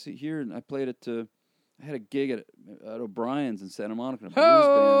clubs here, and I played at I had a gig at O'Brien's in Santa Monica, in a blues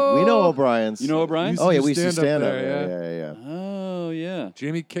Oh! We know O'Brien's. band. You know O'Brien's? Oh, yeah, You we used to stand stand up up there, there. Yeah. Oh, yeah.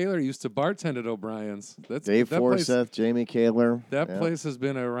 Jamie Kaler used to bartend at O'Brien's. Dave that place. Forsyth, Jamie Kaler. That yeah. place has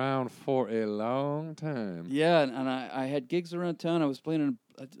been around for a long time. Yeah, and I had gigs around town. I was playing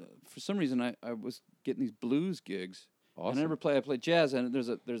for some reason I was getting these blues gigs. Awesome. I played jazz, and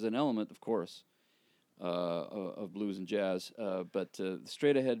there's an element, of course, of blues and jazz. But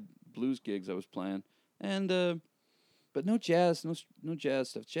straight ahead blues gigs I was playing, and but no jazz, no jazz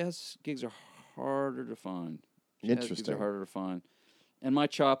stuff. Jazz gigs are harder to find. Jazz gigs Interesting. are harder to find, and my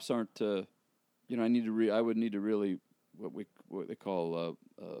chops aren't. I would need to really what they call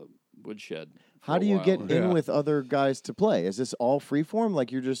woodshed. for How a do you while. get Yeah. in with other guys to play? Is this all freeform?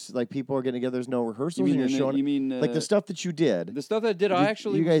 Like you're just like people are getting together. There's no rehearsals. You mean and you're showing you mean like the stuff that you did. The stuff that I did, I Did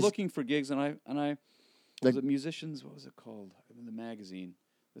actually you was guys- looking for gigs, and I Like- was it musicians? What was it called? The magazine.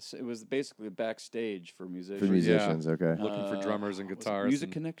 It was basically a backstage for musicians. For musicians, okay. Looking for drummers and was it guitarists. Music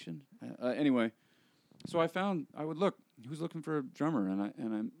and- Connection. Anyway, so I would look who's looking for a drummer, and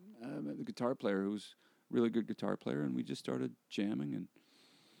I met the guitar player who's a really good guitar player, and we just started jamming, and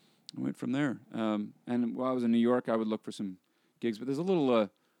I went from there. And while I was in New York, I would look for some gigs, but there's also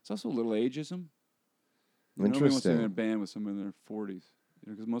a little ageism. Nobody wants to be in a Interesting. band with someone in their 40s,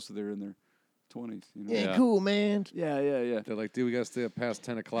 because most of them are in their 20s. Yeah, Yeah. cool, man. Yeah. They're like, dude, we got to stay up past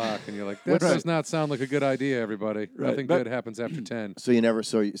 10 o'clock. And you're like, that What's- does not sound like a good idea, everybody. Right, Nothing but- good happens after 10. So you never.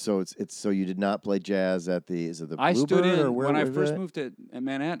 So you did not play jazz at the. Is it the I stood Bluebird, in or where when I was first it? moved to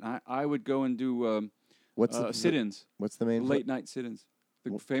Manhattan. I would go and do What's the sit-ins, What's the main? late night sit-ins.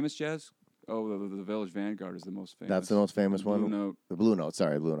 The famous jazz. Oh, the Village Vanguard is the most famous. That's the most famous Blue one. Note. The Blue Note.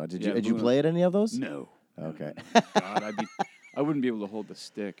 Sorry, Blue Note. Did Yeah, you Blue play at any of those? No. Okay. God, I wouldn't be able to hold the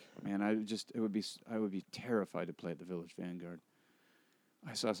stick, man. I would be terrified to play at the Village Vanguard.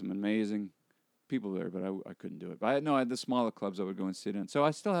 I saw some amazing people there, but I couldn't do it. But I had the smaller clubs I would go and sit in. So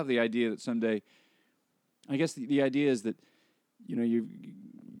I still have the idea that someday, I guess the idea is that, you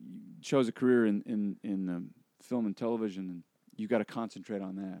chose a career in film and television, and you got to concentrate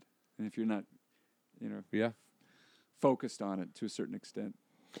on that. And if you're not, Yeah. focused on it to a certain extent.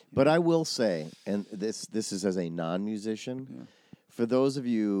 But I will say, and this is as a non-musician, Yeah. for those of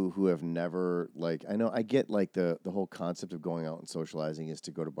you who have never, like, I know I get like the whole concept of going out and socializing is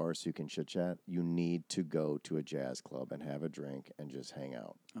to go to bars so you can chit chat. You need to go to a jazz club and have a drink and just hang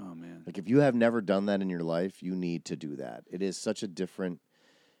out. Oh man. Like if you have never done that in your life, you need to do that. It is such a different.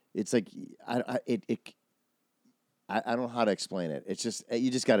 It's like I don't know how to explain it. It's just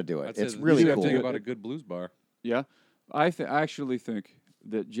you just got to do it. That's It's it. really You have cool. to think about a good blues bar. Yeah, I actually think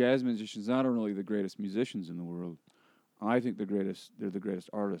that jazz musicians not only the greatest musicians in the world, I think they're the greatest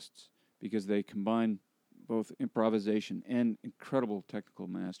artists because they combine both improvisation and incredible technical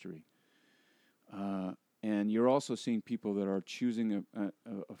mastery. And you're also seeing people that are choosing a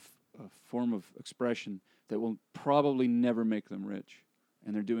form of expression that will probably never make them rich,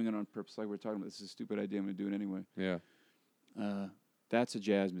 and they're doing it on purpose. Like we're talking about, this is a stupid idea. I'm going to do it anyway. Yeah. That's a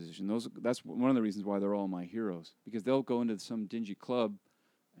jazz musician. That's one of the reasons why they're all my heroes, because they'll go into some dingy club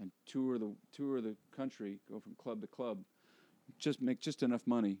and tour the country, go from club to club, just make just enough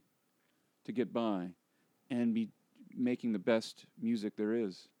money to get by, and be making the best music there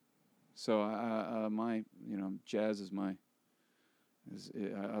is. So jazz is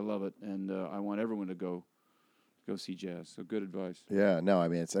I love it, and I want everyone to go see jazz. So good advice. Yeah, no, I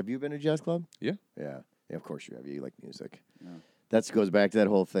mean, have you been to a jazz club? Yeah. Yeah, of course you have. You like music. Yeah. That goes back to that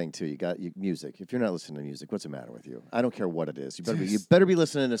whole thing too. You got music. If you're not listening to music, what's the matter with you? I don't care what it is. You better be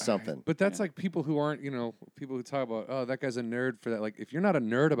listening to something. But that's like people who aren't, people who talk about, oh, that guy's a nerd for that. Like, if you're not a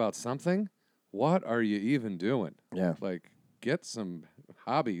nerd about something, what are you even doing? Yeah, Like, get some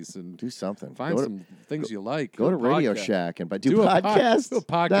hobbies and do something. find some things you like. Go to Radio podcast. Shack and Do a podcast. do a podcast.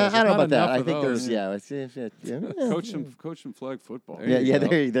 Nah, There's I don't know not about that. enough I of think those. Coach some flag football. There Yeah, you go.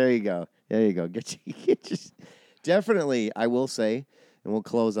 there you go. There you go. Definitely, I will say, and we'll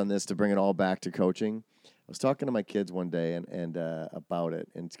close on this to bring it all back to coaching. I was talking to my kids one day and about it,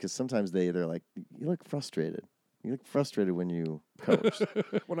 and because sometimes they're like, "You look frustrated. You look frustrated when you coach."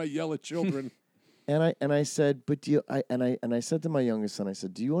 When I yell at children. And I said, "But do you?" I said to my youngest son, I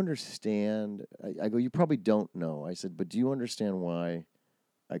said, "Do you understand?" I go, "You probably don't know." I said, "But do you understand why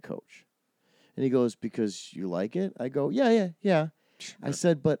I coach?" And he goes, "Because you like it." I go, "Yeah." I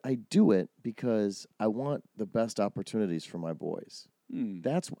said, "But I do it because I want the best opportunities for my boys."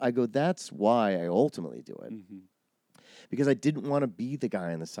 That's why I ultimately do it. Mm-hmm. Because I didn't want to be the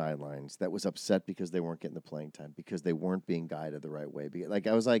guy on the sidelines that was upset because they weren't getting the playing time, because they weren't being guided the right way. Like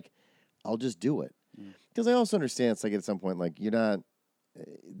I was like, I'll just do it. Because I also understand it's like at some point, like you're not.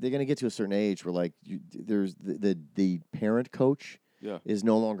 They're going to get to a certain age where like there's the parent coach is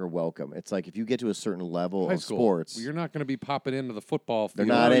no longer welcome. It's like if you get to a certain level High of school. sports, You're not going to be popping into the football field. They're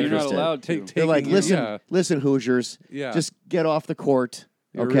not You're interested. not allowed to. they're like, taking- listen, Hoosiers, Yeah. just get off the court.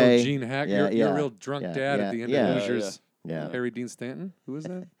 You're okay, a real Gene Hack. You're a real drunk dad at the end yeah. of Hoosiers. Yeah. Harry Dean Stanton? Who was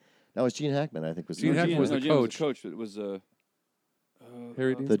that? That was Gene Hackman, I think. Was Gene Hackman was the coach. It was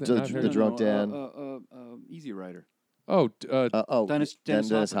Harry Dean the Stanton? Not Harry- drunk dad. Easy Rider. Oh, Dennis Dennis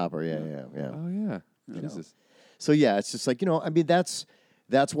Hopper. Hopper. Yeah. oh yeah. Jesus. So yeah, it's just like, I mean, that's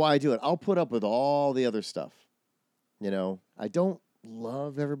why I do it. I'll put up with all the other stuff. I don't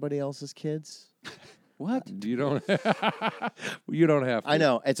love everybody else's kids. What? You don't. You don't have to. I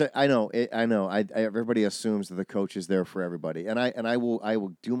know. I know. Everybody assumes that the coach is there for everybody, and I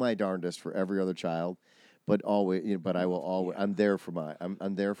will do my darndest for every other child, but always. But I will always. I'm there for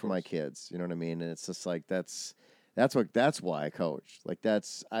my kids. You know what I mean? And it's just like that's why I coach. Like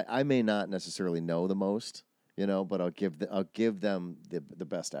I may not necessarily know the most, but I'll give them the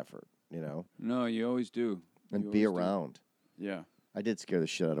best effort. No, you always do. And You be always do. around. Yeah. I did scare the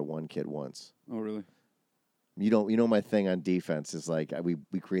shit out of one kid once. Oh, really? My thing on defense is like we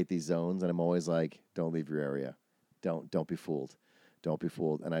create these zones, and I'm always like, don't leave your area, don't be fooled,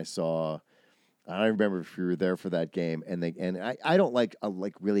 And I remember if you were there for that game, and I don't like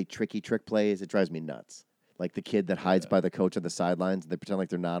really tricky trick plays. It drives me nuts. Like the kid that hides by the coach on the sidelines, and they pretend like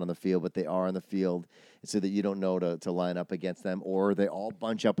they're not on the field, but they are on the field, so that you don't know to line up against them, or they all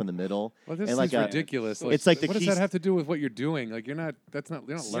bunch up in the middle. Well, this and like is ridiculous. It's like the what does keys- that have to do with what you're doing? Like you're not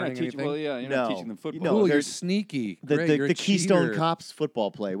learning anything. Well, yeah, you're No. not teaching them football. No, Ooh, you're there's- sneaky. Great, you're a the Keystone cheater. Cops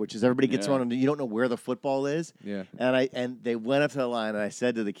football play, which is everybody gets Yeah. on, and you don't know where the football is. Yeah. And they went up to the line, and I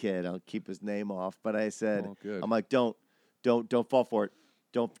said to the kid, I'll keep his name off, but I said, Oh, good. I'm like, don't fall for it.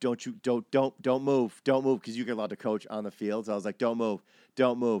 Don't move, because you get allowed to coach on the field. So I was like, don't move,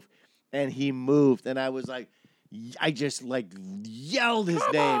 and he moved, and I was like, I just like yelled his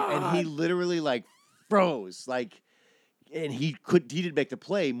name, and he literally like froze, like. And he didn't make the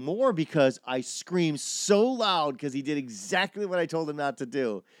play more because I screamed so loud because he did exactly what I told him not to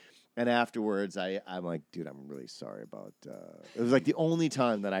do. And afterwards, I'm like, dude, I'm really sorry about. It was like the only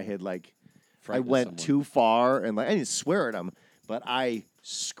time that I had like, I Frightened went someone. too far, and like I didn't swear at him, but I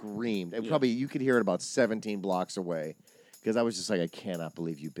screamed. And probably you could hear it about 17 blocks away because I was just like, I cannot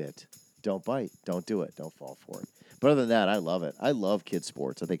believe you bit. Don't bite. Don't do it. Don't fall for it. But other than that, I love it. I love kids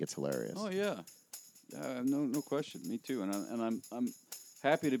sports. I think it's hilarious. Oh yeah, no question. Me too. And I'm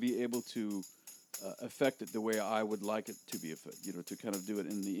happy to be able to affect it the way I would like it to be affected. To kind of do it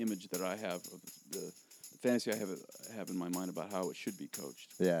in the image that I have of the fantasy I have in my mind about how it should be coached.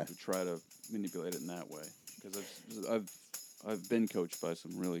 Yeah. To try to manipulate it in that way, because I've been coached by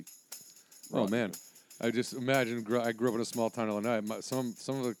some really. Oh man, I just imagine. I grew up in a small town in Illinois. Some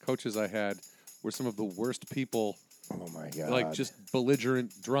of the coaches I had were some of the worst people. Oh my God. Like just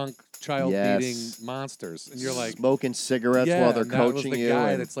belligerent, drunk, child-beating monsters, and you're like smoking cigarettes yeah, while they're and that coaching was the you.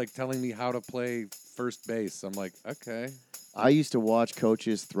 guy and that's like telling me how to play first base. I'm like, okay. I used to watch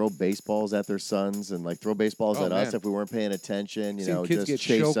coaches throw baseballs at their sons and like throw baseballs Oh, at us man. if we weren't paying attention. Seen kids just get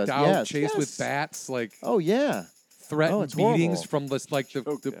chase choked us. out, Yes, chased with yes. bats, like Oh yeah. threatened it's beatings horrible. from this, like Choked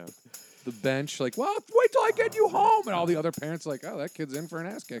out. the bench. Like, well, wait till I get you home, and all the other parents are like, oh, that kid's in for an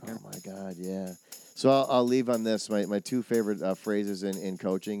ass kicking. Oh my God, yeah. So I'll leave on this. My two favorite phrases in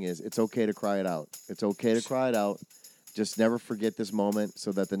coaching is it's okay to cry it out. It's okay to cry it out. Just never forget this moment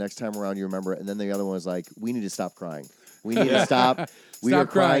so that the next time around you remember it. And then the other one was like, we need to stop crying. We need to stop. We Stop are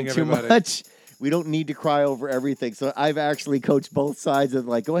crying too everybody. much. We don't need to cry over everything. So I've actually coached both sides of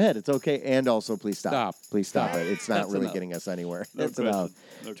like, go ahead, it's okay. And also, please stop. Stop. Please stop it. It's not That's really enough. getting us anywhere. No It's question. enough.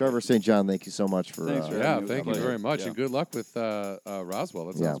 No Trevor question. St. John, thank you so much for Thanks for Yeah, having me. thank you Pleasure. very much, Yeah. and good luck with Roswell.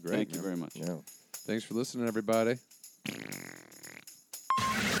 That Yeah. sounds great. Thank you very much. yeah. Thanks for listening, everybody.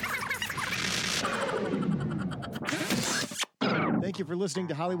 Thank you for listening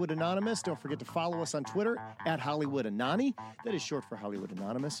to Hollywood Anonymous. Don't forget to follow us on Twitter at Hollywood Anani. That is short for Hollywood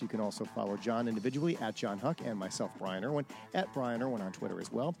Anonymous. You can also follow John individually at John Huck and myself, Brian Irwin, at Brian Irwin on Twitter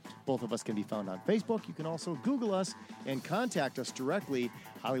as well. Both of us can be found on Facebook. You can also Google us and contact us directly,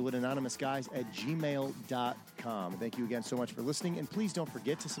 HollywoodAnonymousGuys@gmail.com. Thank you again so much for listening, and please don't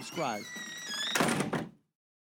forget to subscribe